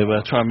 So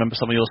try and remember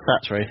some of your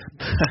stats, Ray.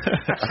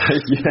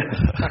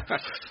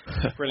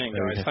 Brilliant,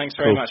 guys. Thanks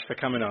very much for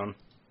coming on.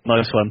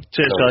 Nice one.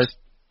 Cheers, guys.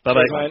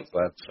 Bye-bye.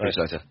 Cheers,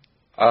 later.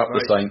 Up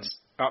the Saints.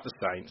 Up the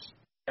Saints.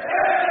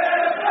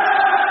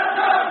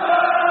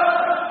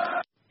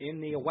 In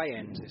the away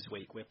end this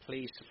week, we're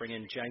pleased to bring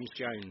in James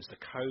Jones, the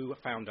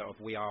co-founder of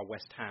We Are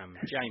West Ham.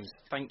 James,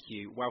 thank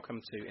you.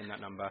 Welcome to In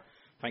That Number.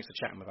 Thanks for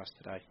chatting with us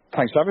today.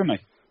 Thanks for having me.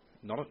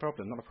 Not a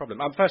problem, not a problem.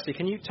 Firstly,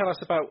 can you tell us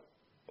about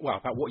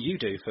what you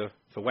do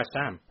for West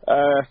Ham?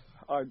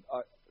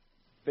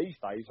 These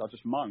days, I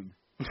just moan.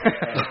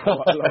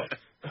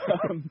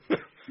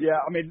 Yeah,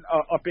 I mean,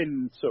 I've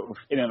been sort of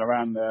in and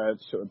around I've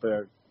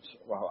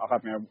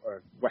had my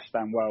West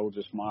Ham World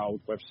as my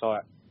old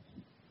website,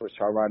 which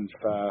I ran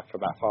for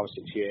about 5 or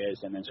 6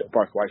 years, and then sort of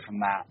broke away from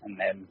that, and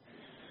then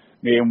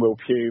me and Will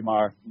Pugh,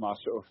 my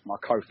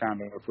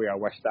co-founder of We Are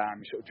West Ham,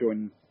 we sort of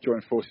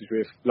joined forces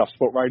with Love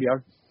Sport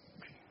Radio.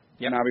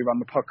 Yep. Now we run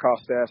the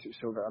podcast there, so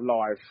it's sort of a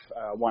live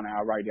 1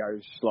 hour radio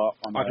slot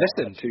on I've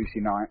listened.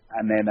 Tuesday night,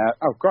 and then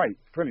great,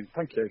 brilliant,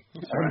 thank you.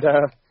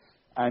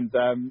 And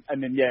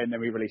then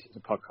we release it as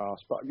a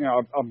podcast. But you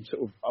know,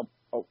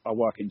 I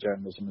work in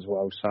journalism as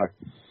well, so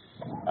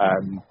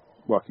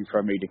working for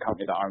a media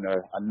company that own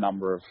a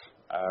number of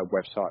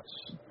websites,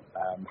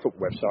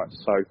 football websites.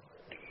 So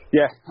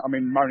yeah, I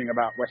mean, moaning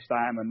about West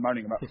Ham and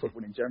moaning about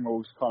football in general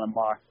is kind of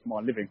my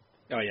living.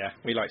 Oh yeah,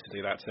 we like to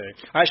do that too.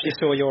 I actually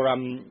saw your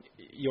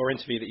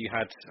interview that you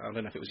had. I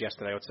don't know if it was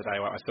yesterday or today.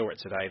 I saw it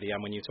today.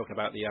 When you were talking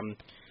about the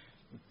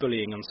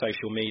bullying on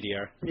social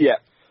media. Yeah.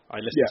 I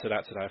listened to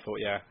that today. I thought,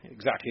 yeah,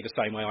 exactly the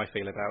same way I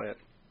feel about it.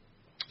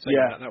 So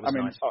that was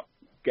nice. I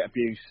get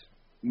abuse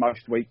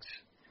most weeks.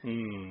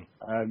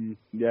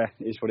 Yeah,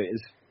 it is what it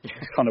is.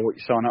 It's kind of what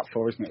you sign up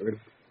for, isn't it, really?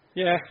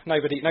 Yeah,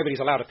 nobody's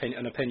allowed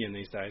an opinion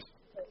these days.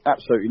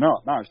 Absolutely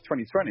not. No, it's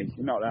 2020.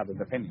 You're not allowed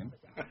an opinion.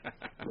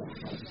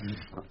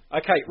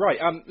 Okay, right.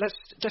 Let's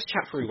just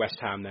chat through West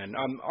Ham then.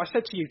 I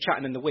said to you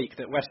chatting in the week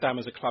that West Ham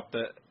is a club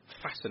that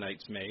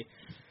fascinates me,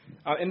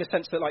 in the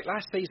sense that like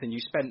last season you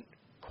spent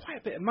quite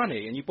a bit of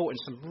money and you bought in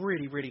some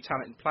really, really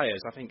talented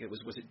players. I think it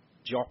was it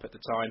Jop at the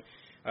time,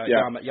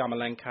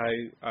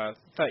 Yarmolenko,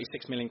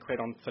 36 million quid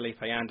on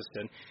Felipe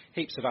Anderson,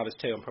 heaps of others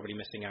too. I'm probably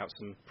missing out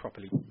some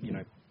properly,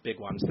 big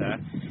ones there.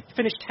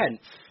 Finished 10th.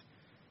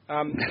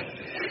 I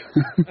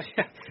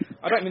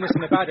don't mean this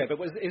in a bad way, but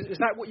is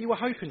that what you were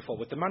hoping for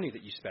with the money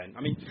that you spent?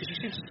 I mean, because you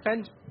seem to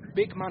spend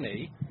big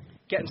money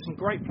getting some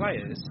great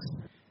players,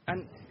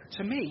 and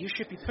to me, you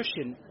should be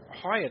pushing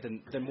higher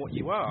than what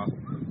you are.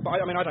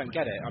 But I mean, I don't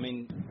get it. I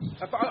mean,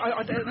 I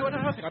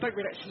don't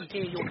really actually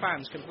hear your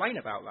fans complain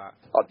about that.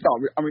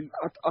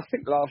 I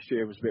think last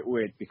year was a bit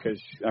weird because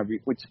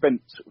we'd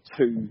spent sort of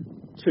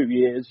two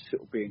years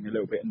sort of being a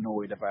little bit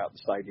annoyed about the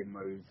stadium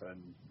move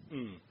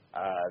and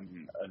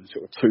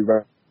sort of 2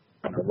 rounds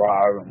in a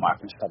row and what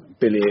happened to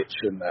Bilic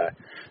and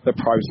the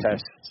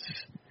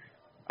protests.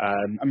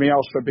 I mean, I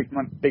asked for a big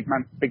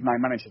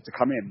name manager to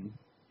come in.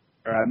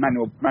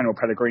 Manuel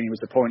Pellegrini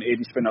was appointed.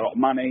 He spent a lot of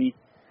money.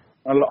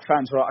 And a lot of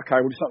fans were like, okay,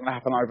 well, it's not going to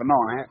happen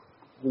overnight.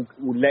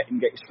 We'll let him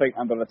get his feet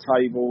under the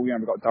table. We've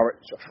got a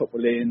director of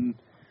football in.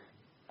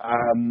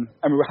 And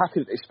we were happy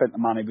that they spent the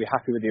money. We were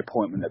happy with the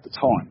appointment at the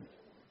time.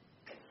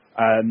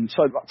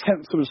 So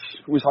 10th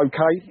was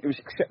okay. It was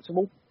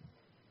acceptable.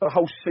 The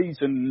whole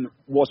season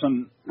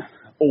wasn't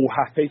all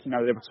happy. There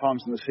were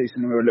times in the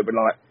season we were a little bit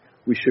like,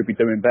 we should be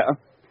doing better.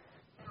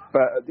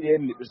 But at the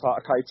end, it was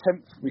like, okay,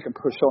 10th, we can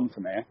push on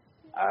from here.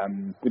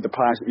 With the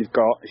players that we've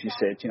got, as you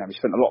said, we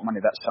spent a lot of money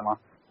that summer.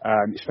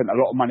 We spent a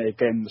lot of money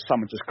again the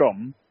summer just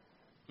gone.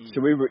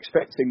 So we were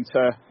expecting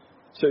to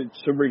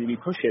really be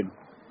pushing.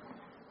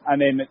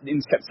 And then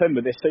in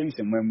September this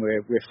season, when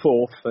we're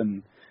 4th,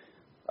 and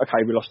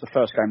okay, we lost the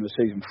first game of the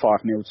season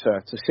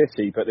 5-0 to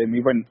City, but then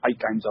we went 8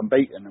 games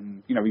unbeaten,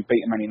 and we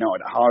beat Man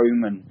United at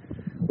home, and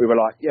we were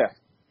like, yeah,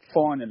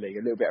 finally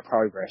a little bit of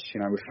progress.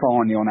 We're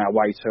finally on our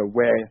way to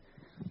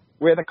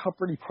where the club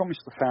really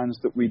promised the fans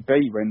that we'd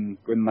be when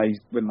they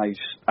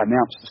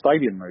announced the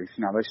stadium move.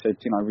 They said,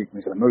 we're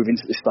going to move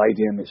into the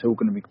stadium. It's all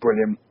going to be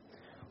brilliant,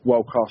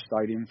 world-class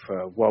stadium for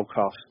a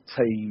world-class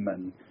team.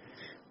 And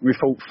we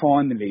thought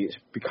finally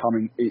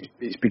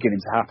it's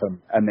beginning to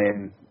happen. And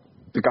then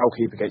the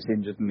goalkeeper gets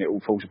injured and it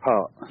all falls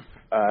apart.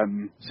 I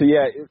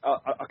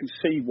can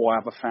see why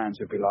other fans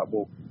would be like,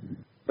 well,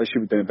 they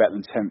should be doing better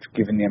than 10th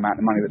given the amount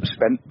of money that was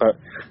spent. But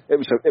it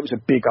was a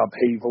big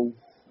upheaval.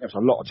 There was a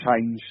lot of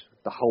change.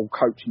 The whole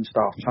coaching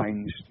staff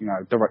changed.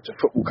 Director of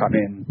football come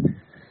in.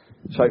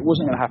 So it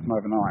wasn't going to happen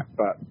overnight.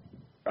 But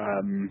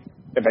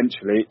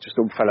eventually, it just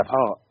all fell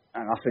apart.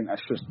 And I think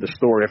that's just the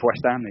story of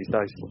West Ham these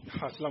days.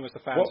 As long as the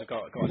fans have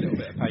got a little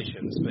bit of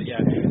patience. But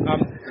yeah,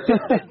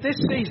 this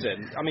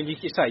season, I mean,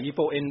 you say you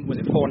bought in, was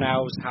it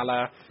Fornals,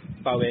 Haller,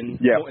 Bowen?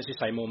 Yeah. As you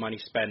say, more money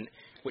spent.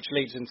 Which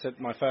leads into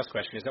my first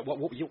question: is that what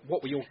were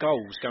your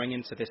goals going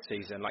into this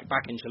season? Like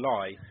back in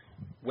July,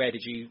 where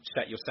did you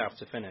set yourself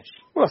to finish?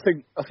 Well, I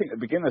think at the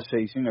beginning of the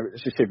season,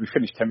 as you said, we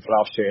finished 10th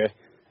last year.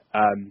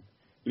 You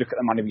look at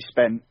the money we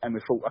spent, and we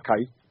thought,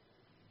 okay,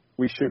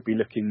 we should be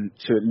looking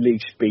to at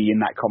least be in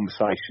that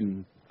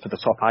conversation for the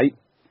top 8.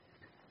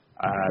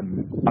 A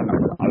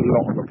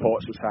lot of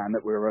reports were saying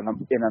that we were in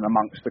and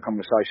amongst the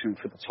conversation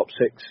for the top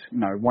 6.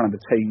 One of the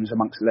teams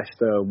amongst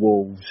Leicester,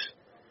 Wolves,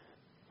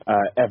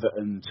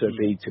 Everton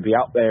to be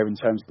up there in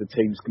terms of the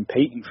teams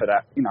competing for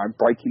that,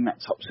 breaking that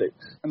top 6.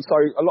 And so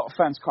a lot of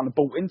fans kind of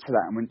bought into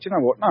that and went, do you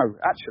know what? No,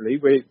 actually,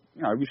 we've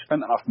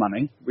spent enough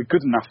money. We're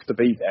good enough to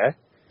be there.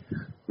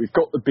 We've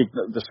got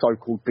the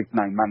so-called big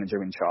name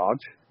manager in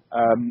charge.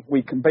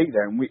 We can be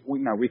there and we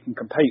can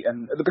compete.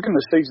 And at the beginning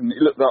of the season,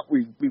 it looked like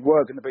we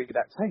were going to be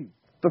that team.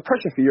 The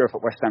pressure for Europe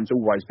at West Ham's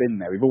always been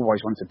there. We've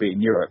always wanted to be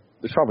in Europe.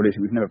 The trouble is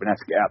we've never been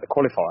able to get out of the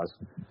qualifiers.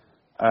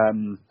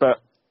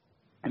 But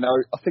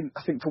I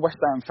think for West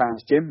Ham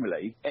fans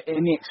generally,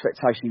 any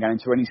expectation going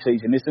into any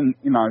season isn't,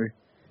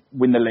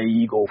 win the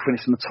league or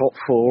finish in the top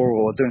 4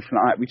 or do anything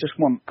like that. We just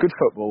want good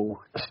football,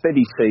 a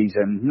steady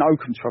season, no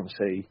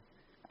controversy,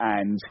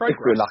 and progress. If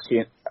we're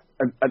lucky,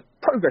 and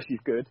progress is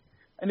good.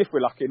 And if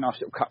we're lucky, a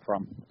nice little cup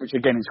run, which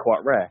again is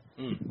quite rare.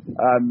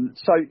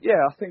 So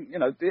yeah, I think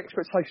the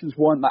expectations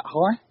weren't that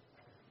high.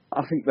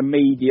 I think the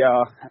media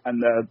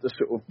and the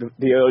sort of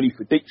the early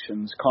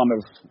predictions kind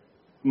of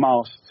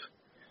masked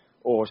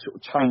or sort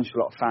of changed a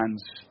lot of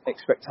fans'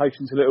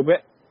 expectations a little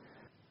bit.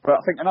 But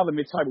I think another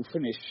mid-table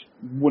finish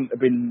wouldn't have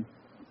been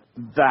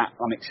that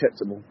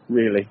unacceptable,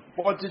 really.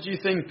 What did you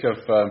think of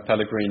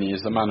Pellegrini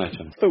as a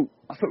manager? I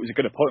thought it was a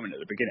good appointment at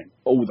the beginning.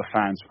 All the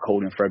fans were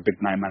calling for a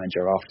big-name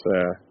manager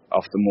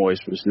after Moyes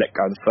was let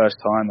go the first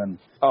time, and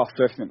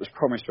after everything that was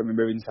promised when we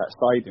moved into that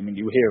stadium. And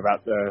you hear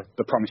about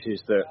the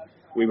promises that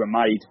we were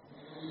made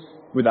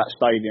with that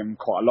stadium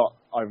quite a lot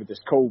over this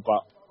call,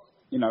 but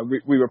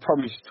we were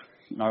promised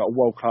a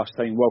world-class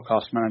team,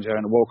 world-class manager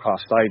and a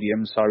world-class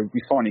stadium, so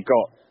we finally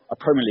got a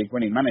Premier League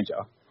winning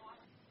manager.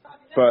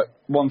 But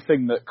one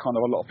thing that kind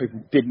of a lot of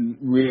people didn't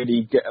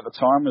really get at the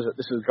time was that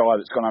this is a guy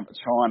that's gone over to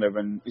China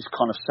and is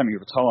kind of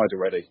semi-retired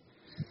already.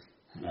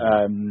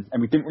 And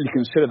we didn't really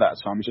consider that at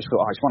the time. We just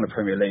thought, he's won the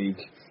Premier League,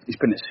 he's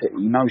been at City,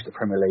 he knows the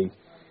Premier League.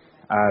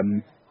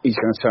 He's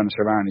going to turn us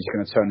around, he's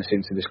going to turn us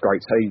into this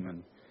great team.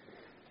 And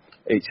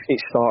it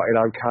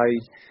started okay.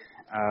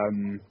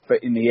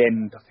 But in the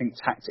end, I think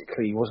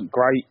tactically he wasn't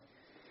great.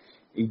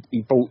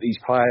 He bought these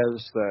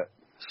players that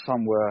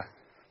some were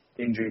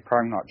injury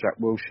prone like Jack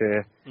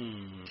Wilshere,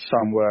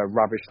 some were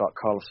rubbish like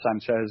Carlos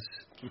Sanchez,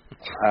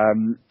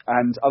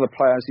 and other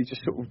players he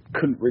just sort of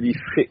couldn't really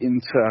fit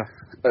into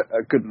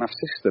a good enough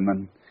system.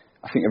 And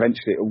I think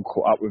eventually it all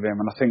caught up with him,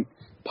 and I think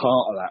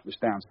part of that was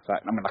down to the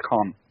fact, I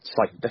can't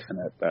say for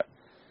definite, but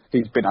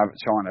he's been over to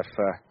China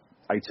for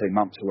 18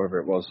 months or whatever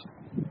it was,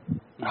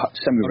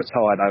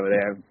 semi-retired over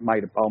there,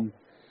 made a bomb,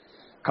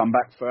 come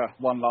back for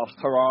one last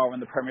hurrah in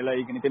the Premier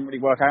League, and it didn't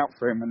really work out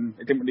for him, and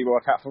it didn't really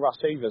work out for us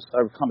either, so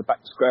we're kind of back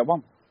to square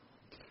one.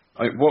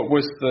 What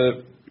was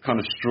the kind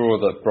of straw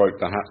that broke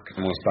the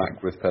Camel's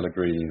back with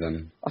Pellegrini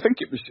then? I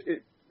think it was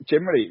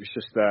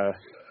just the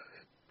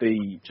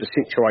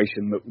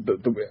situation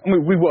that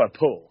we were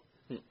poor.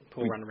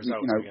 Poor run of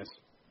results, I guess.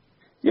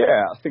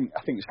 Yeah, I think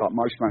it's like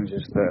most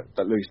managers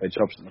that lose their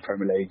jobs in the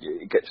Premier League.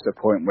 It gets to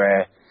the point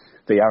where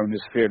the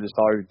owners feel as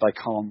though they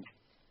can't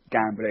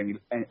gamble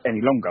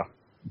any longer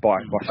by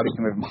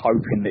sticking with them,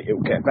 hoping that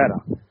it'll get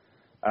better.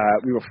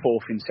 We were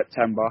 4th in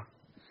September.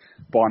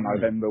 By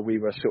November, we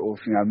were sort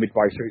of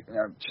midway through,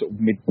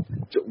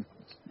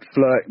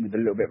 flirting with a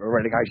little bit of a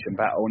relegation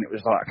battle, and it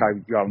was like,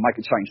 okay, you either make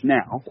a change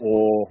now,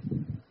 or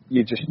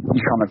you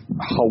kind of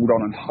hold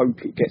on and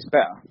hope it gets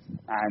better.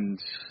 And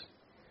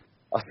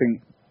I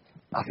think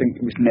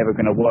it was never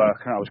going to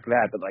work, and I was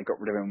glad that they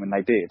got rid of him when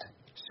they did.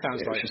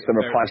 Sounds like just a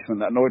replacement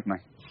that annoyed me.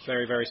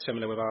 Very, very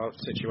similar with our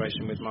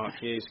situation with Mark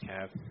Hughes,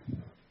 Kev.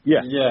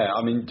 Yeah. Do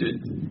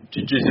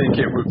you think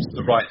it was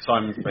the right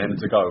time for him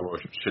to go, or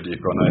should he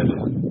have gone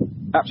earlier?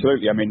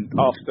 Absolutely. I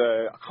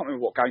can't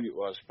remember what game it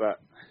was, but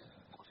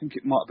I think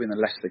it might have been the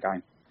Leicester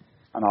game.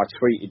 And I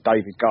tweeted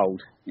David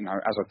Gold,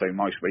 as I do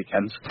most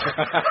weekends,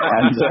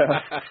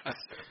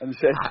 and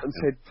said,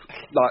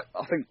 like,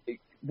 I think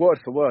word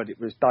for word, it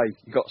was, Dave,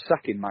 you got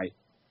sacking, mate.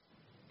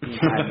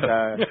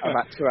 And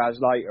about 2 hours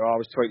later, I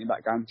was tweeting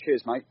back going,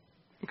 cheers, mate,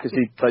 because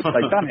they'd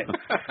done it,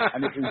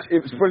 and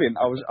it was brilliant.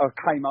 I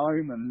came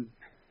home and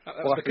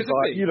was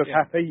like, you look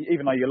happy,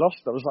 even though you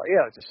lost. I was like,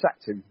 yeah, I just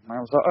sacked him. And I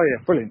was like, oh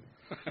yeah, brilliant.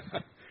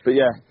 But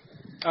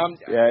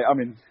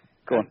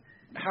go on.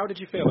 How did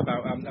you feel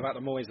about the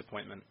Moyes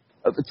appointment?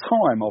 At the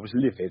time, I was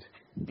livid,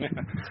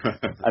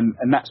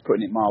 and that's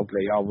putting it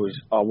mildly. I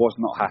was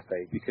not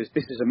happy, because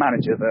this is a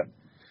manager that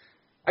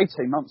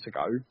 18 months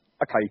ago,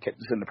 okay, he kept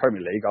us in the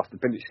Premier League after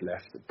Bilic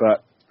left,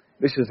 but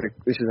this is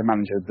a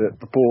manager that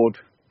the board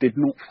did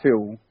not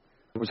feel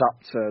was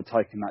up to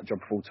taking that job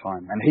full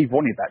time, and he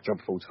wanted that job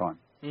full time.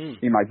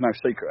 He made no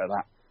secret of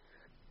that.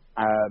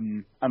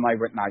 And they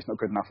went, no, he's not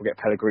good enough, we'll get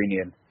Pellegrini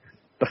in.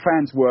 The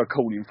fans were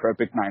calling for a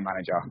big name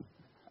manager,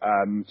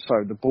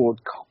 so the board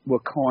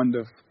were kind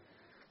of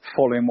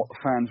following what the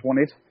fans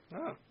wanted.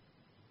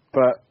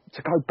 But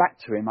to go back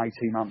to him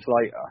 18 months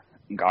later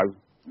and go,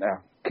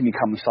 now, can you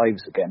come and save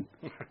us again?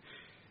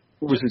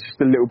 Was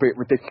just a little bit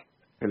ridiculous.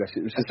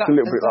 It was just a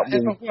little bit like... Has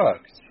that ever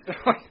worked?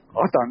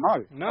 I don't know.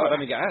 No, I don't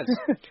think it has.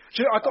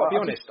 I've got to be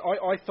honest,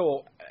 I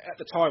thought at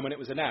the time when it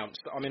was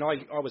announced, I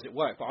was at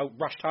work, but I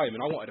rushed home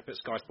and I wanted to put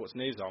Sky Sports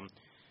News on,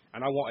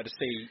 and I wanted to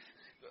see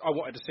I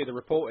wanted to see the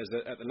reporters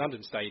at the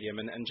London Stadium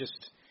and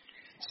just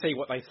see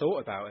what they thought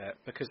about it,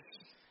 because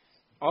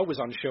I was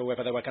unsure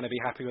whether they were going to be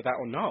happy with that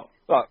or not.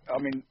 Look, I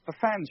mean, the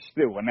fans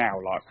still are now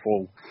like,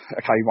 well,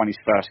 okay, he won his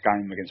first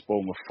game against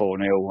Bournemouth 4-0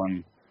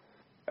 and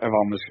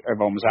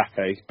everyone was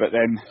happy. But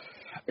then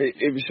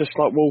it was just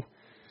like, well,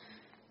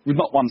 we've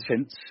not won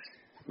since.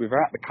 We're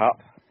out the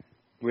cup.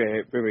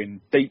 We're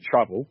in deep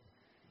trouble.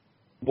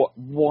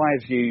 Why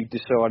have you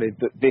decided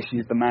that this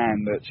is the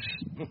man that's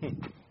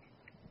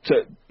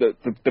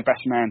the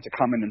best man to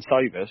come in and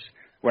save us,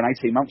 when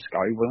 18 months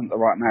ago he wasn't the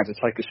right man to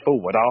take us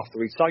forward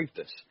after he saved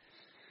us?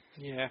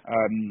 Yeah.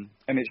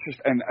 And it's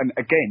just and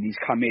again he's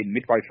come in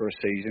midway through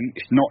a season.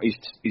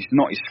 It's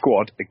not his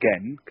squad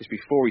again, because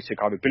before he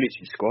took over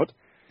Bilic's squad.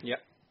 Yeah.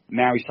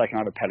 Now he's taken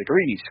over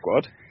Pellegrini's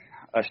squad.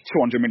 That's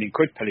 200 million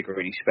quid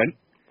Pellegrini spent.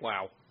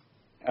 Wow.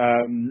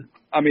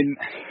 I mean,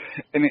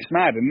 and it's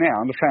mad. And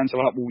now the fans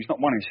are like, well, he's not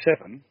won in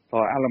 7.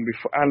 Like, how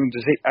long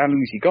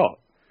has he got?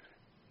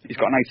 He's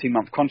got an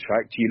 18-month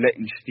contract. Do you let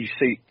him see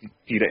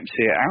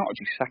it out, or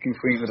do you sack him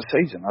for the end of the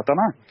season? I don't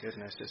know.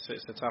 Goodness,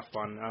 it's a tough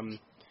one.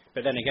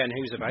 But then again,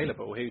 who's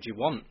available? Who do you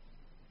want?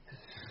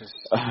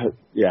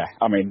 Yeah,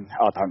 I mean,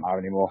 I don't know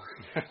anymore.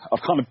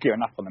 I've kind of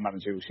given up on the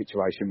managerial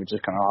situation. We're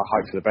just kind of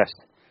hope for the best.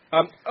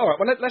 All right,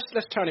 well,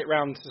 let's turn it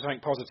round to something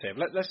positive.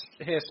 Let's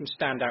hear some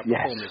standout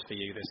performers for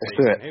you this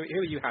season.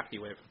 Who are you happy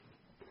with?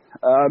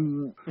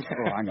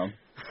 Hang on.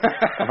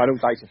 I've had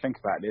all day to think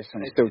about this,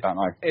 and I still don't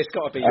know. It's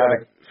got to be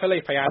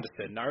Felipe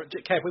Anderson. Now,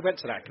 Kev, we went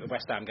to that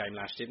West Ham game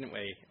last year, didn't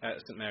we, at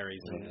St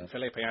Mary's? And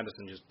Felipe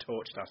Anderson just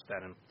torched us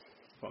then. And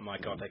oh my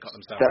God, they got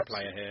themselves a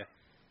player here.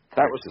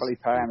 That was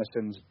Felipe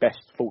Anderson's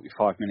best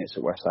 45 minutes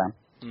at West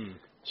Ham.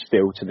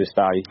 Still to this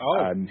day.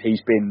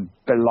 He's been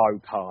below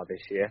par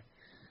this year.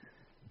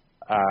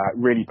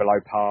 Really below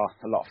par.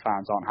 A lot of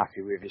fans aren't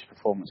happy with his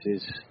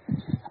performances.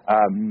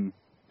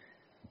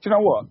 Do you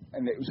know what?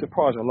 And it will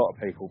surprise a lot of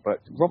people,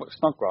 but Robert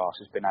Snodgrass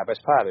has been our best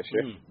player this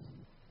year.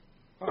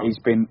 Oh. He's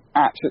been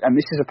absolute, and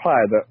this is a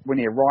player that when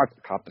he arrived at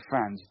the club, the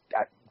fans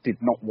did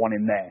not want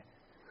him there.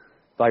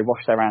 They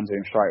washed their hands of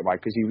him straight away,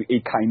 because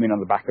he came in on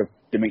the back of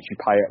Dimitri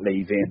Payet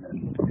leaving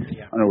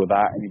and all of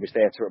that, and he was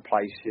there to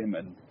replace him.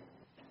 And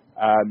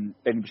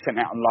then he was sent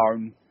out on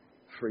loan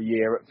for a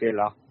year at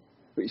Villa,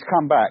 but he's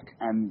come back.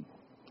 And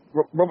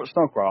Robert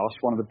Snodgrass,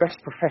 one of the best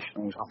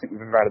professionals I think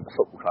we've ever had at the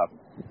football club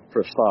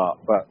for a start,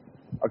 but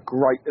a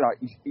great,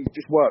 he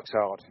just works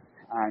hard,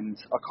 and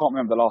I can't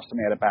remember the last time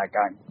he had a bad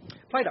game.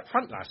 Played up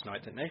front last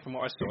night, didn't he? From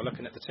what I saw,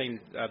 looking at the team.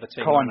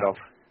 Kind of.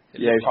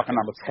 Yeah, he's like a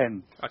number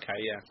 10.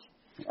 Okay, yeah.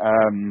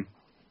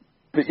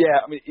 But yeah,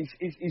 I mean,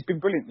 he's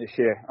been brilliant this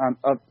year.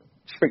 I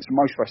speak to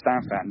most West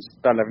Ham fans.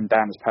 They'll have him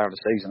down as player of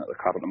the season at the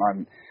club at the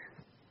moment,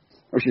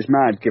 which is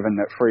mad, given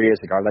that 3 years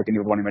ago they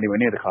didn't even want him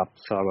anywhere near the club.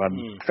 So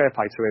fair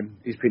play to him.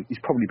 He's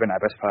probably been our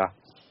best player.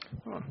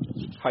 Well,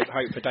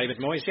 hope for David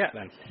Moyes yet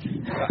then.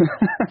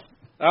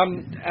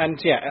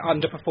 And yeah,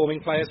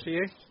 underperforming players for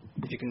you,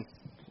 if you can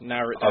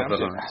narrow it down.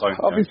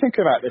 I've been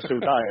thinking about this all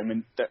day. I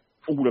mean,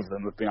 all of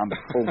them have been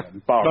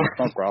underperforming, bar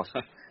Snodgrass.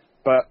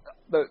 But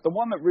the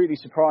one that really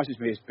surprises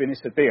me is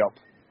Vinicius Diop.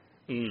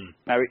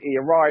 Now he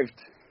arrived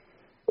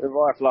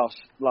last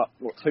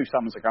 2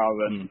 summers ago,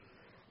 and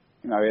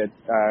you know, he had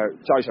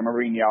Jose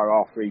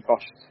Mourinho after he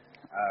bossed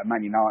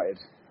Man United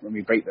when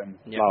we beat them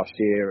last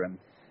year, and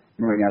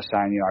Mourinho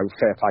saying, you know,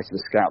 fair play to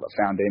the scout that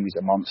found him, he's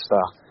a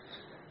monster.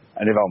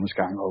 And everyone was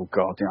going, oh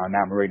God, you know,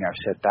 now Mourinho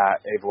said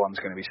that, everyone's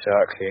going to be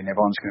circling,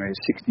 everyone's going to be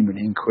 60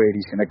 million quid,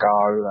 he's going to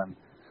go.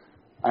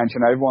 And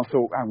you know, everyone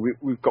thought, oh,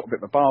 we've got a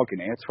bit of a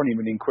bargain here, 20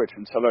 million quid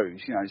from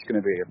Toulouse, you know, he's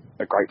going to be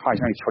a great player.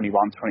 He's only 21,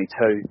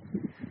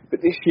 22.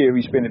 But this year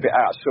he's been a bit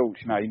out of sorts,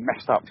 you know, he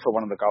messed up for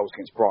one of the goals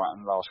against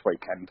Brighton last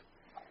weekend.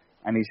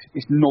 And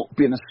he's not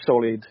been as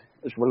solid,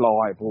 as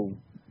reliable,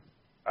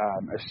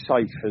 as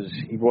safe as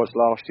he was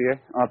last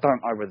year. I don't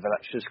know whether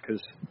that's just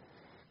because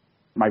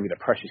maybe the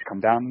pressure's come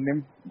down on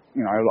him.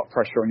 You know, a lot of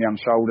pressure on young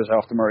shoulders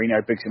after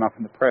Mourinho bigs him up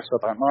in the press.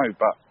 I don't know,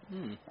 but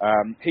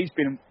he's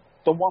been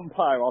the one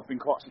player I've been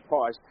quite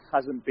surprised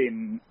hasn't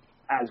been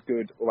as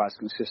good or as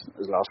consistent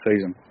as last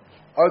season.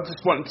 I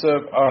just wanted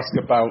to ask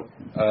about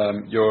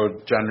your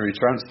January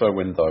transfer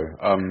window.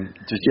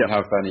 Did you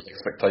have any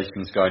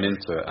expectations going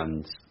into it,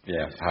 and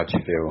how do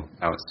you feel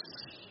how it's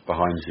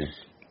behind you?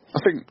 I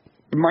think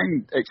the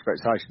main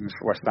expectations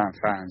for West Ham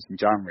fans in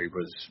January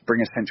was bring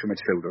a central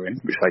midfielder in,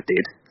 which they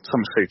did.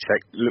 Thomas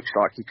Souček looks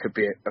like he could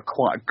be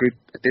quite a good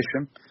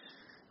addition.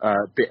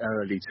 A bit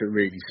early to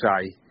really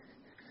say,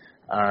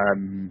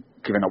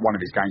 given that one of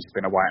his games has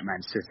been away at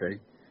Man City.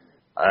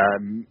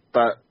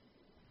 But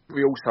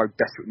we also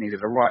desperately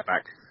needed a right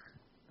back.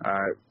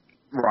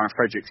 Ryan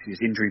Fredericks is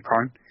injury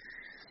prone.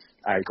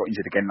 He got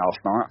injured again last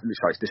night. It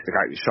looks like he's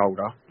dislocated his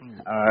shoulder.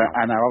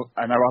 And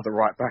our other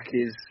right back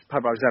is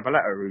Pablo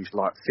Zabaleta, who's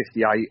like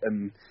 58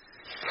 and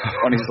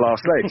on his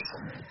last legs.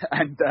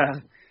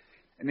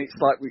 And it's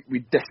like we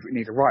desperately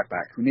need a right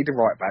back. We need a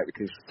right back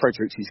because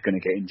Fredericks is going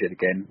to get injured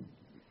again.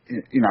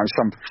 You know,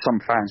 some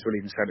fans will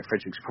even say that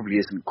Fredericks probably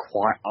isn't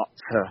quite up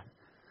to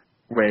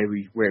where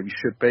we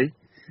should be.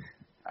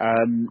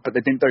 But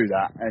they didn't do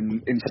that, and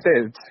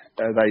instead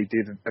they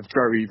did a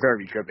very,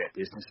 very good bit of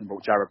business and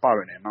brought Jared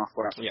Bowen in. I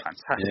thought that was a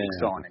fantastic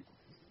signing.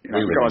 You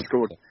know, the guy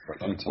scored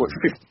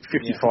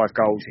 55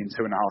 goals in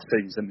 2.5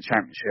 seasons in the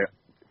Championship.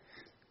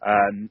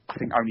 I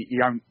think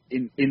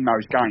in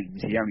those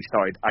games he only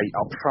started 8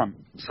 up front,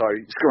 so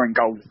scoring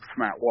goals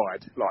from out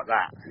wide like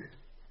that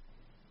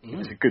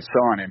was a good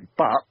signing.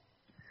 But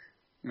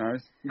you know,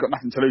 you've got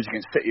nothing to lose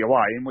against City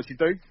away, and what do you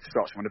do?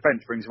 Starts him on the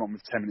bench, brings him on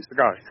with 10 minutes to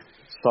go.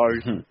 So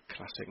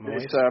classic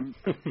noise.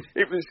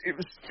 It was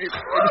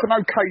an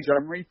okay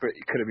January, but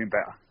it could have been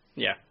better.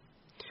 Yeah.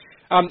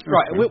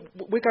 Right,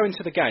 we're going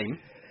to the game.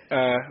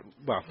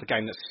 The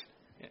game that's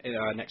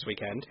next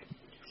weekend.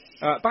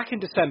 Back in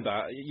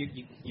December,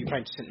 you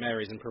came to St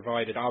Mary's and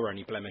provided our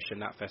only blemish in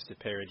that festive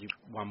period. You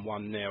won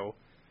 1-0.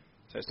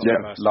 So it's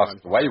not the first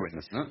last time. away win,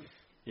 isn't it?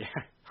 Yeah.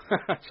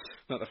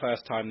 Not the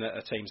first time that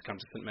a team's come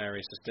to St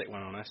Mary's to stick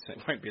one on us.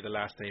 It won't be the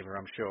last either,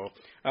 I'm sure.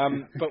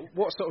 But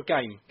what sort of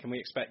game can we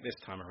expect this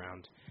time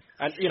around?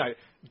 And, you know,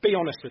 be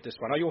honest with this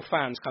one. Are your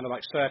fans kind of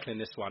like circling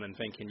this one and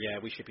thinking, yeah,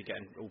 we should be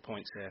getting all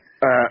points here?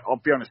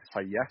 I'll be honest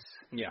and say yes.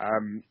 Yeah.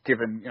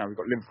 Given, you know, we've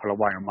got Liverpool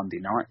away on Monday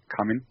night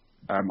coming.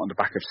 On the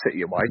back of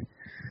City away,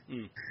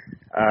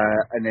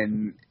 and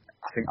then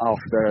I think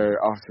after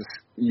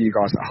you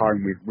guys at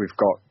home, we've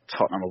got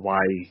Tottenham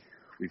away,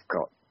 we've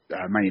got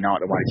Man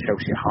United away,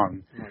 Chelsea at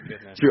home.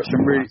 So we've got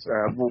some really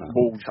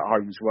Wolves at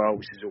home as well,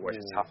 which is always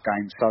a tough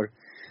game. So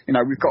you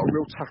know we've got a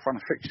real tough run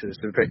of fixtures,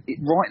 but right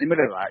in the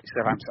middle of that is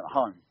Southampton at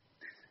home,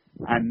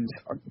 and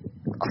I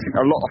think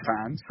a lot of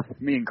fans,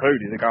 me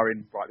included, are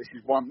going right. This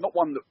is not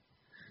one that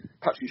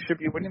perhaps we should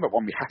be winning, but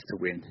one we have to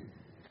win.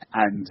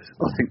 And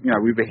I think, you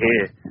know, we were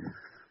here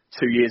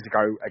 2 years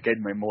ago,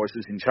 again, when Moyes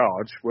was in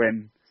charge,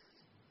 when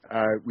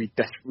we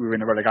were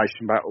in a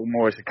relegation battle.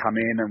 Moyes had come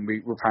in and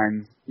we were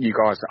playing you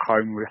guys at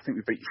home. I think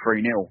we beat you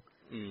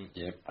 3-0.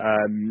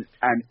 And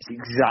it's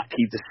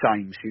exactly the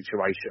same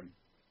situation.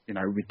 You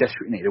know, we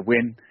desperately need a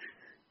win.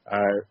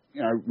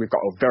 You know, we've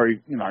got a very,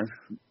 you know,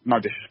 no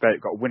disrespect,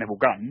 we've got a winnable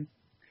game.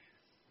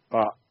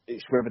 But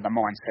it's whether the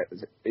mindset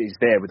is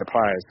there with the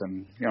players.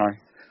 And, you know,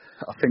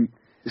 I think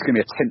it's going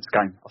to be a tense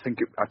game. I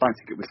don't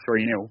think it was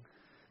 3-0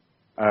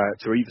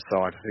 to either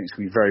side. I think it's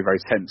going to be very, very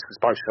tense because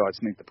both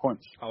sides need the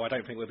points. Oh, I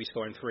don't think we'll be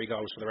scoring 3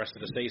 goals for the rest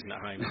of the season at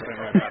home. So don't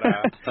worry about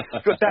that.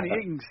 You've got Danny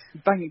Ings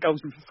banging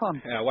goals in for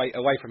fun. Yeah,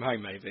 away from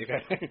home, maybe.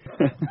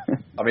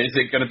 I mean, is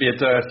it going to be a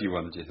dirty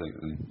one, do you think?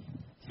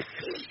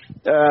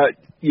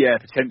 Yeah,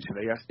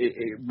 potentially.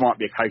 It might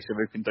be a case of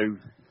who can do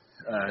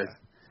a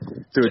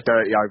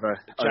dirty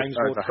over James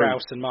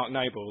Ward-Prowse and Mark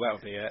Noble.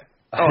 That'll be it.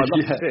 Oh, I'd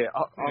love to see it.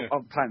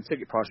 I'm paying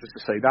ticket prices to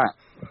see that.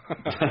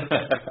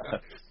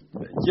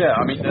 Yeah,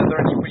 I mean, are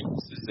there any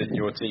weaknesses in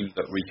your team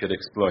that we could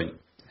exploit?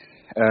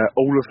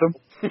 All of them.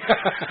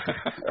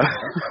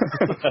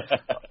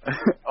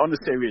 On a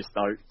serious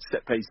note,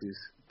 set pieces,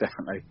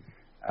 definitely.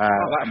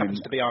 That happens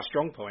to be our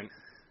strong point.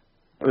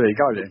 Well, there you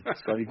go then.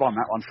 So he won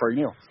that one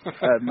 3-0.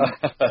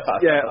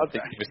 Yeah, I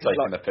think he was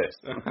taking the piss.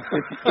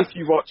 If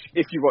you watch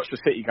the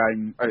City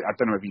game, I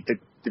don't know if you did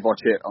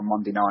watch it on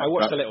Monday night. I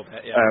watched a little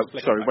bit. Yeah.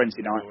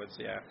 Wednesday night. Forwards,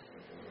 yeah.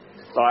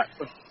 Like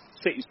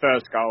City's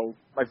first goal,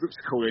 they've looked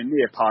to call in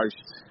near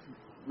post.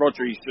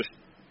 Rodri's just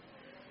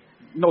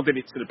nodded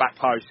it to the back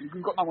post.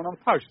 We've got no one on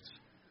the posts,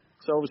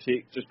 so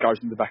obviously it just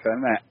goes in the back of the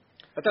net.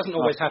 That doesn't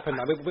always happen.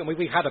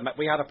 We had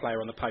a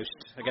player on the post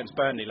against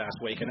Burnley last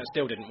week, and it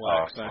still didn't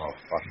work.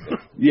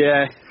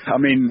 Yeah, I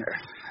mean,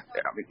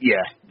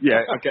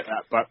 I get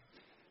that, but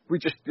we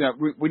just, you know,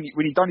 when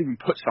you don't even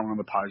put someone on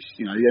the post,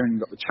 you know, you haven't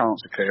got the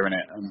chance of clearing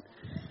it, and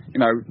you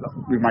know,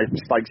 we made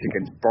mistakes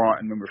against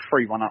Brighton when we were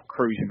 3-1 up,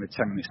 cruising with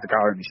 10 minutes to go,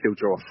 and we still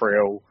draw a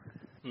 3-0,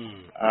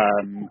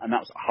 and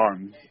that was at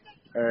home.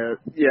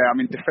 I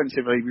mean,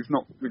 defensively, we've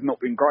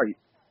not been great,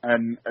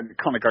 and it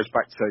kind of goes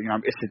back to, you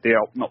know, Issa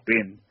Diop not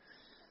being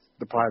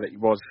the player that he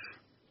was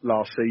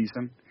last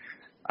season.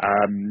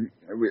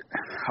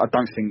 I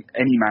don't think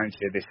any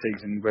manager this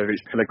season, whether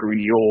it's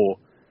Pellegrini or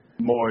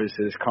Moyes,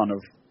 has kind of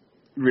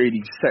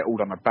really settled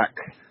on a back,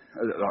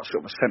 like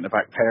sort of a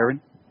centre-back pairing.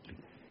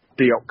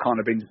 Diop kind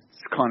of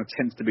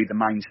tends to be the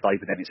mainstay,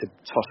 but then it's a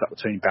toss-up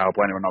between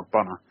Balbuena and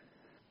Ogbonna.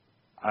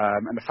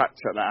 And the fact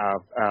that our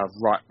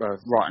right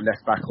and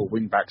left back or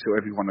wing backs, or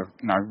whatever you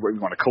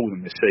want to call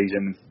them this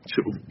season,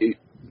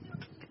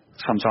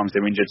 sometimes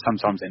they're injured,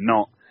 sometimes they're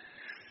not.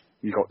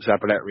 You've got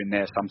Zabaleta in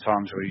there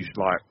sometimes where he's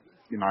like,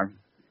 you know,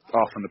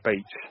 half on the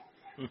beach.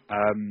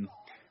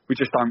 We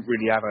just don't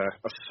really have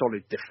a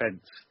solid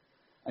defence.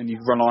 And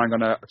you're relying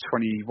on a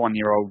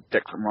 21-year-old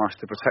Declan Rice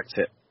to protect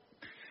it,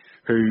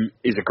 who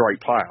is a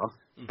great player,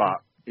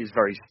 but is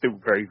still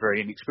very, very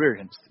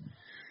inexperienced.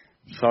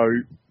 So,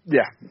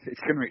 yeah,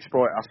 it's going to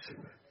exploit us.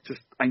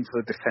 Just aim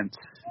for the defence.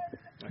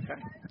 Okay.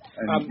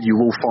 And you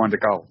will find a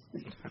goal.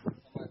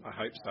 I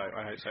hope so.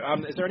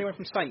 Is there anyone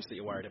from Saints that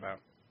you're worried about?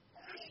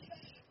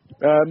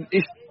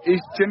 Is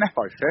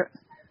Djenepo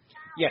fit?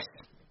 Yes.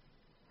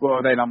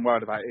 Well, then I'm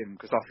worried about him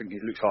because I think he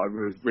looks like a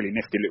really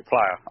nifty little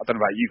player. I don't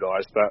know about you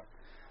guys, but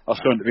I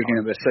saw him at the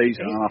beginning of the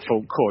season and I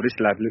thought, this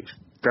lad looks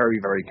very,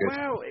 very good.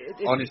 Well,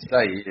 on his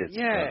day, he is.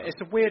 Yeah,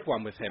 it's a weird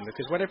one with him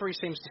because whenever he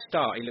seems to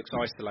start, he looks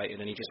isolated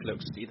and he just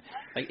looks. He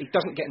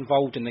doesn't get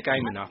involved in the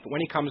game enough. But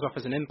when he comes off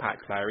as an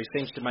impact player, he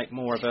seems to make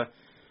more of a.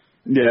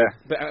 Yeah.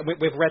 But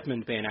with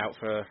Redmond being out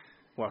for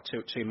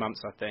 2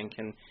 months, I think,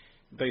 and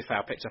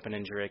Boufal picked up an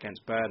injury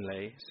against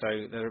Burnley,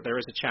 so there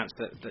is a chance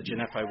that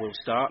Djenepo will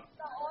start.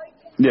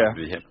 Yeah.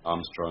 Be him,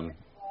 Armstrong.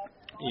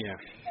 Yeah,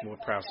 more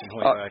Prowse and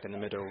Højbjerg in the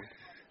middle.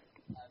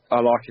 I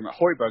like him.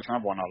 Højbjerg's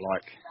another one I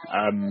like.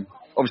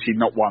 Obviously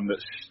not one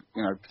that's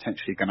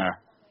potentially gonna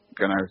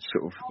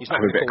sort of have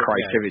a bit of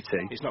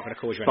creativity. He's not going to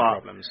cause you any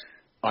problems.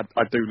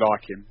 I do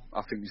like him.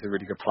 I think he's a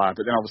really good player.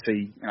 But then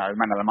obviously, man at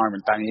the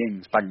moment, Danny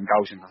Ings banging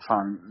goals in the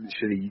phone,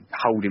 literally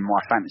holding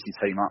my fantasy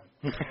team up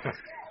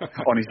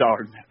on his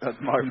own at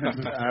the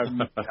moment.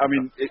 I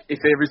mean, if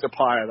there is a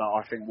player that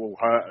I think will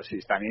hurt us,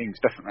 it's Danny Ings,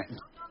 definitely.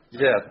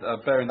 Yeah,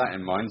 bearing that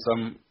in mind,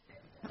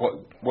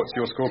 what's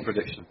your score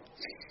prediction?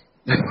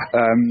 We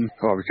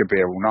could be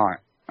here all night.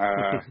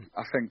 I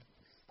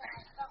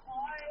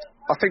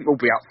think we'll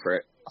be up for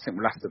it. I think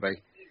we'll have to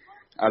be.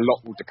 A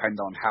lot will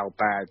depend on how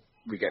bad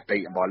we get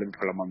beaten by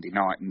Liverpool on Monday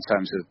night in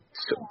terms of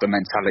the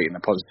mentality and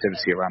the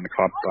positivity around the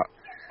club. But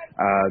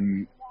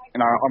I'm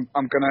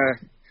gonna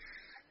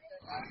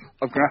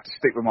have to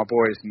stick with my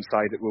boys and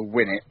say that we'll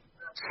win it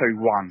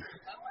 2-1.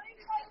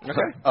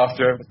 Okay.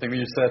 After everything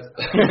you said.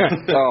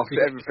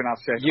 After everything I've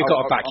said. You've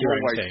got to back your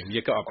own team.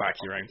 You've got to back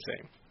your own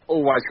team.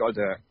 Always got to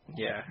do it.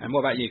 Yeah. And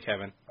what about you,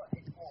 Kevin?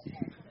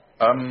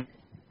 Well,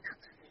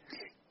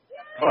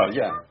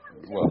 yeah.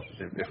 Well,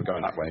 if we're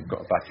going that way, you've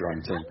got to back your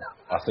own team.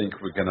 I think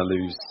we're going to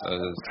lose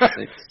 6,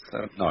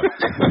 7, no.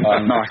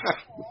 Nice.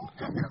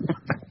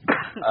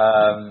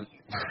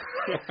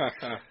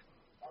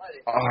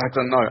 I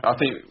don't know. I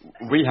think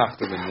we have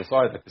to win this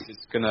either because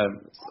it's going to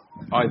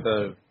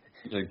either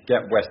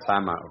get West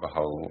Ham out of a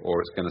hole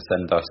or it's going to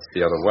send us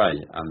the other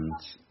way. And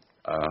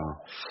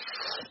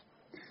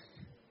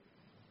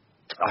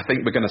I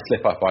think we're going to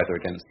slip up either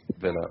against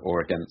Villa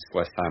or against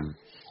West Ham.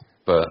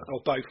 But or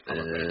both.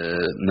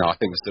 No, I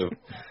think we're still.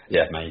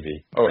 Yeah,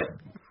 maybe. Oh wait.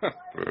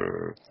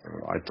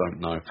 I don't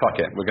know. Fuck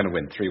it. We're going to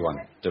win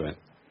 3-1. Do it.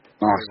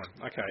 Nice.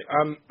 Okay.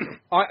 I'm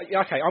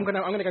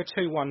gonna go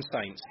 2-1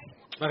 Saints.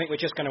 I think we're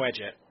just going to edge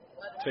it.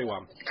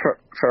 2-1.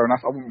 Fair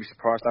enough. I wouldn't be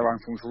surprised. Their own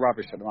form's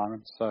rubbish at the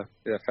moment. So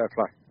yeah, fair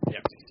play.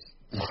 Yeah.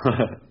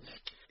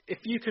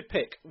 If you could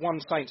pick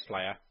one Saints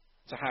player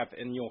to have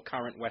in your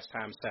current West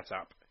Ham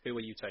setup, who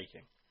are you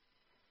taking?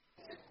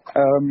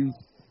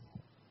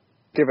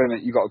 Given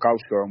that you got a goal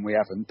scorer and we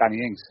haven't, Danny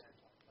Ings.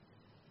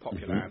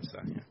 Popular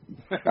answer.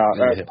 Yeah.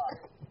 I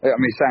mean,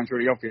 it sounds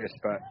really obvious,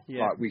 but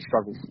we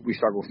struggle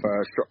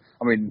for.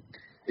 I mean,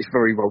 it's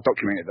very well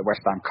documented that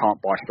West Ham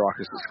can't buy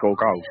strikers that score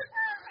goals.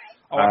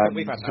 Oh, I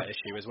think we've had that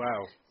issue as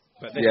well.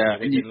 But this year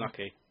we've been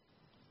lucky.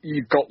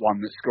 You've got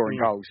one that's scoring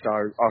goals, so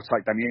I'll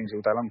take Danny Ings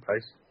all day long,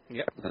 please.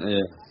 Yep.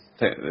 Yeah.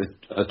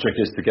 The trick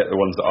is to get the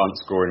ones that aren't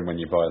scoring when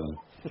you buy them.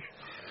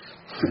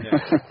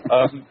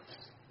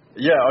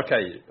 Yeah,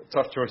 okay.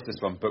 Tough choice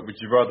this one, but would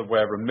you rather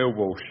wear a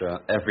Millwall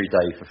shirt every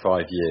day for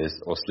 5 years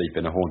or sleep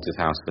in a haunted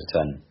house for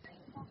 10?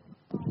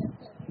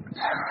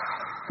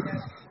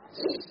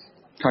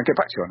 Can I get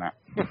back to you on that?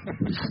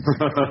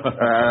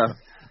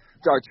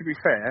 To be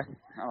fair,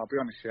 I'll be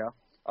honest here,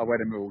 I wear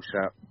the Millwall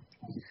shirt.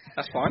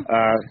 That's fine.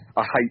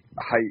 I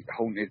hate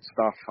haunted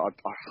stuff. I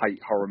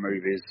hate horror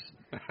movies.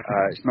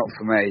 It's not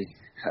for me.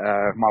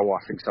 My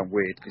wife thinks I'm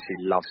weird because she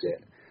loves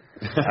it.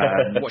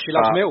 What, she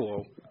loves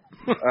Millwall?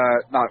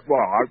 No,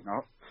 well, I hope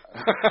not.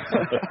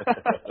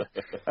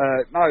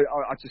 No,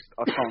 I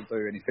can't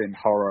do anything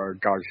horror,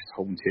 ghost,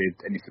 haunted,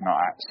 anything like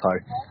that. So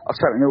I've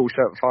sat in Millwall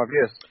shirt for 5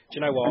 years. Do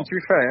you know what? And to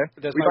be fair,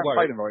 we don't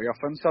play them very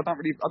often, so I don't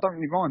really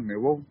mind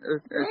Millwall.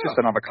 It's just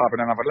another club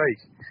in another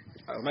league.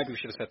 Maybe we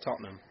should have said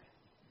Tottenham.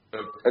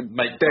 Then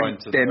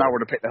I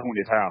would have picked the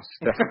haunted house,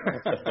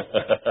 definitely.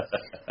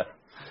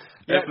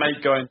 It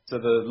made going to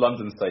the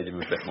London Stadium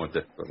a bit more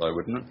difficult, though,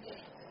 wouldn't it?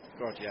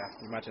 God, yeah.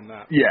 Imagine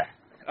that. Yeah.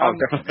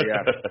 Definitely,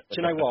 yeah. Do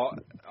you know what?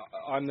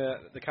 I'm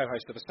the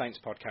co-host of a Saints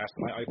podcast,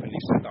 and I openly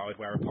said that I would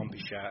wear a Pompey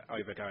shirt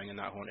over going in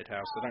that haunted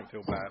house, so don't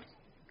feel bad.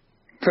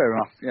 Fair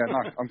enough. Yeah, no,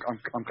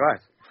 I'm glad.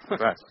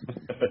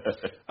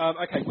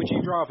 Okay, would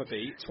you rather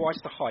be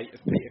twice the height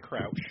of Peter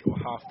Crouch or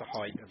half the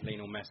height of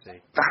Lionel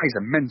Messi? That is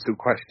a mental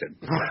question.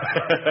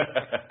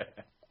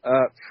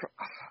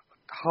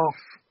 Half.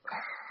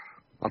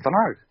 I don't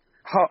know.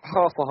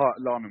 Half the height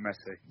of Lionel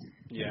Messi.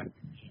 Yeah.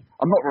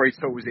 I'm not very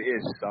tall as it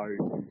is, so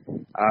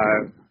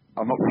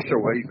I'm not really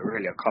sure either,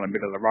 really. I'm kind of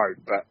middle of the road,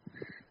 but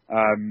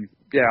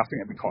yeah, I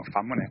think it'd be quite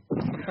fun, wouldn't it?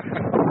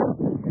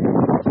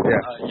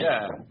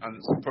 Yeah, and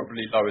it's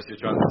probably lowers your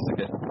chances to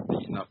get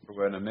beaten up for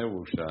wearing a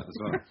Millwall shirt as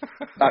well.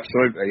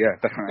 Absolutely, yeah,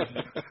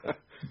 definitely.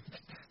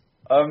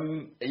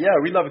 Yeah,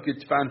 we love a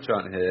good fan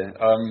chant here.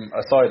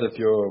 Aside of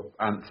your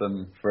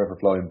anthem, Forever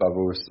Blowing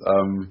Bubbles,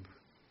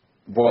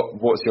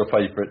 what's your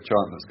favourite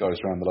chant that goes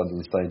around the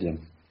London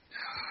Stadium?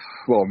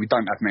 Well, we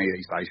don't have many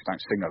these days. We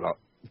don't sing a lot,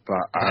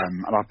 but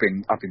and I've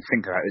been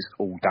thinking about this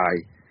all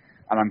day,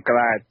 and I'm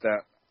glad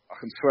that I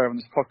can swear on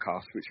this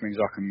podcast, which means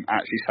I can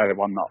actually say the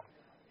one that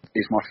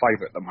is my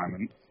favourite at the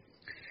moment,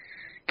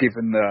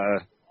 given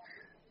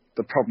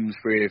the problems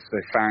with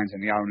the fans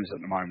and the owners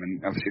at the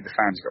moment. Obviously, the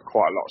fans have got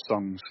quite a lot of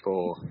songs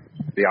for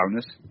the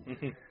owners,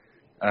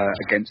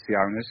 against the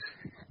owners,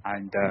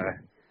 and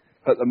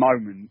at the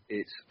moment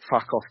it's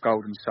fuck off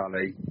Golden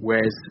Sully,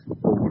 where's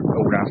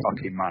all our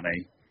fucking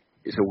money?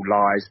 It's all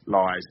lies,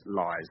 lies,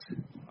 lies.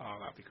 Oh,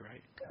 that'd be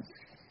great.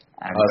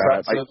 And,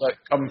 like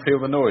come feel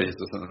the noise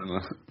or something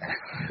like that.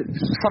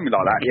 Something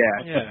like that, yeah.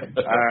 Yeah,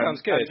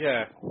 sounds good,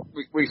 yeah.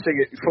 We sing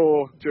it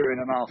before, during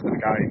and after the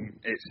game.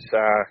 It's,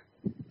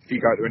 if you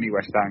go to any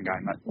West Ham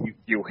game,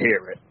 you'll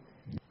hear it.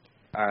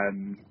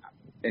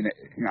 In it,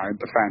 you know,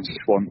 the fans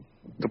just want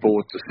the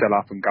board to sell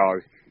up and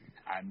go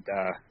and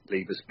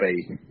leave us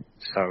be.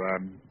 So,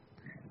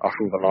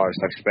 after all the lives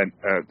they've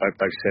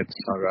said.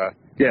 So,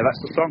 yeah,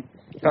 that's the song.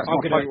 That's my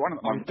favourite one at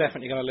the moment. I'm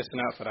definitely going to listen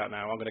out for that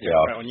now. I'm going to go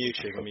out on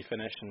YouTube when we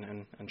finish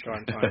and try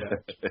and find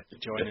it.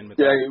 Join in with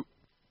that. Yeah,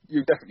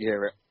 you definitely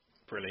hear it.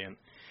 Brilliant.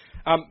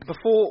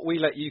 Before we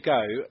let you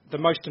go, the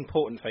most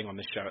important thing on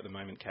this show at the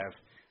moment, Kev,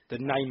 the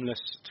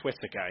nameless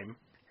Twitter game.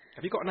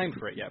 Have you got a name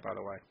for it yet, by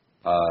the way?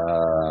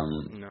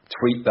 No.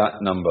 Tweet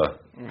that number.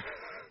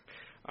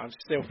 I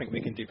still think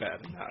we can do better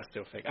than that. I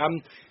still think.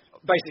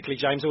 Basically,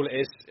 James, all it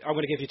is, I'm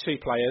going to give you two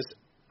players,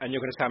 and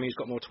you're going to tell me who's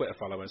got more Twitter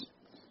followers.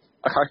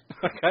 Okay.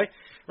 Okay.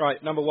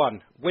 Right. Number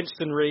one,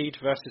 Winston Reid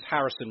versus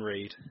Harrison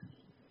Reid.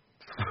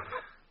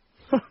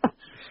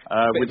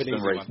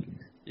 Winston Reid. One.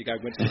 You go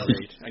Winston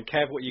Reid. And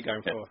Kev, what are you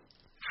going for?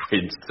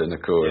 Winston,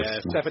 of course.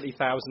 Yeah,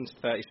 70,000 to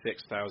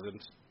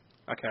 36,000.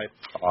 Okay.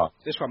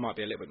 This one might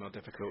be a little bit more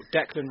difficult.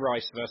 Declan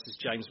Rice versus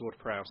James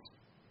Ward-Prowse.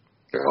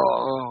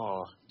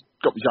 Oh,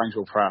 got me James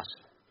Ward-Prowse.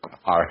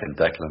 I reckon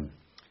Declan.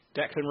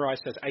 Declan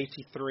Rice has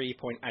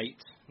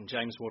 83.8 and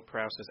James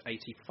Ward-Prowse has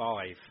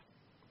 85.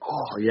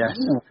 Oh, yes.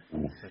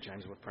 So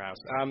James Ward-Prowse.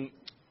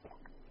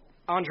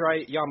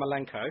 Andrei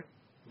Yarmolenko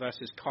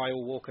versus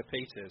Kyle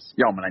Walker-Peters.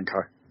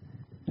 Yarmolenko.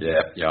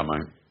 Yeah,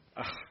 mate.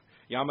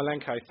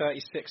 Yarmolenko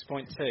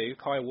 36.2,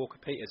 Kyle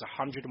Walker-Peters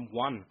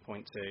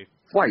 101.2.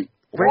 Wait,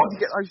 where did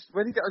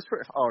you get those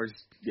Twitter? Oh,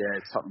 it's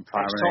Tottenham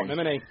player. It's Tottenham,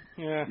 isn't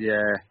he? Yeah.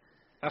 Yeah.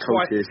 That's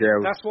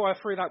why I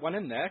threw that one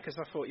in there, because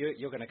I thought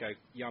you're going to go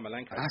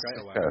Yarmolenko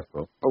straight away.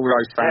 Careful. All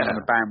those fans on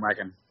the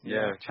bandwagon.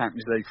 Yeah,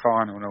 Champions League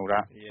final and all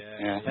that.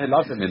 Yeah. They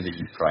love him in the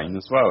Ukraine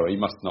as well.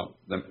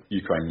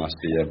 Ukraine must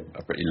be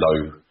a pretty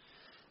low,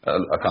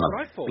 a kind of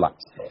black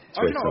spot.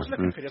 I was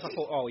looking for this. I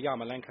thought,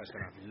 Yarmolenko's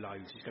going to have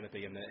loads. He's going to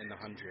be in the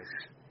hundreds.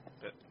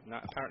 But no,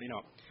 apparently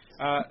not.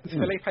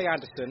 Felipe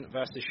Anderson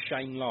versus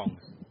Shane Long.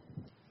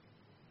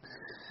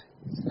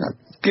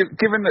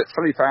 Given that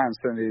Felipe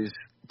Anderson is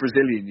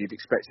Brazilian, you'd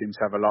expect him to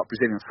have a lot.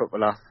 Brazilian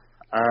footballer.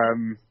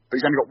 But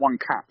he's only got one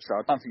cap, so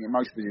I don't think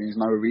most Brazilians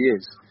know who he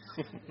is.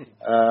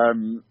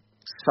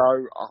 So,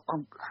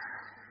 I'm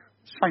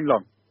Shane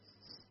Long.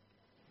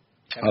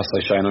 I'll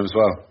say Shane Long as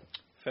well.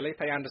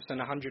 Felipe Anderson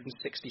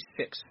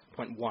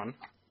 166.1.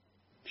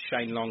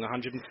 Shane Long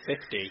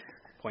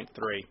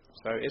 150.3.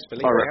 So it's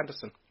Felipe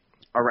Anderson.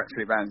 I reckon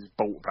Felipe Anderson's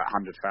bought about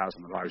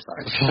 100,000 of those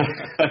days.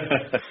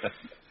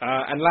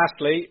 And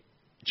lastly,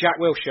 Jack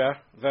Wilshere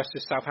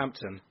versus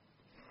Southampton.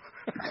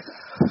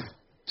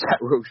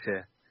 Jack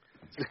Wilshere.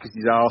 Look at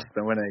his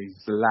Arsenal, when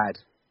he's a lad.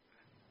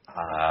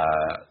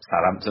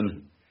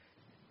 Southampton.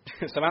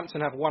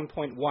 Southampton have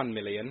 1.1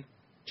 million.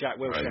 Jack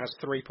Wilshere has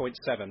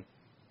 3.7.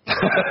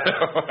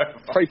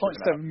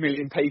 3.7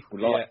 million people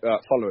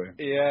follow him.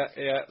 Yeah.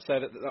 So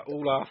that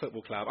all our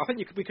football club. I think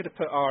we could have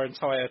put our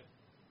entire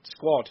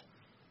squad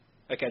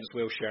against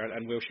Wilshere,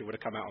 and Wilshere would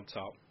have come out on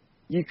top.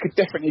 You could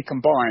definitely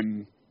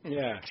combine.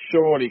 Yeah.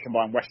 Surely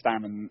combine West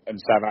Ham and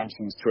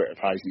Southampton's Twitter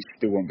pages, it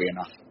still won't be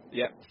enough.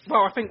 Yeah.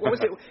 Well, I think, what was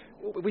it?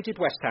 We did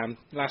West Ham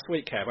last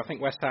week, Kev. I think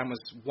West Ham was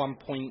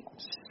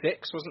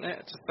 1.6, wasn't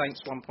it? To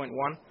Saints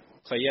 1.1.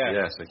 So, yeah.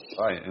 Yeah, so,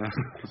 right, yeah.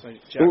 So,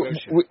 Jack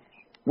Wilshere.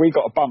 We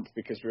got a bump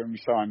because when we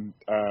signed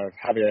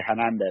Javier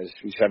Hernandez,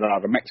 we said,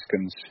 the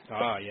Mexicans.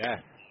 Oh,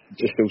 yeah.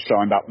 Just all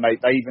signed up. And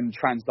they even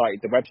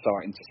translated the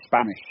website into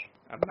Spanish.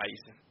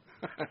 Amazing.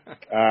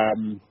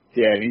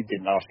 Yeah, he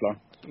didn't last long.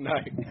 No.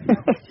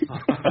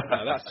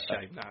 No, that's a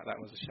shame. No, that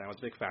was a shame. I was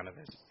a big fan of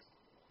his.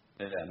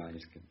 Yeah, no,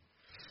 he's good.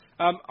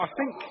 I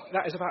think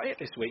that is about it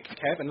this week,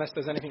 Kev, unless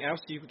there's anything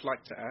else you would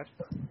like to add.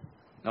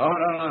 No,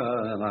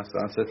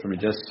 that's it for me.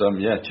 Just,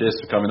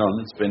 cheers for coming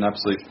on. It's been an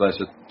absolute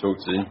pleasure to talk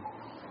to you.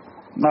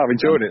 No, I've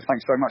enjoyed it.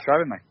 Thanks very much for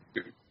having me.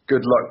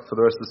 Good luck for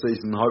the rest of the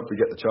season. Hope we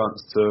get the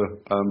chance to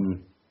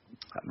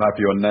have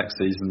you on next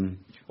season.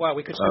 Well,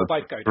 we could still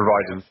both go.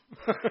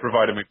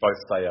 Providing we both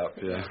stay up,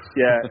 yeah.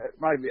 Yeah,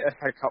 maybe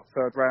FA Cup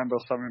third round or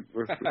something.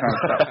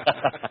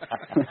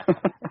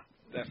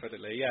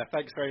 Definitely, yeah.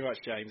 Thanks very much,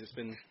 James. It's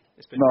been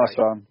nice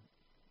great. one.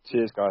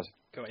 Cheers, guys.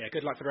 Cool, yeah,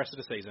 good luck for the rest of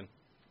the season.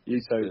 You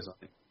too. Cheers.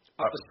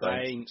 Up the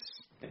Saints.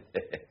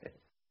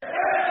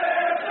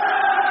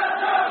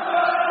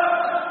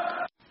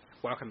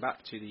 Welcome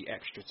back to the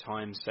Extra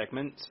Time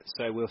segment.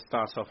 So we'll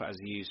start off as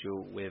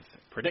usual with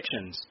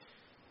predictions.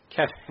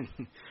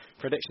 Kevin,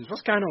 predictions.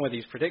 What's going on with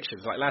these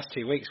predictions? Like, last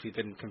 2 weeks, we've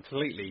been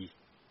completely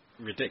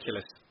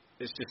ridiculous.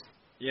 It's just,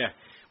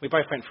 we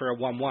both went for a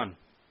 1-1.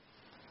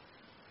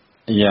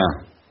 Yeah.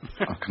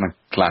 I'm kind of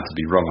glad to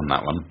be wrong on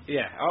that one.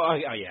 Yeah.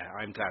 Yeah,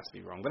 I'm glad to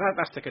be wrong. But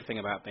that's the good thing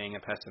about being a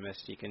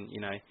pessimist. You can,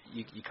 you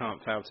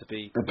can't fail to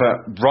be...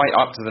 But right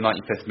up to the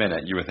 95th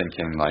minute, you were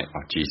thinking, like,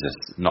 oh, Jesus,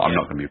 I'm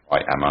not going to be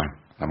right, am I?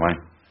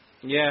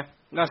 Yeah,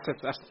 that's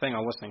the thing. I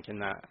was thinking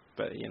that,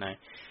 but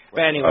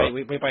But anyway,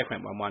 we both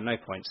went 1-1. No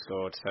points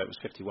scored, so it was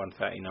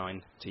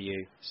 51-39 to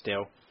you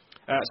still.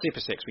 Super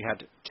 6, we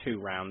had 2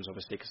 rounds,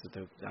 obviously, because of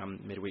the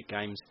midweek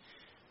games.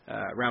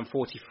 Round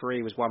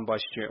 43 was won by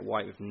Stuart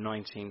White with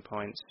 19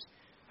 points.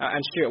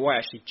 And Stuart White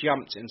actually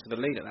jumped into the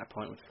lead at that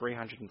point with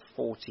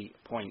 340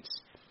 points.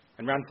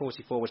 And round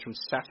 44 was from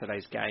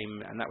Saturday's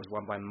game, and that was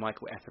won by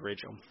Michael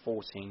Etheridge on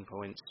 14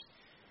 points.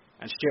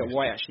 And Stuart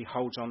White actually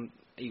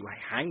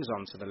hangs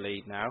on to the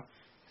lead now.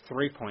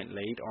 3-point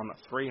lead on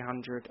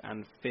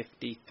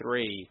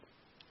 353.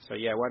 So,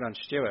 well done,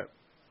 Stuart.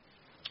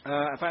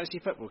 Fantasy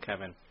football,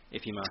 Kevin,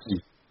 if you must.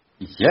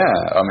 Yeah,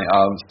 I mean,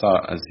 I'll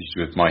start as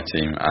usual with my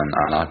team,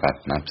 and I've had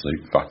an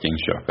absolute fucking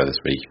shocker this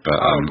week. But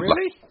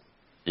really?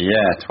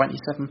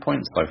 27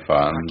 points so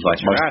far. And I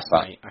kicked your ass,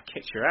 mate. I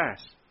kicked your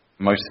ass.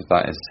 Most of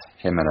that is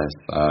Jimenez,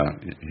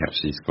 who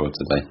actually scored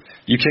today.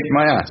 You kicked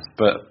my ass,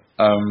 but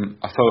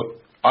I thought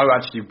I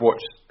actually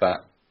watched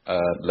that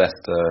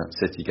Leicester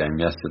City game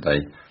yesterday,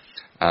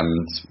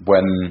 and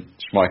when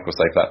Schmeichel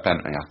saved that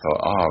penalty, I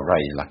thought,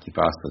 Ray, lucky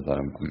bastard.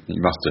 He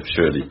must have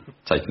surely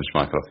taken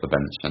Schmeichel off the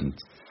bench and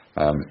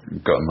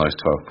gotten those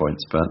 12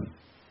 points, but...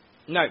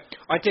 No,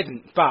 I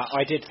didn't, but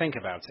I did think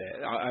about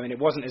it. I mean, it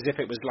wasn't as if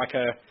it was like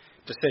a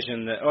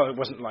decision that, it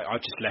wasn't like I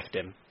just left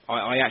him.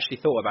 I actually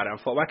thought about it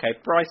and thought, okay,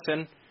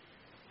 Brighton,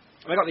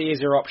 I got the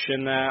easier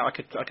option there. I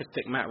could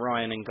stick Matt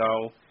Ryan in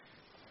goal.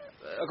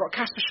 I've got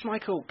Kasper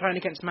Schmeichel playing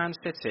against Man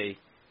City.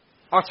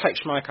 I'll take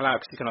Schmeichel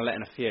out because he's going to let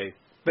in a few.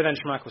 But then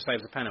Schmeichel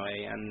saves a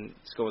penalty and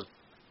scores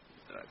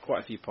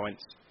quite a few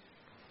points.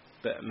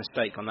 But a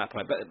mistake on that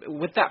point. But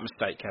with that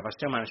mistake, Kev, I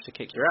still managed to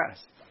kick your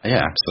ass.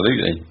 Yeah,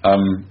 absolutely.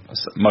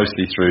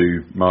 Mostly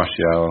through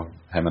Martial,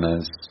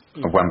 Jimenez,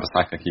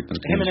 Wan-Bissaka keeping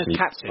the Jimenez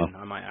captain,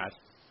 I might add.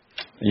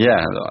 Yeah,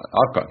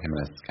 I've got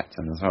Jimenez as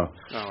captain as well.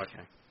 Oh,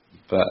 okay.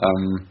 But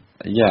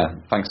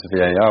thanks to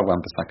VAR,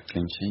 Wan-Bissaka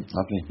clean sheet,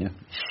 lovely. Yeah.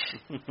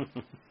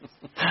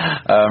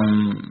 I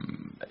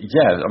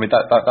mean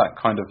that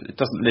kind of, it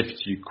doesn't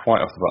lift you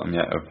quite off the bottom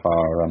yet of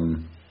our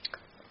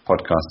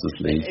podcasters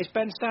league. Is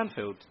Ben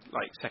Stanfield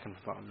like second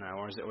from bottom now,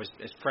 or is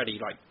Freddie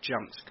like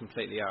jumped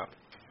completely up?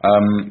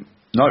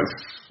 No,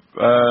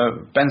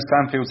 Ben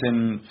Stanfield's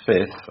in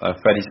 5th.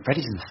 Freddie's in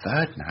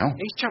 3rd now.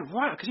 He's jumped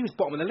right because he was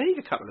bottom of the league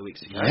a couple of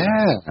weeks ago.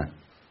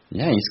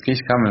 Yeah,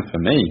 he's coming for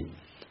me.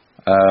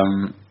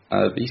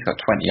 He's got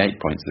 28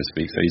 points this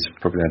week, so he's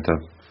probably going to.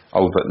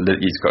 But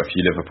he's got a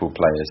few Liverpool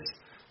players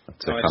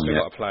to come in.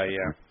 Got to play,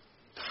 yeah.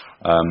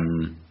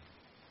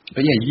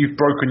 But yeah, you've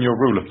broken your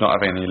rule of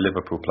not having any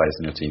Liverpool players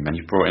in your team, and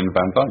you've brought in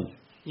Van Dijk.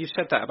 You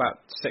said that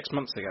about 6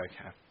 months ago,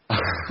 Kev.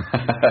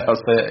 I'll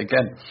say it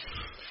again.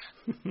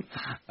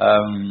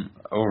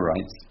 All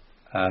right.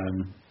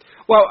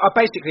 Well, I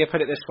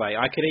put it this way: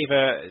 I could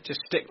either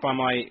just stick by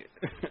my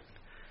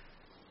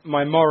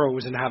my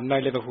morals and have no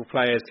Liverpool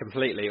players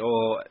completely,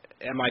 or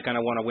am I going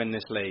to want to win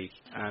this league?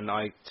 And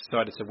I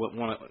decided to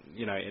want to,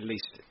 at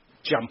least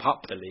jump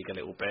up the league a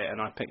little bit, and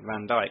I picked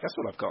Van Dijk. That's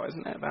all I've got,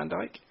 isn't it, Van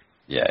Dijk?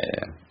 Yeah.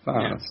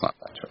 That's not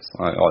that choice.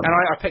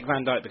 I picked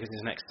Van Dijk because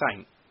he's next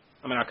Saint.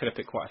 I mean, I could have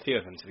picked quite a few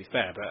of them, to be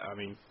fair, but I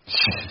mean...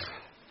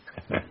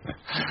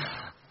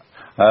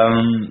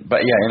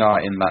 but yeah,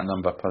 in that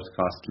number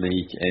podcast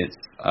league, it's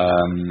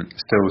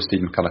still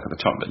Stephen Culloch at the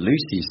top, but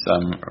Lucy's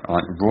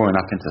roaring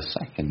up into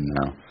 2nd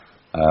now.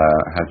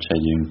 How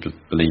Che-Yoon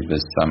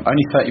Believers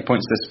only 30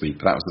 points this week,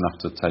 but that was enough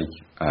to take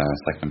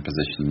 2nd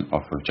position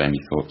off of Jamie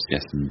Thorpe's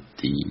yes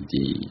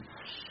indeed.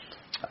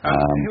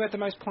 Who had the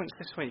most points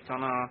this week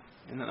in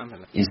that number?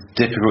 It's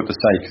difficult to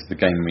say because the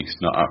game week's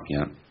not up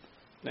yet.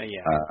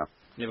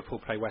 Liverpool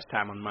play West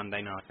Ham on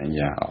Monday night.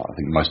 Yeah, I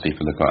think most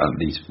people have got at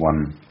least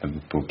one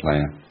Liverpool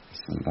player.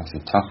 So that's a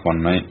tough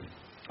one, mate.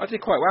 I did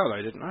quite well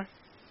though, didn't I?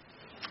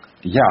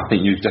 Yeah, I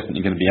think you're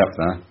definitely going to be up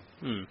there.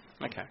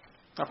 Okay.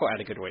 I thought I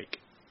had a good week,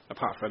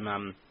 apart from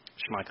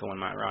Schmeichel and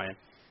Matt Ryan.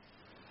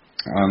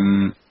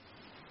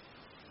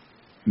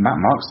 Matt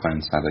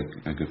Markstone's had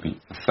a good week.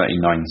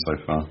 39 so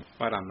far.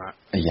 Well done, Matt.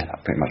 Yeah,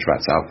 that pretty much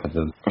wraps it up for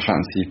the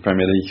Fantasy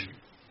Premier League.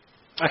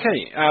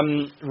 Okay,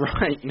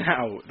 right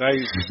now,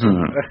 those,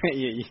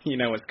 you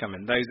know what's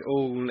coming, those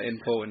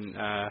all-important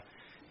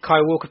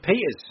Kyle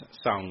Walker-Peters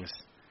songs.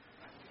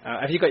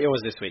 Have you got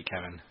yours this week,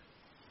 Kevin?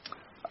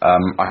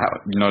 I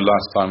have.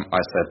 Last time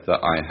I said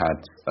that I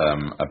had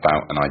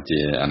about an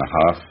idea and a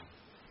half.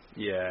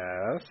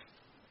 Yes.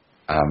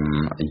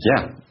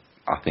 Yeah,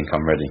 I think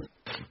I'm ready.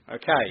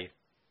 Okay.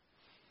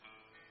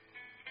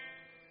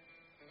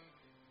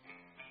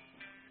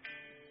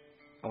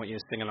 I want you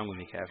to sing along with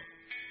me, Kev.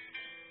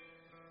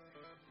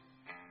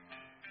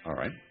 All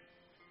right.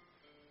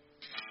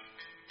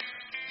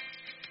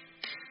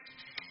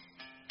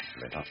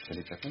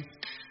 30 seconds.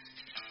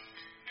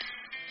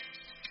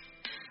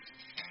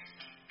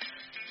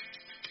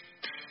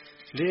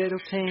 Little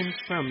teams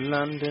from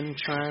London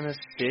trying to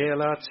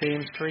steal our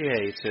team's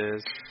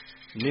creators.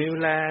 New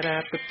lad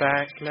at the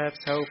back, let's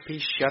hope he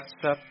shuts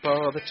up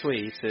all the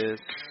tweeters.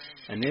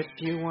 And if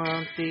you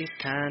want these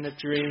kind of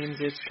dreams,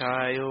 it's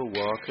Kyle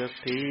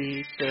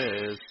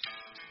Walker-Peters.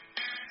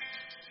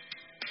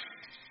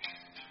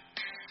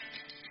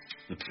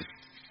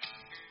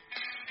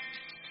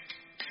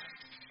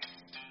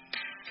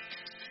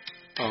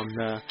 On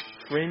the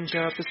fringe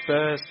of the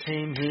Spurs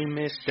team, he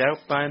missed out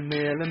by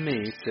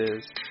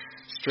millimeters.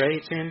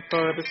 Straight in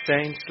for the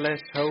Saints,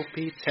 let's hope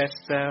he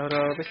tests out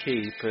all the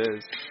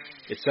keepers.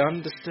 It's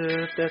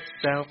understood that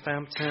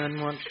Southampton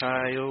want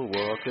Kyle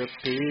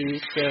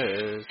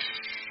Walker-Peters.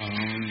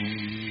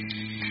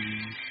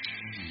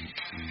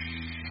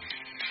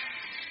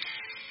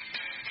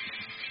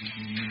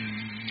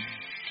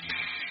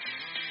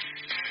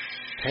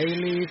 Pay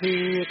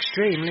Levy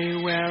extremely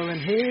well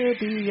and he'll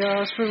be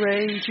yours for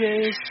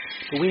ages.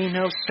 But we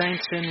know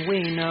Saints and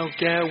we know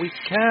Gale, we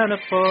can't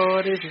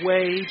afford his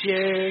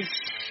wages.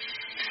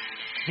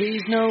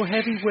 He's no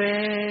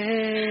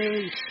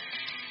heavyweight.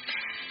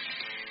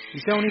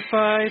 He's only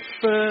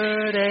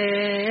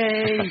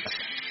 5'8".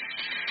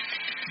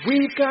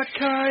 We've got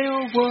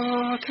Kyle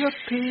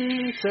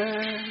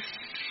Walker-Peters.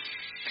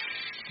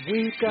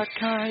 We've got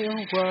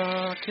Kyle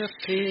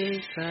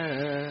Walker-Peters.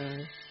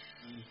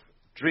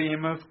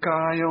 Dream of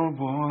Kyle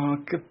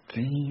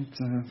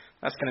Walker-Peters.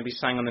 That's going to be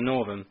sang on the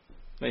Northern.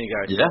 There you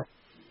go. Yeah.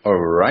 All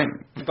right.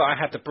 But I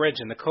had the bridge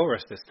and the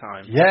chorus this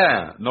time.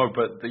 Yeah. No,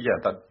 but yeah,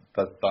 that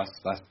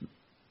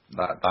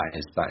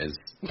is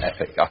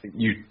epic. I think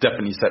you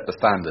definitely set the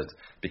standard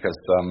because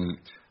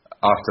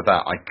after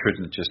that I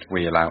couldn't just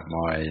wheel out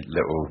my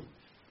little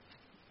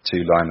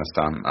two-liner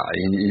stunt.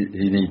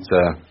 He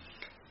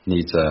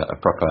needs a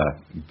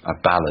proper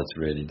ballad,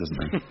 really,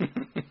 doesn't he?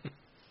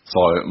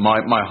 So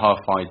my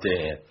half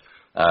idea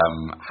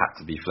had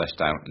to be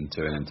fleshed out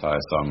into an entire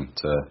song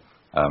to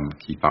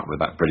keep up with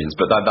that brilliance.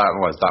 But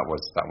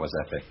that was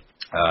epic.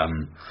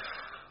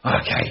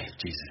 Okay,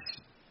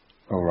 Jesus.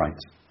 All right.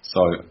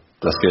 So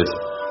that's good.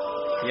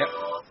 Yep.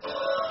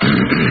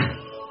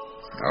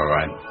 All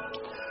right.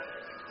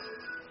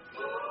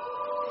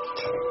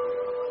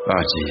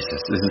 Oh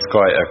Jesus, this is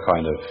quite a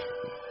kind of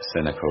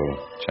cynical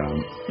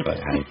chant, but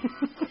hey.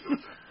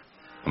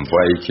 I'm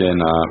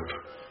waking up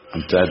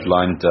on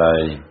deadline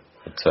day.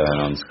 I turn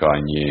on Sky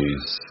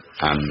News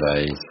and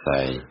they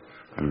say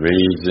I'm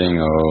reading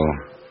all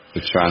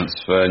the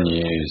transfer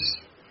news.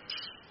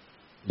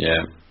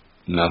 Yeah,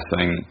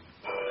 nothing.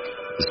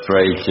 It's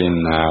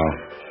breaking now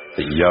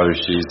that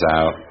Yoshi's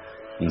out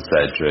and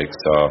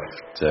Cedric's off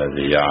to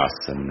the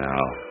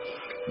Arsenal.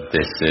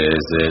 This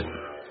is it.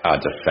 Our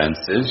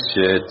defence is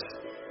shit.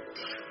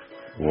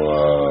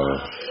 Whoa.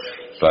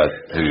 But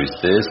who's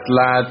this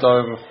lad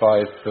over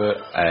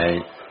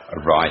 5'8"? A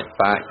right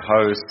back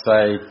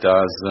Jose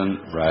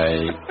doesn't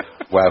rate.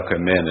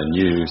 Welcome in a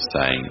new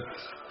saint.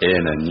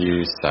 In a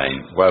new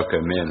saint.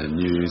 Welcome in a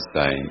new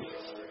saint.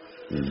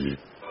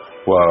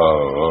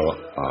 Whoa.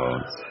 Oh.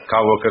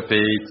 Kyle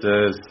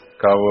Walker-Peters.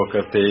 Kyle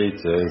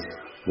Walker-Peters.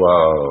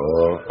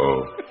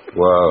 Whoa.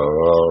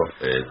 Whoa.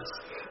 It's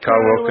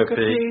Kyle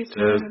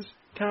Walker-Peters.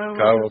 Kyle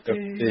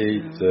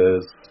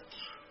Walker-Peters.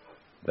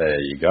 There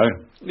you go.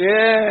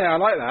 Yeah, I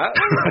like that.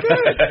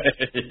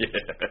 Yeah.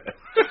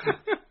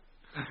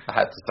 I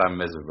had to sound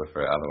miserable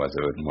for it, otherwise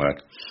it wouldn't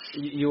work.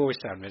 You always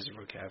sound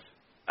miserable, Kev.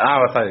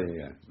 Oh, I tell you,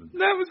 yeah.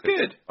 That was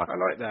good. I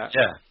like that.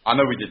 Yeah. I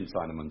know we didn't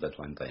sign him on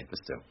deadline day, but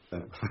still.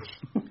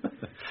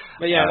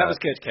 But yeah, that was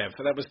good, Kev.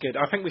 That was good.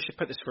 I think we should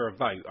put this for a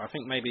vote. I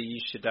think maybe you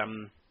should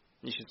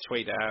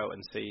tweet it out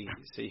and see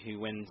who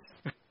wins.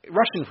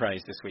 Russian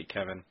phrase this week,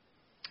 Kevin.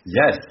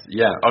 Yes,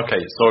 yeah.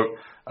 Okay, so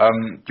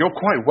you're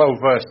quite well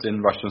versed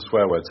in Russian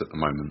swear words at the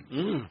moment.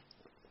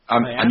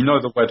 And you know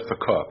the word for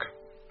cock?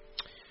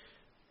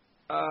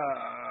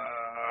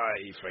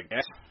 I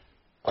forget.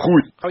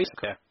 Hui. Oh,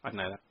 yeah, I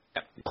know that.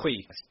 Yeah.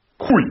 Hui.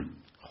 Hui.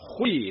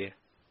 Hui.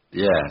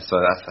 Yeah,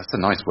 so that's a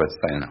nice word to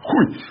say, isn't it?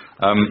 Hui.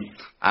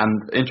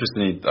 And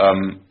interestingly,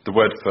 the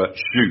word for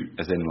shoot,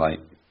 as in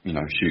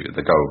shoot at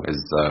the goal, is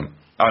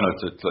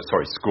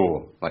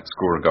score, like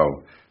score a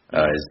goal,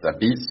 is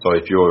zabit. So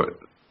if you're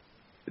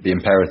the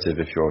imperative,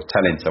 if you're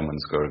telling someone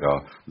to score a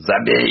goal,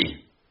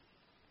 zabi.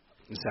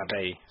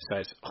 Zabi. So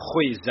it's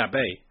hui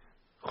zabi.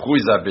 Hui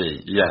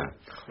zabi. Yeah.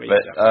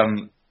 But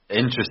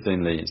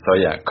interestingly, so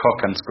yeah,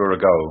 cock and score a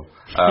goal.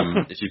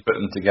 If you put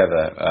them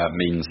together,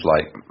 means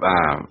like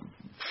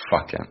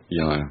fuck it,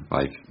 you don't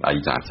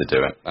have to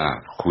do it.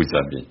 Hui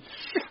zabi.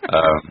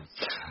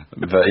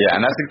 But yeah,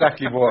 and that's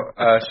exactly what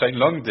Shane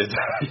Long did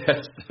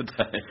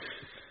yesterday.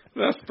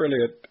 That's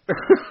brilliant.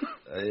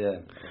 Yeah,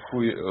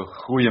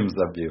 Huyem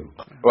Zabil.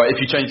 Well, if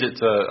you change it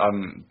to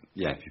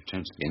if you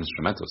change the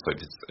instrumental, so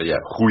it's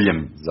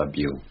Huyem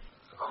Zabil.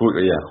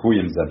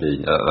 Huyem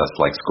Zabil. That's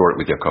like score it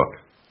with your cock.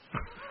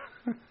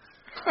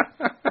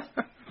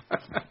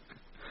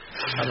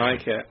 I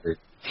like it.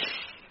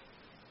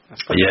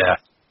 Yeah.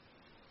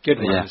 Good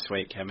one this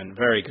week, Kevin.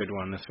 Very good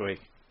one this week.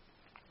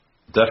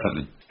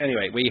 Definitely.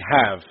 Anyway, we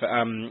have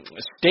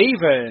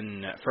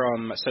Stephen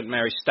from St.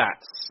 Mary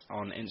Stats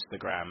on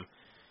Instagram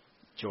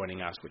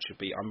joining us, which should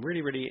be, I'm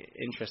really, really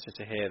interested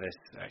to hear this,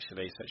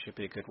 actually, so it should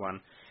be a good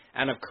one.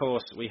 And, of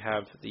course, we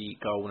have the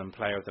Golden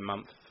Player of the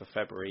Month for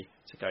February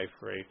to go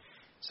through.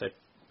 So,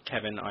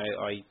 Kevin,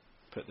 I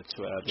put the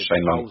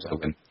goals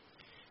up.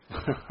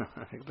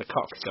 The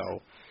cock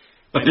goal.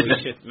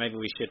 Maybe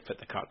we should put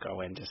the cock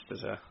goal in just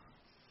as a...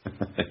 I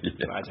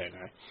don't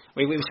know.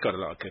 We've got a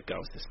lot of good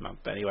goals this month,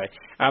 but anyway,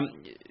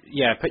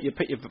 put your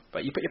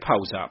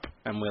polls up,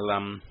 and we'll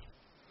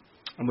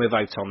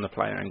vote on the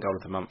player and goal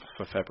of the month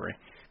for February.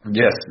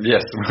 Yes,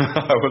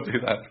 I will do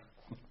that.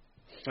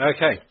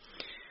 Okay.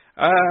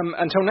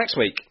 Until next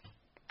week,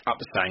 up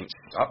the Saints.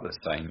 Up the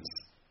Saints.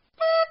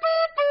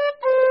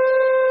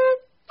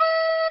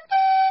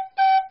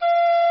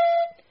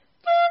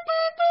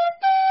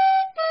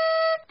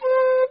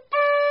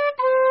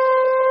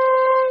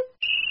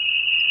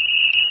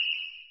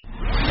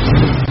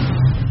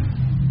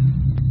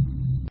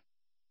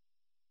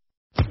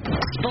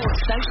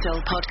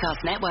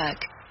 Podcast Network.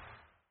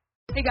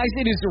 Hey guys,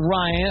 it is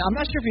Ryan. I'm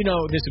not sure if you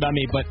know this about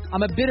me, but I'm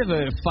a bit of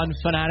a fun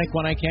fanatic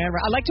when I can.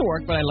 I like to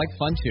work, but I like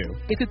fun too.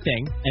 It's a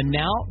thing. And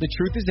now the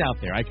truth is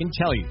out there. I can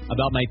tell you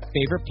about my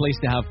favorite place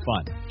to have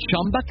fun.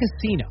 Chumba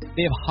Casino.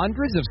 They have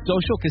hundreds of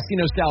social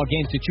casino style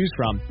games to choose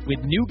from with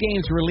new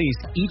games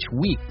released each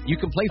week. You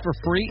can play for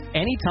free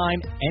anytime,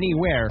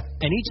 anywhere.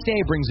 And each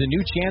day brings a new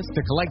chance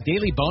to collect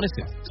daily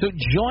bonuses. So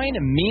join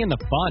me in the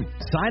fun.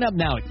 Sign up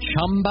now at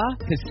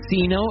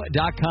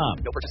ChumbaCasino.com.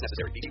 No purchase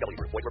necessary. VGW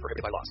Group. Void where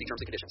prohibited by law. See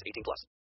terms and conditions. 18+.